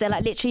vampires. They're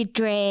like literally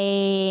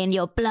drain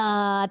your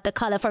blood, the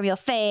color from your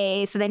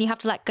face, and then you have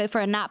to like go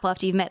for a nap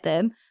after you've met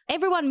them.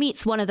 Everyone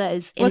meets one of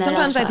those. Well,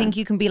 sometimes I think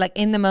you can be like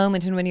in the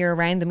moment, and when you're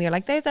around them, you're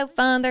like, they're so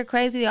fun, they're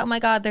crazy. Oh my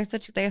God, they're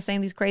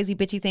saying these crazy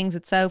bitchy things.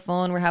 It's so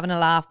fun. We're having a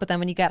laugh. But then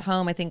when you get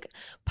home, I think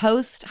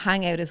post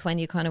hangout is when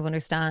you kind of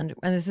understand.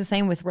 And it's the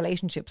same with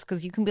relationships,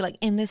 because you can be like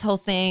in this whole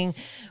thing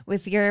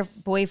with your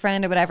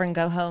boyfriend or whatever and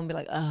go home and be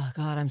like, oh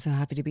God, I'm so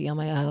happy to be on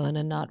my own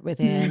and not with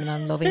him and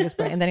I'm loving this.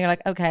 And then you're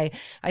like, okay,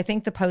 I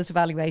think the post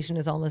evaluation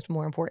is almost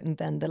more important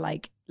than the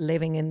like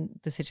living in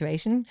the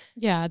situation.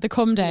 Yeah, the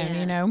come down,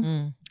 you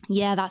know.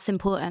 Yeah, that's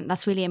important.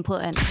 That's really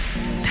important.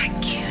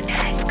 Thank you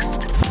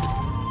next.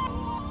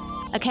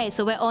 Okay,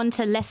 so we're on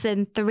to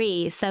lesson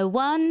 3. So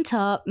one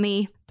taught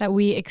me that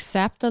we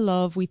accept the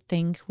love we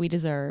think we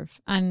deserve.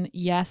 And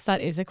yes,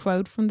 that is a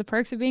quote from The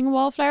Perks of Being a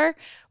Wallflower,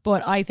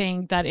 but I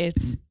think that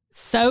it's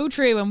so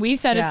true. And we've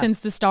said it since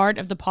the start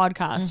of the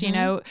podcast, you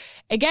know,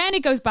 again,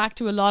 it goes back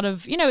to a lot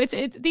of, you know,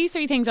 these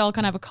 3 things all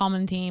kind of have a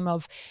common theme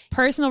of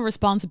personal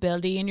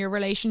responsibility in your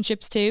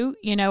relationships too.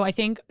 You know, I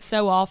think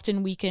so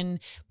often we can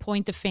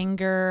point the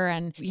finger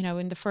and, you know,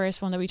 in the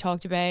first one that we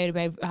talked about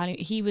how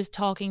he was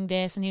talking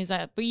this and he was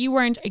like, but you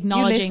weren't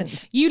acknowledging,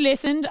 you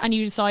listened and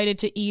you decided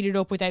to eat it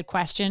up without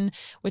question.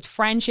 With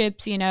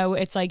friendships, you know,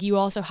 it's like you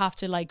also have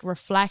to like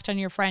reflect on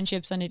your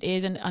friendships, and it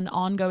is an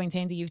ongoing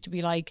thing that you have to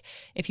be like,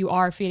 if you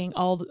are feeling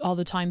all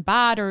the time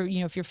bad, or you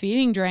know, if you're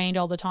feeling drained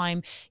all the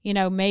time, you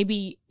know,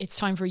 maybe it's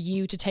time for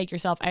you to take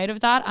yourself out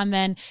of that. And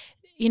then,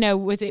 you know,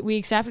 with it, we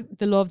accept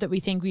the love that we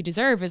think we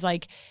deserve is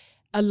like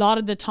a lot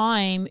of the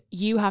time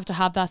you have to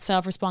have that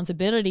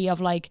self-responsibility of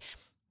like,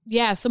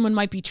 yeah, someone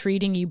might be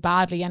treating you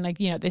badly, and like,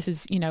 you know, this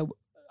is, you know,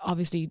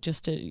 obviously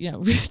just to, you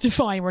know,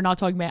 define, we're not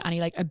talking about any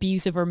like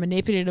abusive or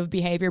manipulative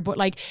behavior, but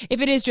like if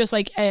it is just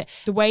like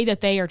the way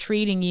that they are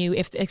treating you,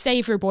 if like, say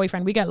if your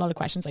boyfriend, we get a lot of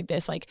questions like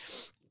this, like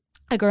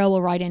a girl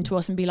will write into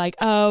us and be like,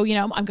 oh, you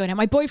know, I'm going out,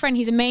 my boyfriend,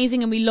 he's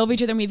amazing and we love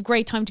each other and we have a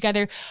great time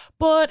together,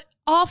 but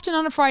often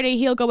on a Friday,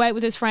 he'll go out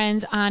with his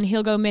friends and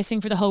he'll go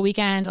missing for the whole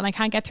weekend, and I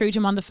can't get through to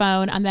him on the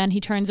phone. And then he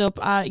turns up,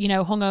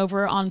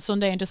 hungover on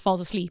Sunday and just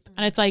falls asleep.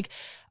 And it's like,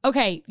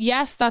 okay,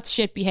 yes, that's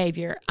shit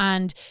behavior.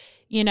 And,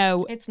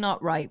 it's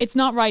not right. It's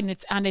not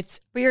right. And it's,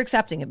 but you're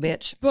accepting it,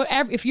 bitch. But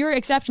if you're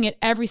accepting it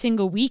every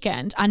single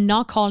weekend and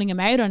not calling him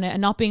out on it and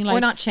not being like,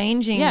 we're not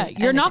changing. Yeah,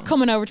 you're not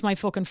coming over to my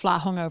fucking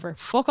flat hungover.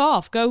 Fuck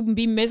off. Go and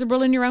be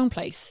miserable in your own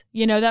place.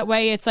 That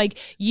way it's like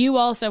you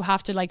also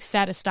have to like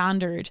set a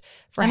standard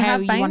for and how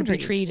have you want to be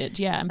treated.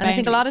 Yeah. And I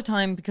think a lot of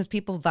time, because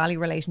people value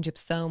relationships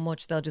so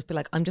much, they'll just be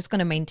like, I'm just going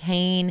to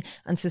maintain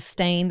and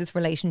sustain this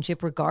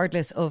relationship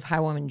regardless of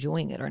how I'm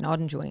enjoying it or not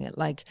enjoying it.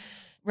 Like,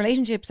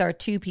 relationships are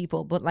two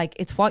people, but like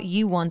it's what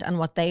you want and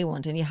what they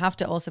want, and you have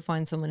to also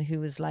find someone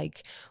who is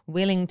like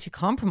willing to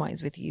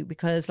compromise with you.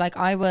 Because like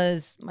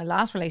my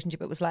last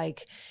relationship, it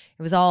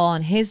was all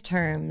on his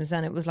terms,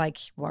 and it was like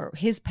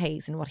his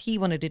pace and what he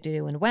wanted to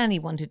do and when he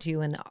wanted to,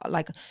 and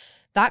like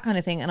that kind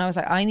of thing. And I was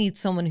like, I need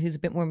someone who's a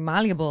bit more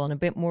malleable and a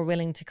bit more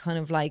willing to kind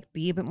of like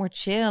be a bit more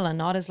chill and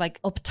not as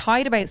like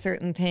uptight about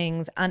certain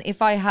things. And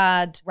if I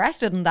had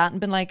rested on that and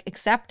been like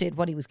accepted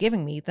what he was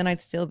giving me, then I'd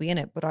still be in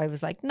it. But I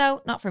was like,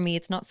 no, not for me.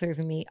 It's not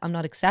serving me. I'm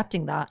not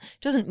accepting that.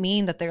 Doesn't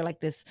mean that they're like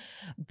this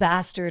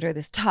bastard or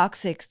this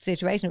toxic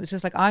situation. It was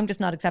just like, I'm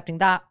just not accepting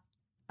that.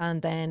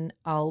 And then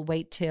I'll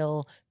wait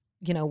till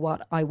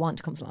what I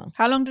want comes along.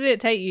 How long did it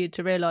take you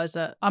to realize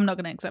that I'm not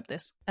going to accept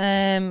this?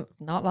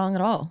 Not long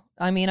at all.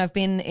 I mean, I've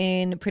been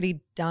in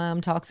pretty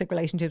damn toxic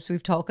relationships.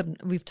 We've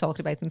talked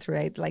about them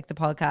throughout like the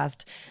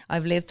podcast.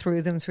 I've lived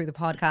through them through the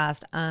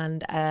podcast,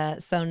 and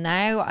so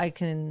now I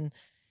can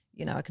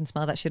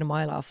smell that shit a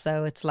mile off.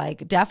 So it's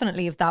like,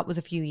 definitely if that was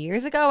a few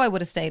years ago, I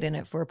would have stayed in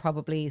it for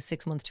probably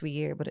 6 months to a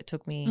year, but it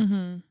took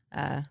me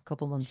a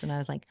couple months, and I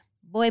was like,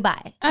 boy,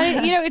 bye.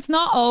 And it's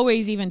not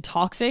always even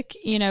toxic,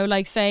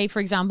 like say,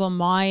 for example,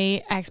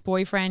 my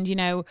ex-boyfriend,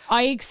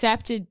 I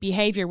accepted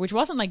behavior, which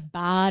wasn't like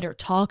bad or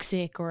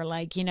toxic or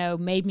like,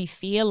 made me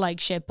feel like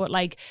shit. But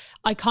like,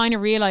 I kind of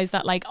realized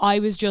that like I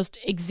was just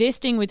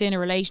existing within a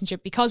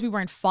relationship because we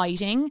weren't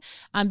fighting.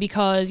 And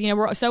because,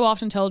 we're so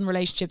often told in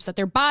relationships that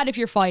they're bad if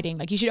you're fighting.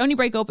 Like you should only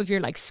break up if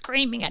you're like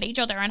screaming at each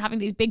other and having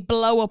these big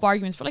blow up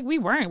arguments. But like we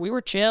weren't, we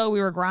were chill,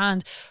 we were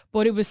grand,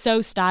 but it was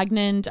so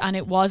stagnant, and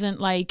it wasn't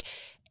like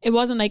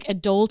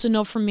adult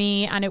enough for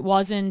me. And it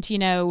wasn't,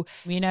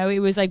 it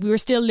was like we were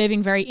still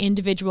living very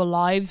individual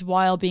lives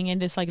while being in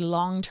this like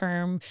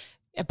long-term,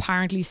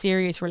 apparently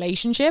serious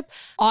relationship.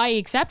 I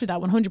accepted that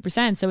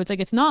 100%. So it's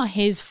like, it's not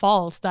his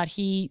fault that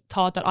he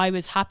thought that I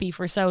was happy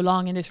for so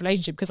long in this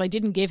relationship, because I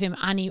didn't give him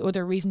any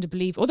other reason to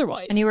believe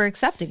otherwise. And you were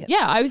accepting it.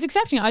 Yeah, I was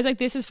accepting it. I was like,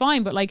 this is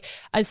fine. But like,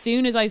 as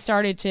soon as I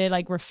started to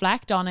like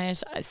reflect on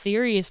it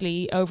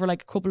seriously over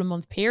like a couple of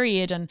month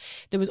period, and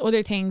there was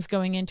other things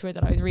going into it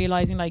that I was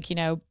realizing, like,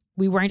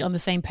 we weren't on the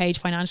same page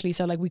financially.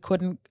 So like we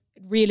couldn't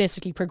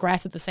realistically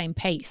progress at the same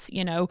pace,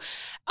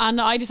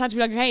 and I just had to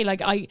be like, okay,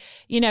 like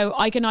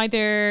I can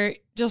either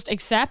just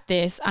accept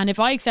this, and if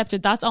I accept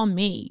it, that's on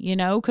me,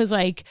 because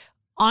like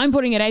I'm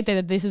putting it out there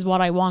that this is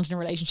what I want in a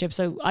relationship,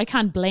 so I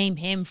can't blame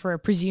him for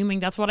presuming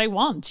that's what I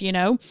want.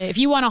 If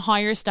you want a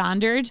higher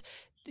standard,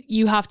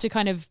 you have to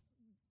kind of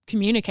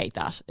communicate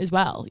that as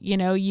well. You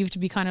have to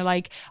be kind of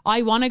like,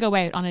 I want to go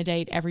out on a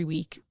date every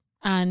week,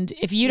 and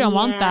if you don't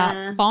want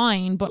that,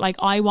 fine, but like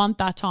I want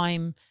that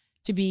time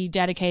to be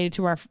dedicated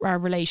to our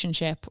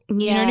relationship.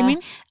 You know what I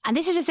mean? And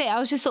this is just it. I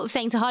was just sort of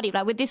saying to Hardy,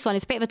 like with this one,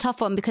 it's a bit of a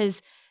tough one,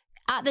 because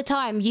at the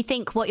time you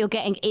think what you're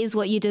getting is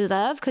what you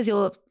deserve, because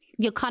you're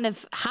kind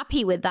of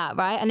happy with that,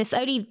 right? And it's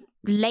only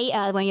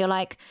later when you're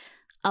like,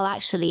 I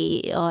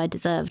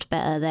deserved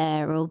better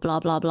there, or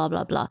blah, blah, blah,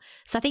 blah, blah.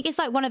 So I think it's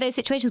like one of those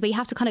situations where you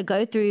have to kind of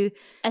go through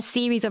a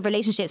series of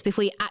relationships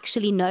before you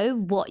actually know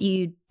what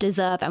you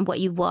deserve and what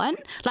you want.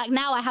 Like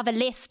now I have a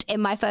list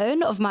in my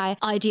phone of my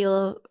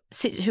ideal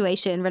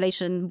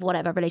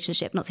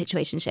relationship, not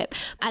situationship.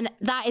 And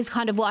that is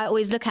kind of what I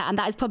always look at. And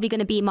that is probably going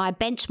to be my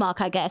benchmark,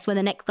 I guess, when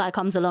the next guy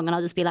comes along, and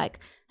I'll just be like,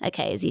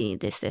 okay, is he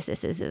this,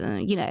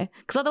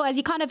 because otherwise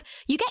you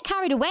get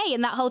carried away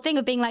in that whole thing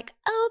of being like,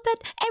 oh,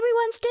 but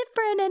everyone's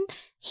different and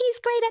he's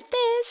great at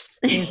this.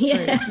 It's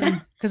true.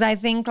 Because I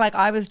think like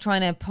I was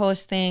trying to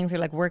push things or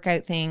like work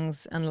out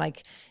things and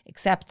like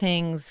accept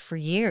things for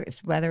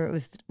years, whether it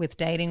was with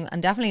dating,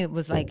 and definitely it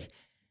was like,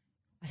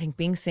 I think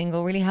being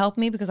single really helped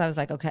me, because I was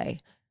like, okay,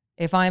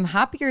 if I'm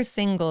happier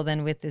single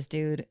than with this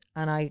dude,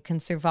 and I can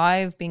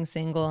survive being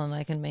single and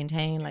I can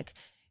maintain like,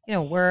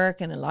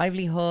 work and a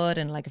livelihood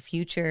and like a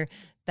future,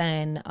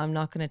 then I'm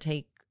not going to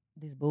take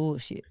this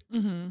bullshit.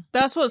 Mm-hmm.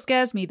 That's what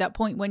scares me, that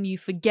point when you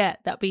forget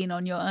that being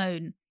on your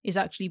own is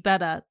actually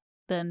better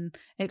than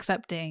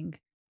accepting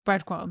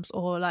breadcrumbs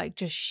or like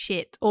just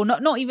shit, or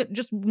not even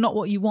just not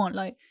what you want.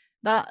 Like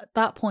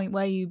that point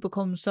where you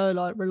become so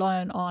like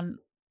reliant on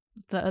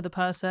the other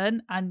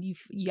person and you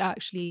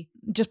actually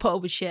just put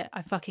up with shit.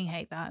 I fucking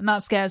hate that, and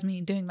that scares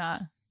me doing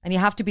that. And you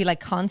have to be like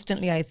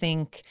constantly, I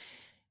think,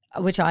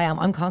 which I am.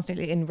 I'm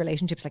constantly in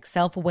relationships, like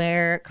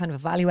self-aware, kind of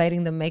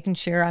evaluating them, making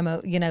sure I'm,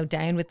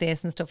 down with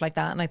this and stuff like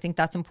that. And I think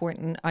that's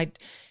important.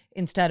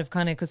 Instead of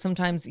kind of, because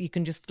sometimes you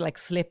can just like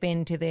slip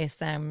into this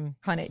kind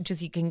of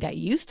just, you can get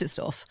used to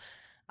stuff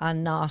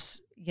and not,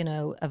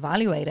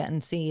 evaluate it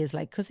and see is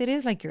like, because it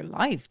is like your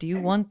life. Do you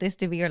want this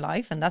to be your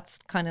life? And that's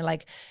kind of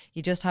like,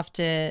 you just have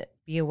to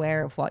be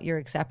aware of what you're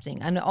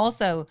accepting and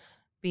also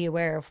be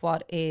aware of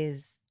what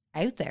is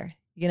out there.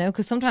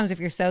 Because sometimes if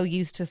you're so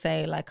used to,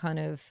 say, like kind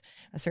of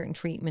a certain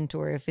treatment,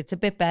 or if it's a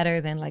bit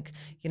better than like,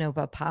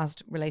 a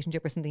past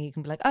relationship or something, you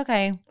can be like,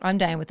 okay, I'm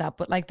down with that.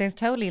 But like, there's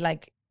totally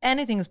like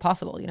anything is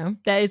possible,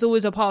 There is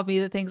always a part of me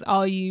that thinks,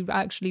 are you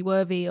actually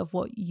worthy of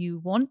what you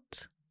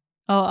want?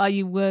 Or are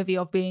you worthy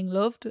of being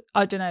loved?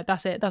 I don't know.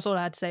 That's it. That's all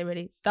I had to say,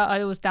 really.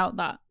 I always doubt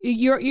that.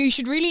 You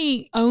should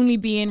really only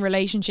be in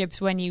relationships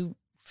when you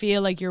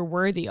feel like you're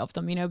worthy of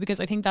them, because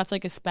I think that's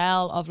like a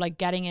spell of like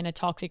getting in a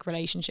toxic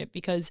relationship,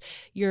 because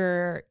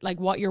you're like,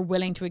 what you're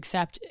willing to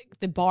accept,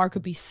 the bar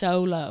could be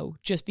so low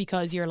just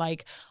because you're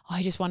like, oh,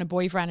 I just want a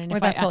boyfriend. And or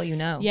that's all you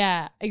know.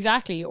 Yeah,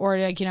 exactly. Or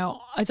like,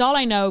 it's all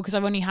I know because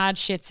I've only had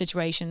shit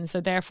situations.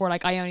 So therefore,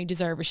 like, I only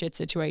deserve a shit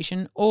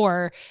situation.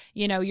 Or,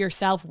 your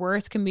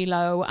self-worth can be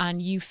low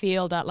and you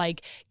feel that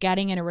like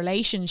getting in a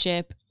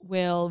relationship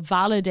will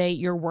validate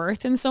your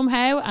worth in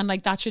somehow, and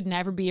like that should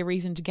never be a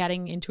reason to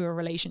getting into a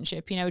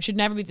relationship. It should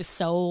never be the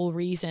sole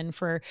reason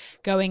for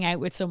going out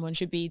with someone.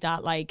 Should be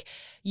that like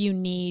you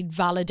need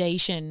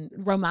validation,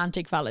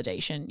 romantic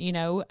validation,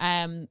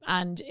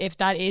 and if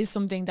that is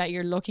something that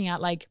you're looking at,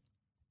 like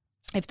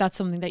if that's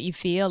something that you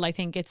feel, I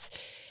think it's,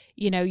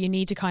 you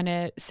need to kind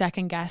of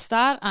second guess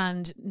that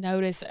and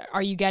notice,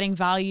 are you getting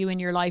value in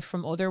your life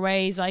from other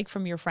ways, like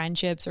from your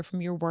friendships or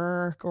from your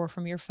work or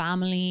from your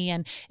family?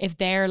 And if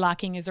they're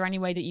lacking, is there any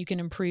way that you can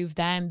improve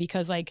them?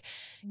 Because like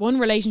one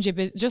relationship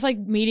is just like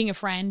meeting a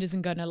friend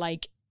isn't going to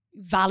like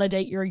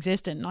validate your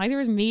existence. Neither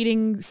is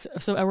meeting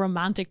a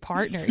romantic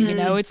partner.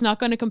 It's not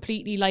going to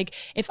completely, like,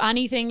 if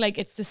anything, like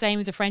it's the same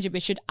as a friendship.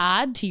 It should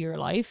add to your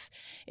life.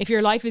 If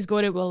your life is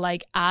good, it will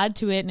like add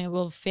to it and it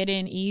will fit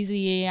in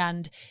easy,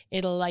 and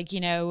it'll like,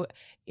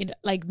 it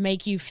like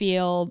make you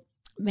feel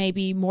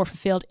maybe more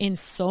fulfilled in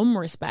some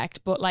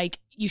respect. But like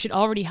you should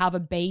already have a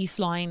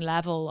baseline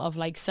level of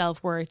like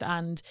self-worth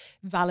and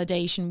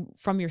validation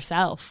from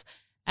yourself,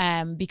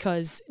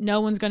 because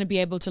no one's going to be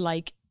able to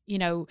like,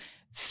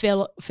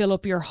 fill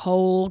up your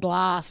whole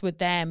glass with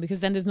them, because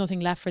then there's nothing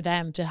left for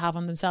them to have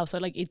on themselves. So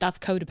like that's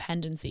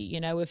codependency.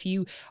 If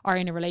you are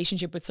in a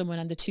relationship with someone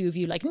and the two of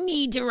you like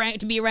need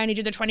to be around each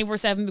other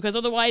 24/7, because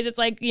otherwise it's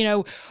like,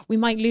 we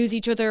might lose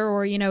each other,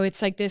 or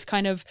it's like this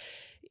kind of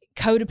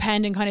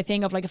codependent kind of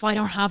thing of like, if I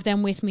don't have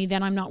them with me,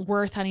 then I'm not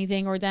worth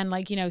anything, or then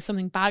like,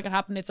 something bad could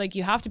happen. It's like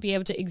you have to be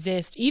able to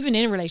exist even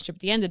in a relationship.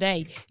 At the end of the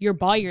day, you're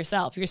by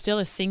yourself. You're still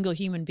a single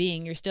human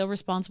being. You're still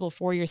responsible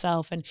for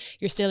yourself, and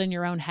you're still in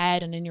your own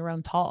head and in your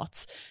own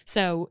thoughts.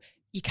 So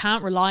you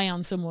can't rely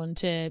on someone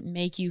to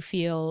make you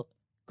feel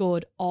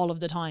good all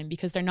of the time,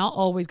 because they're not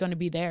always going to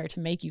be there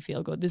to make you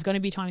feel good. There's going to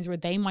be times where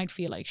they might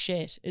feel like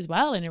shit as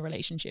well in a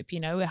relationship.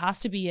 It has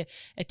to be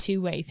a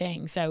two-way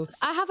thing. So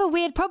I have a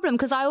weird problem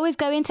because I always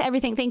go into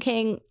everything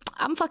thinking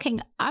I'm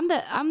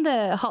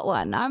the hot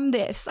one, I'm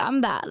this,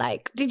 I'm that.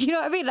 Like, did you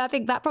know what I mean? I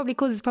think that probably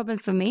causes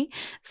problems for me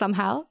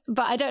somehow,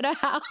 but I don't know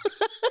how.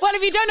 Well,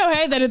 if you don't know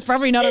how, then it's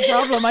probably not a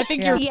problem. I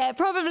think it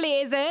probably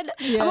isn't.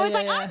 I'm always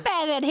I'm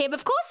better than him.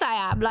 Of course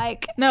I am.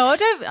 Like, no,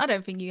 I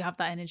don't think you have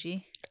that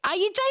energy. Are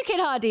you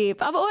joking, Hardeep?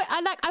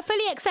 I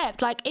fully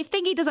accept. Like, if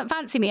Thingy doesn't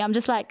fancy me, I'm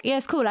just like, yeah,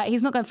 it's cool. Like,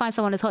 he's not going to find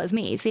someone as hot as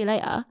me. See you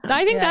later.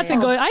 I think I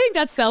think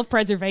that's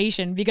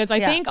self-preservation, because I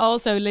think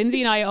also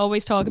Lindsay and I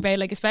always talk about,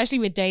 like, especially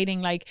with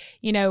dating, like,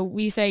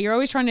 we say you're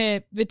always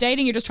with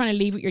dating, you're just trying to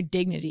leave with your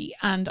dignity.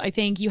 And I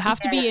think you have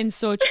to be in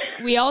such,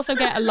 we also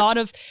get a lot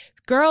of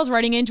girls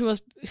writing into us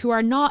who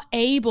are not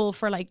able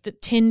for like the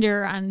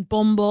Tinder and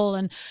Bumble,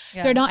 and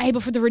they're not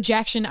able for the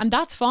rejection, and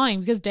that's fine,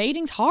 because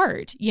dating's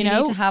hard. You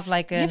need to have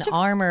like an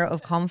armor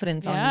of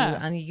confidence on you,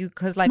 and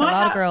because like a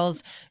lot of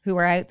girls who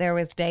are out there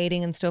with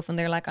dating and stuff, and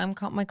they're like,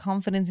 my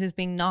confidence is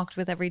being knocked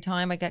with every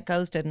time I get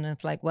ghosted, and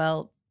it's like,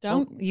 well,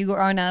 you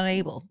are not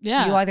able.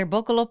 Yeah. You either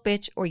buckle up,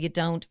 bitch, or you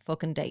don't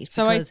fucking date.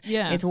 So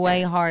it's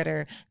way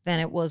harder than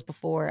it was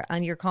before.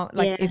 And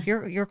if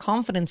your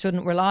confidence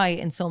shouldn't rely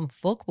in some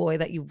fuckboy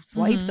that you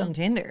swiped on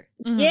Tinder.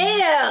 Mm-hmm.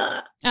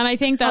 Yeah. And I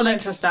think that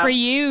like for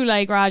you,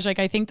 like Raj, like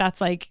I think that's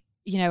like,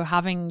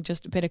 having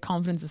just a bit of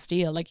confidence is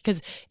steel. Like,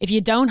 because if you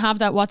don't have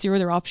that, what's your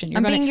other option?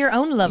 You're being your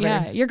own lover.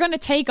 Yeah, you're going to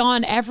take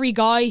on every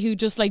guy who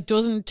just like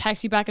doesn't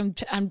text you back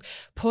and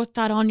put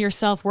that on your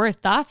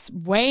self-worth. That's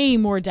way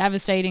more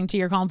devastating to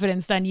your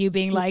confidence than you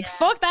being like,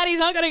 fuck that, he's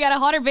not going to get a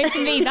hotter bitch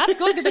than me. That's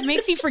good, because it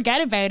makes you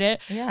forget about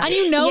it. Yeah. And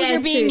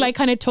you're being like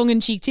kind of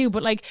tongue-in-cheek too,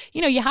 but like,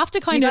 you have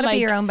to kind of like, be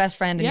your own best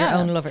friend and your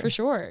own lover. For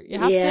sure. You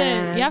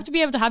have to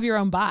be able to have your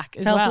own back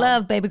as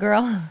self-love, baby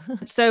girl.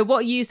 So what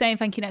are you saying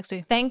thank you next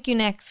to? Thank you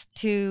next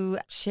to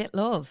shit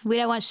love. We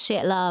don't want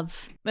shit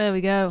love. There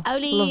we go.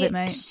 Only love it,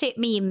 mate. shit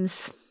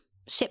memes.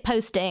 shit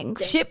posting.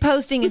 Shit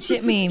posting and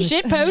shit memes.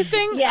 Shit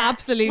posting? Yeah,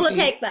 Absolutely. we'll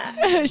take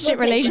that. Shit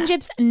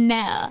relationships?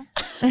 No.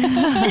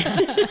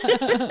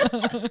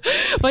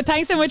 But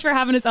thanks so much for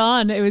having us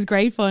on. It was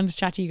great fun to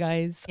chat to you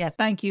guys. Yeah.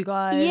 Thank you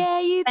guys.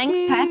 Yeah, you Thanks,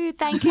 too. pets.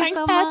 Thank you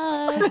so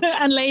much.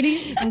 And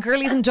ladies. And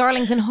girlies and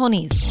darlings and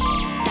honeys.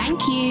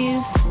 Thank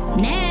you.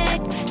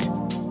 Next.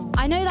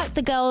 I know like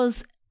the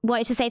girls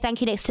wanted to say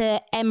thank you next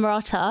to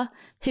Emrata,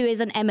 who is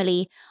an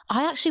Emily.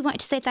 I actually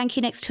wanted to say thank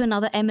you next to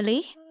another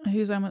Emily.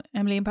 Who's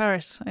Emily in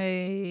Paris?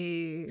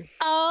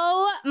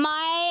 Oh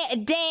my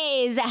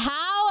days.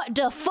 How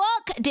the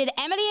fuck did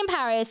Emily in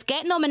Paris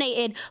get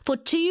nominated for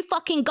 2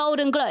 fucking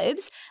Golden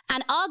Globes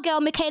and our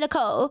girl Michaela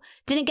Cole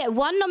didn't get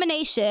 1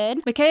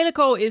 nomination? Michaela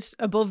Cole is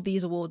above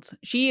these awards.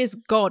 She is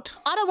God.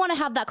 I don't want to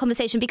have that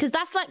conversation because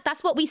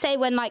that's what we say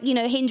when like, you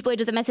know, Hinge Boy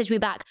doesn't message me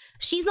back.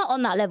 She's not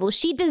on that level.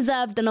 She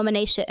deserved the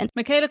nomination.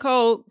 Michaela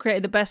Cole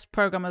created the best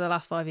program of the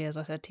last 5 years,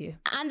 I said to you.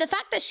 And the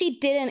fact that she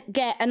didn't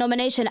get a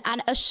nomination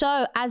and a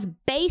show as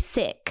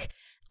basic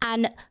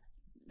and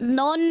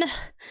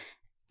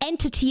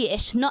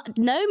non-entity-ish,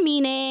 no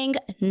meaning,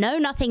 no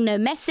nothing, no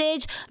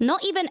message,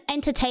 not even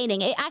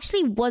entertaining. It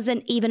actually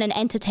wasn't even an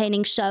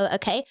entertaining show,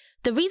 okay?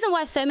 The reason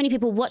why so many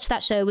people watched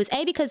that show was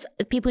A, because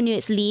people knew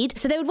its lead.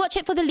 So they would watch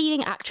it for the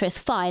leading actress,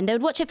 fine. They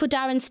would watch it for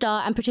Darren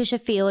Star and Patricia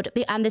Field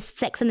and the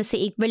Sex and the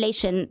City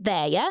relation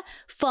there, yeah?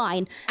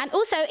 Fine. And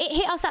also, it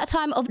hit us at a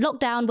time of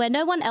lockdown where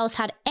no one else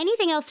had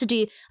anything else to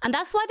do. And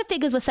that's why the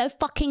figures were so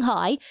fucking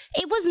high.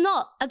 It was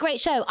not a great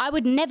show. I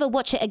would never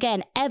watch it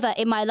again, ever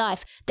in my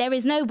life. There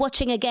is no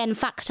watching again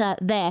factor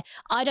there.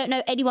 I don't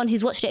know anyone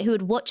who's watched it who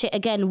would watch it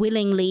again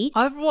willingly.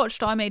 I've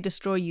watched I May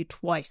Destroy You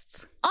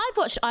twice. I've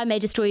watched I May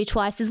Destroy You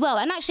twice as well.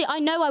 And actually, I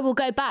know I will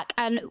go back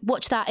and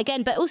watch that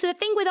again. But also the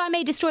thing with I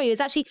May Destroy You is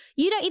actually,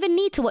 you don't even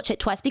need to watch it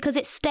twice because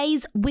it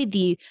stays with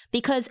you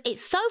because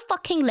it's so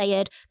fucking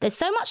layered. There's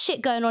so much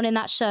shit going on in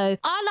that show.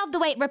 I love the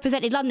way it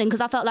represented London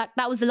because I felt like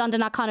that was the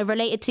London I kind of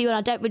related to. And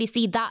I don't really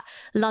see that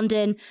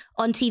London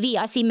on TV.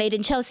 I see Made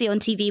in Chelsea on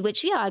TV,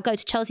 which, yeah, I go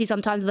to Chelsea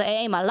sometimes, but it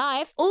ain't my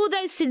life. All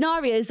those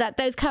scenarios that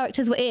those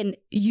characters were in,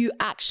 you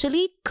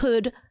actually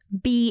could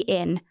be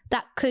in.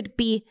 That could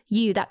be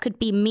you, that could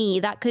be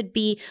me, that could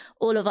be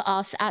all of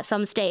us at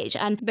some stage.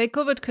 And they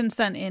covered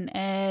consent in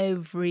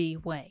every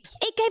way.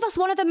 It gave us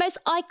one of the most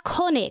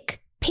iconic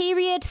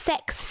period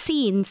sex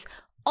scenes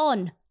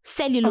on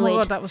celluloid. Oh my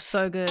God, that was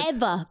so good.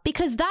 Ever.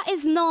 Because that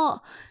is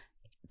not...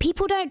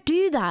 People don't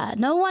do that.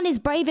 No one is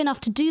brave enough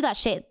to do that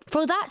shit.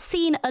 For that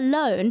scene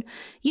alone,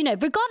 you know,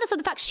 regardless of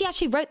the fact she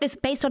actually wrote this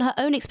based on her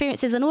own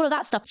experiences and all of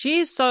that stuff. She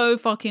is so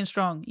fucking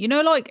strong. You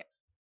know, like,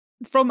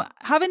 from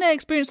having an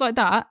experience like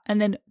that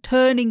and then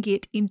turning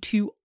it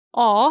into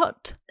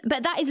art.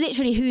 But that is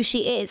literally who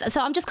she is. So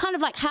I'm just kind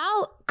of like,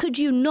 how could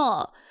you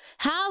not?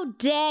 How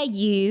dare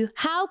you?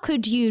 How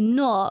could you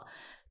not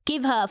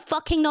give her a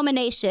fucking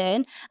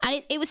nomination?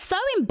 And it was so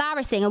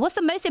embarrassing. And what's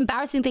the most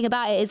embarrassing thing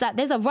about it is that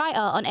there's a writer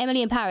on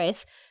Emily in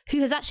Paris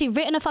who has actually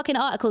written a fucking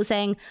article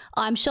saying,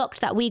 I'm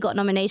shocked that we got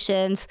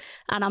nominations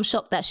and I'm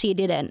shocked that she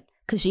didn't,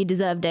 because she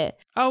deserved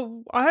it.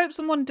 Oh, I hope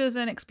someone does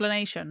an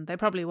explanation. They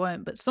probably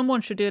won't, but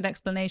someone should do an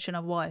explanation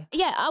of why.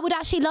 Yeah, I would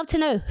actually love to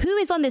know who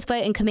is on this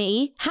voting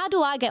committee. How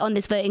do I get on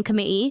this voting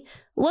committee?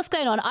 What's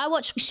going on? I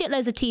watch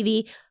shitloads of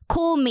TV.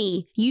 Call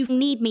me. You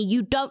need me.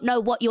 You don't know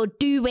what you're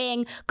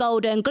doing.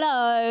 Golden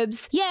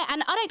Globes. Yeah,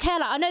 and I don't care.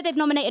 Like, I know they've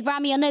nominated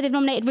Rami. I know they've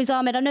nominated Riz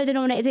Ahmed. I know they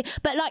nominated...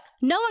 But, like,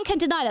 no one can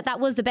deny that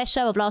was the best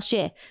show of last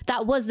year.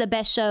 That was the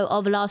best show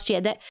of last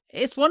year.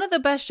 It's one of the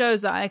best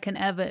shows that I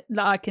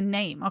can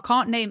name. I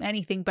can't name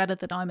anything better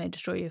than I May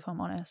Destroy You, if I'm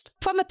honest.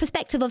 From a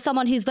perspective of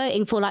someone who's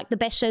voting for, like, the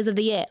best shows of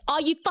the year,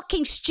 are you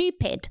fucking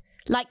stupid?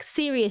 Like,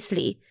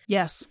 seriously.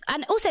 Yes.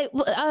 And also,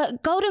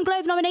 Golden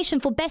Globe nomination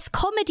for Best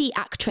Comedy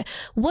Actress.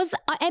 Was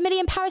Emily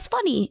in Paris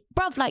funny?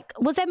 Bruv, like,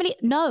 was Emily...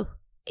 No,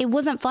 it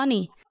wasn't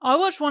funny. I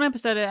watched one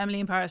episode of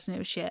Emily in Paris and it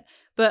was shit.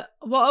 But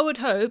what I would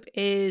hope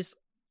is,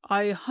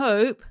 I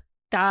hope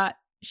that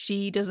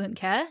she doesn't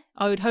care.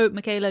 I would hope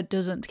Michaela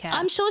doesn't care.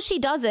 I'm sure she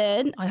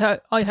doesn't.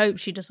 I hope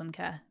she doesn't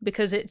care,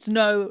 because it's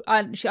no...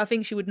 And I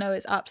think she would know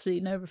it's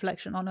absolutely no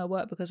reflection on her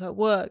work, because her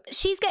work...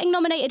 She's getting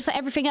nominated for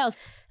everything else.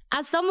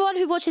 As someone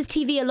who watches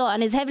TV a lot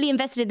and is heavily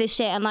invested in this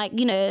shit, and like,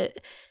 you know,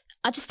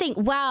 I just think,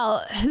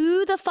 wow,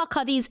 who the fuck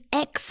are these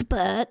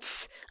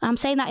experts? I'm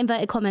saying that in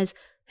inverted commas,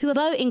 who are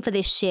voting for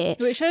this shit.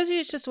 Well, it shows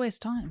you it's just a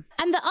waste of time.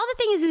 And the other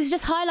thing is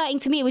just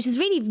highlighting to me, which is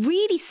really,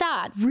 really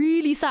sad,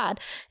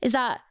 is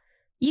that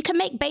you can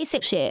make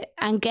basic shit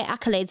and get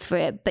accolades for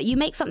it, but you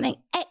make something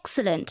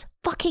excellent,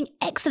 fucking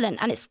excellent,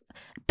 and it's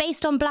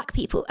based on black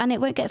people and it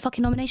won't get a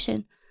fucking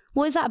nomination.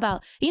 What is that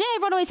about? You know,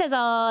 everyone always says,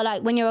 oh,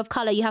 like, when you're of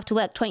colour, you have to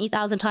work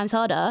 20,000 times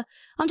harder.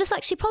 I'm just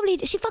like, she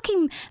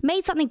fucking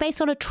made something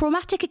based on a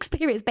traumatic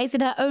experience based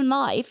in her own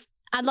life.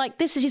 And like,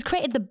 she's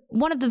created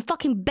one of the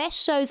fucking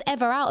best shows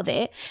ever out of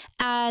it.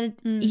 And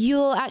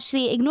you're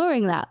actually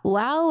ignoring that.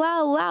 Wow,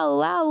 wow, wow,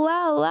 wow,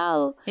 wow,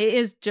 wow. It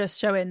is just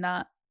showing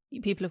that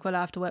people of colour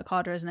have to work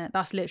harder, isn't it?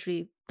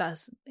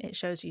 It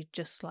shows you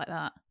just like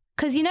that.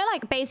 Because, you know,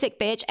 like Basic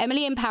Bitch,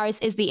 Emily in Paris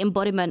is the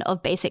embodiment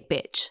of Basic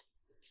Bitch.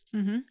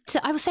 So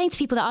I was saying to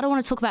people that I don't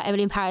want to talk about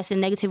Emily in Paris in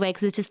a negative way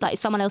because it's just like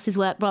someone else's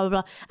work, blah, blah,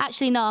 blah.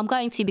 Actually, no, I'm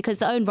going to because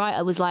the own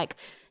writer was like,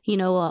 you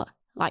know what?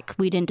 Like,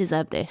 we didn't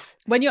deserve this.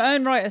 When your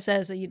own writer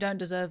says that you don't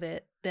deserve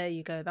it, there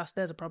you go.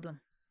 There's a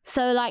problem.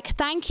 So, like,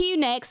 thank you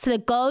next to the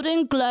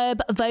Golden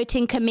Globe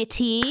voting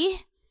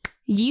committee.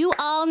 You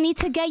all need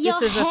to get your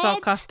This is a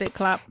sarcastic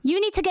clap. You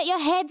need to get your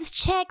heads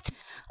checked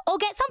or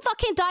get some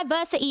fucking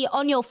diversity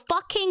on your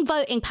fucking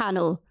voting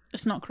panel.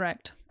 It's not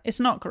correct. It's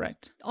not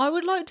correct. I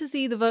would like to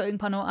see the voting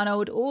panel, and I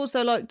would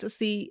also like to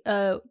see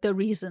the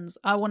reasons.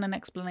 I want an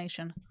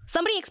explanation.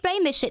 Somebody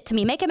explain this shit to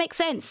me. Make it make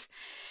sense.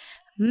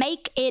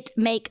 Make it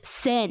make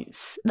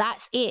sense.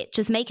 That's it.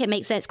 Just make it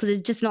make sense because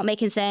it's just not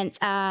making sense.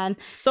 And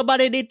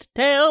somebody need to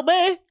tell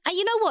me. And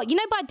you know what? You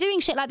know, by doing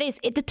shit like this,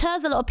 it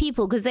deters a lot of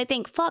people because they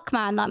think, fuck,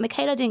 man, like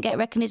Michaela didn't get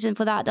recognition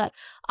for that. Like,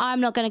 I'm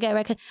not going to get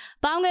recognition.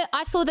 But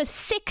I saw the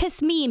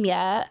sickest meme,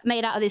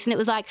 made out of this. And it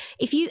was like,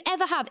 if you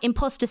ever have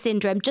imposter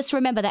syndrome, just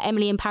remember that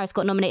Emily in Paris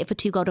got nominated for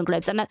 2 Golden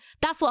Globes. And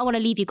that's what I want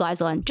to leave you guys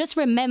on. Just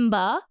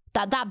remember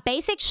that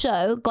basic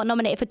show got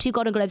nominated for 2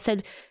 Golden Globes. So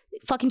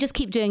fucking just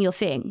keep doing your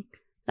thing.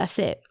 That's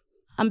it.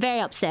 I'm very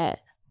upset.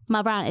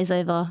 My rant is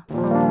over.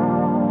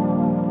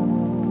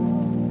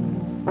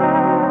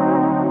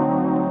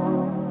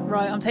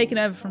 Right, I'm taking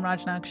over from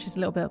Raj now because she's a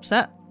little bit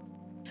upset.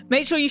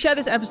 Make sure you share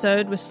this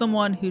episode with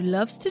someone who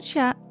loves to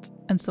chat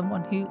and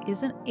someone who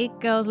is an It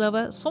Girls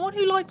lover. Someone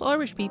who likes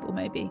Irish people,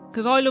 maybe.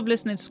 Because I love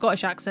listening to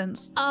Scottish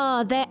accents.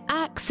 Oh, their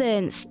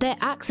accents. Their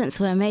accents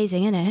were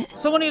amazing, innit?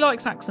 Someone who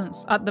likes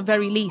accents, at the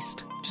very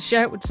least. Just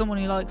share it with someone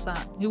who likes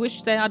that. Who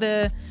wishes they had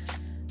a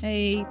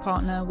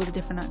partner with a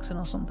different accent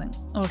or something,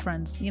 or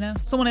friends, you know,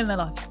 someone in their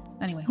life.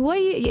 Anyway,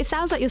 it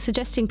sounds like you're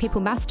suggesting people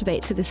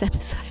masturbate to this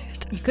episode.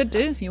 You could do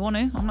if you want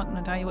to. I'm not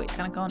going to tell you what you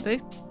can and can't do.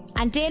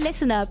 And dear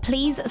listener,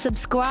 please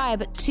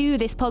subscribe to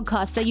this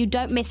podcast so you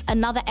don't miss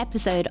another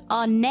episode.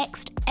 Our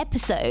next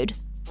episode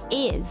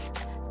is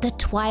the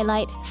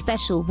Twilight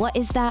special. What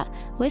is that?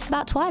 Well, it's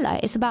about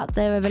Twilight. It's about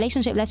the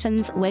relationship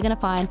lessons we're going to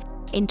find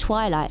in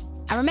Twilight.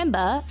 And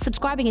remember,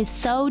 subscribing is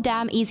so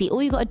damn easy.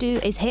 All you got to do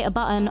is hit a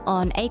button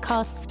on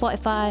Acast,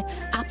 Spotify,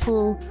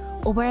 Apple,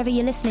 or wherever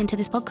you're listening to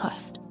this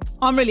podcast.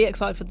 I'm really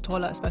excited for the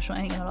Twilight special, I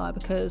ain't gonna lie,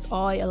 because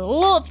I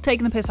love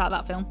taking the piss out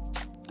of that film.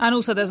 And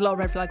also there's a lot of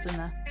red flags in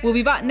there. We'll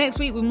be back next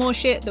week with more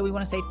shit that we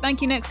want to say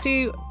thank you next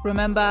to.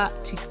 Remember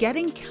to get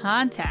in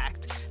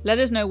contact. Let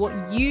us know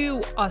what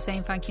you are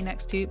saying thank you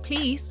next to.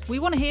 Please, we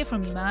want to hear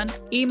from you, man.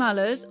 Email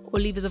us or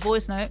leave us a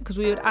voice note because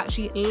we would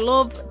actually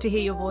love to hear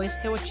your voice,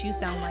 hear what you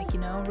sound like, you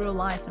know, real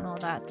life and all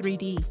that,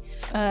 3D.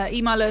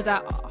 Email us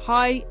at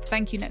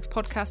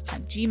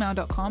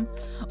hithankyouNextPodcast@gmail.com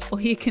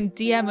or you can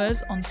DM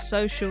us on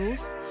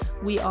socials.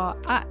 We are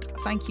at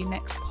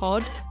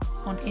thankyouNextPod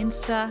on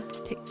Insta,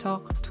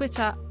 TikTok,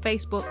 Twitter,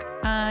 Facebook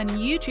and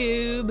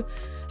YouTube.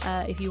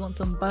 If you want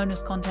some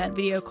bonus content,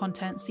 video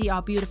content, see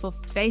our beautiful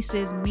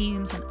faces,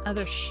 memes and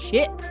other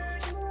shit,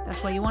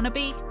 that's where you want to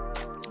be.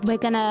 We're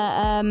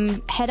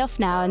gonna head off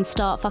now and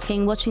start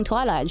fucking watching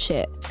Twilight and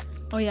shit.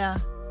 Oh yeah.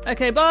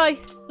 Okay, bye.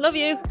 Love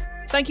you.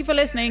 Thank you for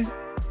listening.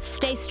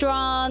 Stay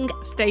strong.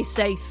 Stay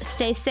safe.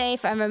 Stay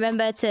safe and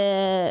remember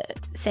to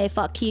say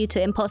fuck you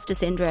to imposter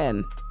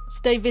syndrome.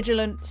 Stay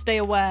vigilant. Stay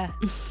aware.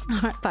 All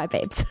right, bye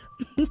babes.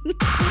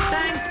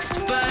 Thanks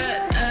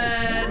for